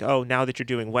seems like, oh, now that you're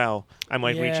doing well, I'm,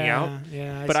 like, reaching out.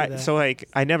 Yeah, But so, like,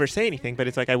 I never say anything, but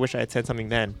it's like I wish I had said something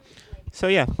then. So,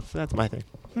 yeah, so that's my thing.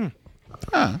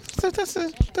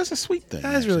 That's a sweet thing.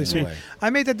 That is really sweet. Way. I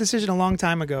made that decision a long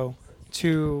time ago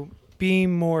to be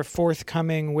more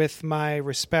forthcoming with my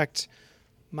respect,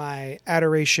 my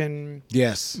adoration,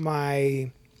 Yes.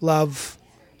 my love,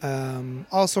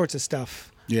 all sorts of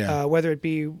stuff. Yeah. Whether it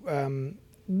be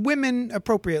women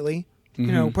appropriately,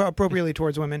 appropriately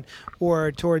towards women,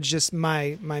 or towards just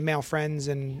my male friends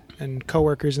and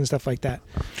coworkers and stuff like that.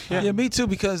 Yeah, me too,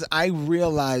 because I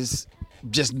realize,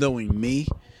 just knowing me,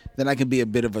 that I can be a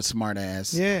bit of a smart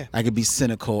ass. Yeah. I could be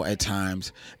cynical at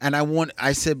times. And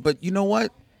I said, but you know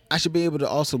what? I should be able to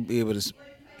also be able to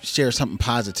share something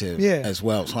positive as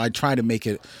well. So I try to make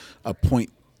it a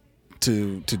point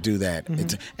to do that.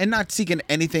 And not seeking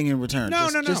anything in return. No.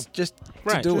 Just to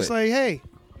Right. do Just it. like, hey,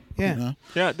 yeah. You know?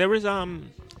 Yeah, there was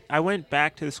I went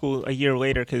back to the school a year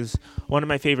later because one of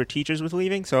my favorite teachers was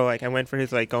leaving. So, like, I went for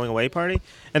his, like, going away party,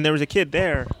 and there was a kid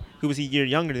there who was a year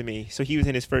younger than me. So he was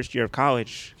in his first year of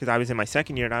college because I was in my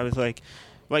second year, and I was like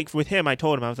with him, I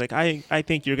told him, I was like, I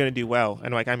think you're gonna do well,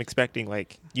 and, like, I'm expecting,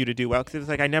 like, you to do well, because it was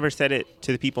like I never said it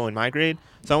to the people in my grade,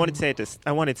 so I wanted to say it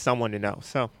I wanted someone to know.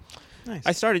 So Nice.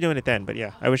 I started doing it then, but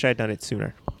yeah, I wish I had done it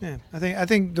sooner. Yeah, I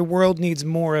think the world needs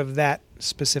more of that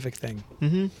specific thing.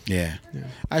 Yeah. All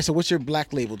right, so what's your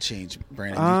black label change,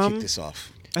 Brandon? You kick this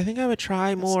off. I think I would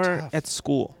try more tough. at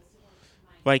school,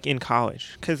 like in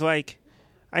college, because, like,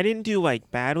 I didn't do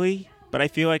like badly, but I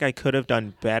feel like I could have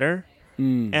done better,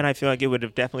 and I feel like it would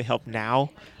have definitely helped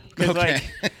now. Okay.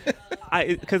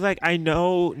 I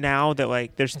know now that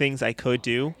like there's things I could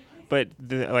do, but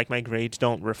like my grades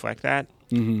don't reflect that.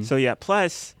 Mm-hmm. So yeah,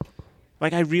 plus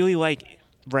like I really like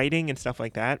writing and stuff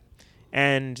like that,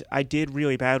 and I did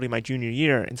really badly my junior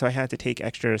year, and so I had to take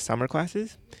extra summer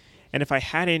classes, and if I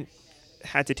hadn't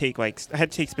had to take I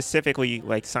had to take specifically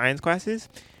like science classes,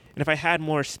 and if I had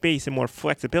more space and more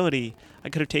flexibility, I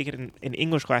could have taken an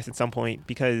English class at some point,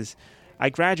 because I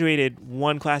graduated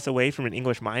one class away from an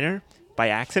English minor by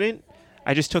accident.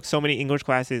 I just took so many English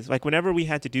classes. Like whenever we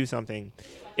had to do something,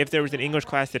 if there was an English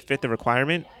class that fit the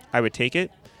requirement, I would take it.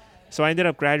 So I ended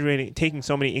up taking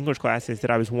so many English classes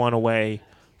that I was one away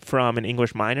from an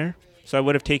English minor. So I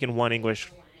would have taken one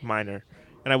English minor,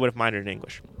 and I would have minored in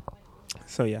English.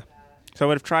 So yeah. So I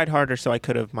would have tried harder so I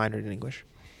could have minored in English.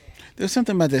 There's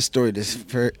something about this story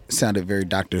that sounded very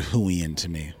Doctor Who-ian to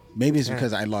me. Maybe it's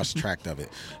because I lost track of it.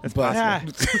 That's but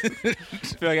possible. I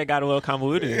feel like I got a little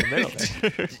convoluted in the middle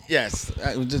there. Yes,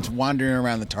 I was just wandering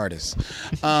around the TARDIS.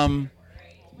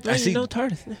 I see no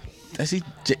TARDIS.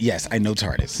 Yes, I know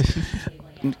TARDIS.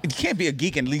 You can't be a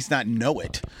geek and at least not know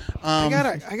it. I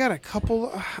got a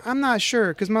couple. I'm not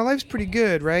sure because my life's pretty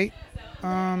good, right?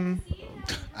 I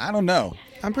don't know.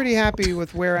 I'm pretty happy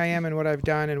with where I am and what I've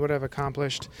done and what I've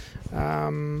accomplished.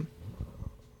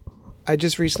 I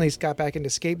just recently got back into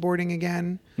skateboarding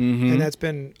again, and that's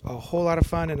been a whole lot of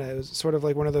fun. And it was sort of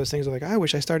like one of those things where like, I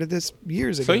wish I started this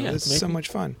years ago. So, yeah, this is so much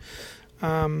fun.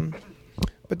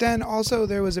 But then also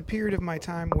there was a period of my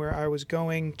time where I was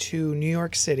going to New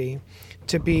York City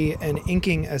to be an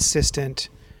inking assistant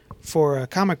for a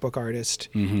comic book artist.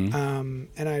 And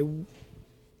I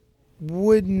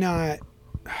would not...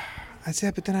 I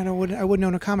said, but then I wouldn't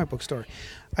own a comic book store.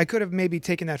 I could have maybe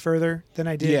taken that further than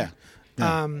I did. Yeah.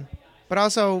 But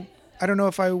also, I don't know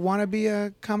if I want to be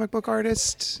a comic book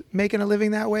artist making a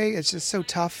living that way. It's just so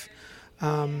tough.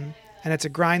 And it's a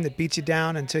grind that beats you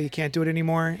down until you can't do it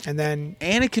anymore. And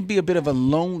it can be a bit of a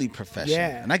lonely profession.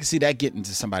 Yeah. And I can see that getting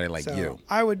to somebody like you.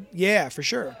 I would, yeah, for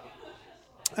sure.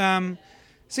 So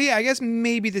yeah, I guess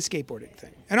maybe the skateboarding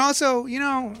thing. And also,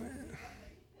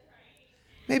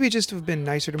 maybe just to have been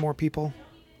nicer to more people.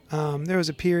 There was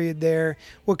a period there,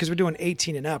 because we're doing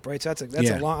 18 and up, right? So that's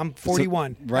a long. I'm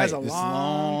 41. Right, that's a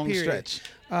long period. Stretch.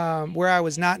 Where I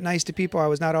was not nice to people. I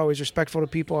was not always respectful to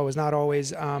people. I was not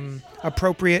always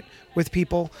appropriate with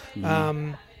people.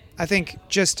 I think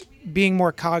just being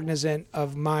more cognizant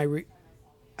of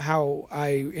how I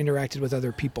interacted with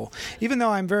other people, even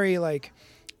though I'm very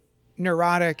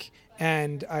neurotic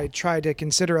and I try to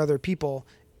consider other people.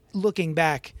 Looking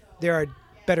back, there are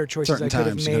better choices Certain I could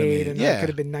have times, made, and I could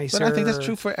have been nicer. But I think that's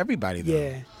true for everybody, though.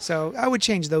 Yeah, so I would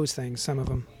change those things, some of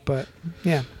them, but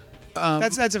yeah,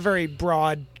 that's a very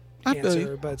broad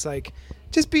answer. But it's like,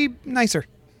 just be nicer.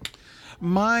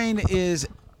 Mine is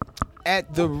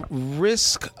at the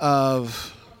risk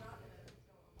of,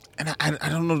 and I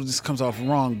don't know if this comes off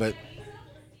wrong, but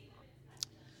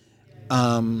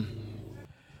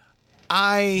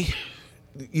I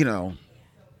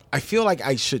feel like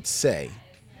I should say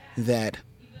that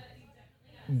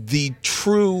the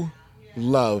true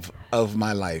love of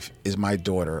my life is my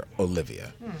daughter,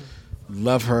 Olivia.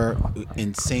 Love her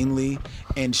insanely.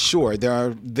 And sure,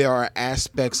 there are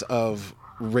aspects of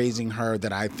raising her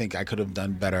that I think I could have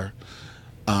done better.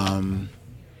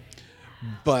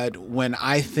 But when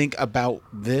I think about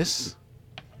this,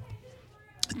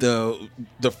 the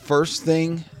first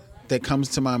thing that comes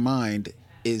to my mind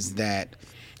is that,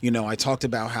 I talked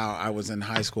about how I was in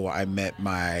high school. I met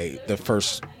the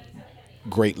first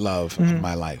great love of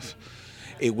my life.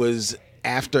 It was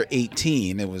after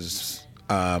 18. It was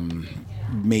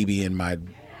maybe in my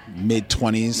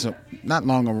mid-20s, not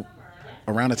long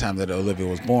around the time that Olivia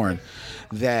was born,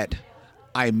 that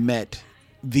I met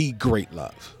the great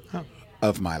love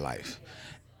of my life.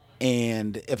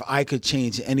 And if I could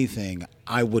change anything,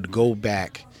 I would go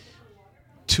back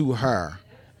to her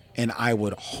and I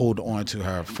would hold on to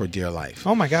her for dear life.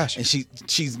 Oh my gosh. And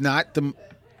she's not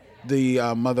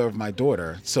the mother of my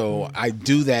daughter, so I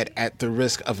do that at the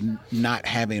risk of not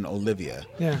having Olivia.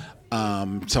 Yeah.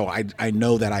 So I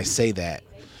know that I say that,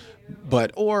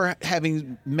 or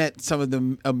having met some of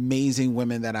the amazing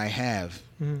women that I have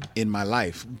in my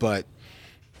life, but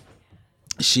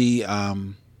she,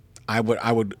 I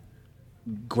would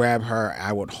grab her,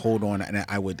 I would hold on, and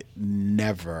I would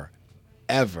never,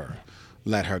 ever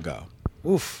let her go.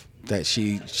 Oof. That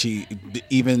she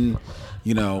even,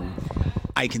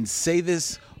 I can say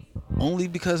this only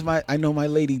because I know my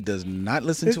lady does not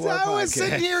listen to our podcast. I was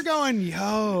sitting here going,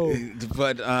 yo.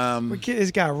 But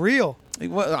It got real.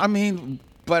 Well, I mean,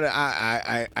 but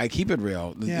I keep it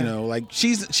real. Yeah. You know, like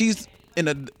she's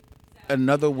in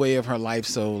another way of her life,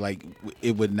 so like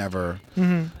it would never,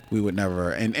 we would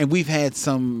never, and we've had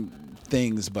some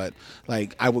things, but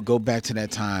like I would go back to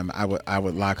that time. I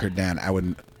would lock her down. I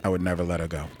would never let her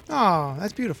go. Oh,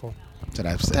 that's beautiful. So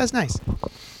that's it. That's nice.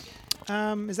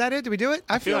 Is that it? Did we do it?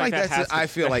 I feel like that that's. I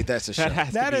feel like that's a show.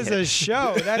 That is a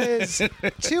show. That is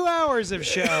 2 hours of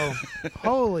show.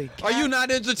 Holy cow. Are you not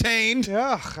entertained?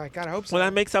 Ugh, I gotta hope so. Well,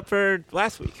 that makes up for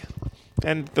last week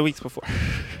and the weeks before.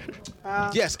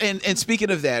 Yes, and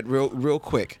speaking of that, real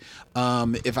quick,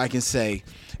 if I can say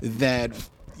that,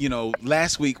 you know,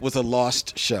 last week was a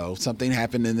lost show. Something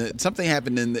happened in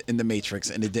the Matrix,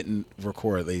 and it didn't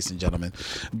record, ladies and gentlemen.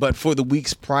 But for the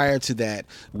weeks prior to that,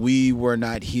 we were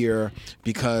not here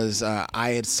because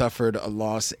I had suffered a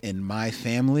loss in my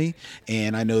family,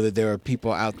 and I know that there are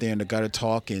people out there in the Gutter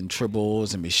Talk and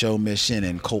Tribbles and Michelle Mission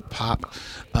and Colt Pop.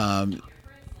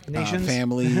 Nations?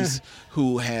 Families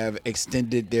who have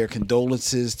extended their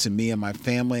condolences to me and my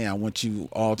family. I want you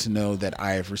all to know that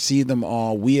I have received them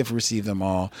all. We have received them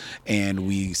all, and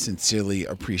we sincerely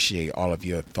appreciate all of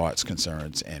your thoughts,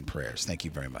 concerns, and prayers. Thank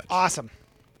you very much. Awesome.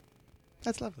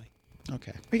 That's lovely.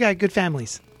 Okay. We got good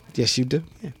families. Yes, you do.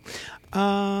 All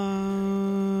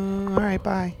right,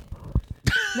 bye.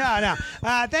 No.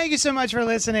 Thank you so much for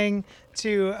listening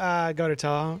to Gutter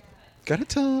Talk. Gotta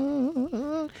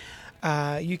talk.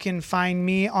 You can find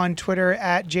me on Twitter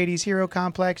at JD's Hero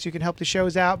Complex. You can help the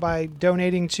shows out by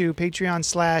donating to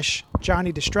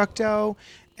Patreon/Johnny Destructo.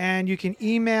 And you can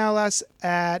email us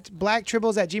at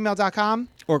blacktribbles@gmail.com.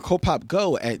 Or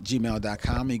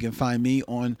copopgo@gmail.com. You can find me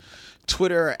on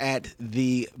Twitter at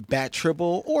the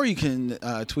BatTribble, or you can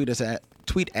tweet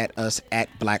at us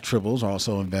at Black Tribbles,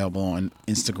 also available on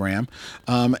Instagram.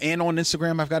 And on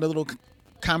Instagram, I've got a little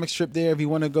comic strip there if you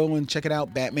want to go and check it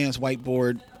out. Batman's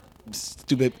Whiteboard,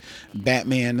 stupid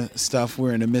Batman stuff.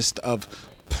 We're in the midst of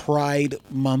Pride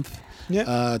Month.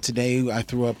 Yeah. Today, I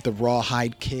threw up the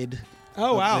Rawhide Kid.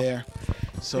 Oh, up wow. There.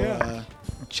 So Yeah.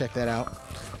 check that out.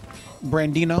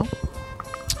 Brandino.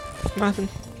 Nothing.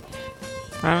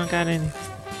 I don't got any.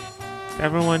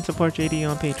 Everyone support JD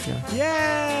on Patreon.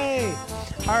 Yay!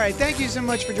 All right, thank you so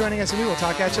much for joining us, and we will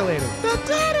talk at you later.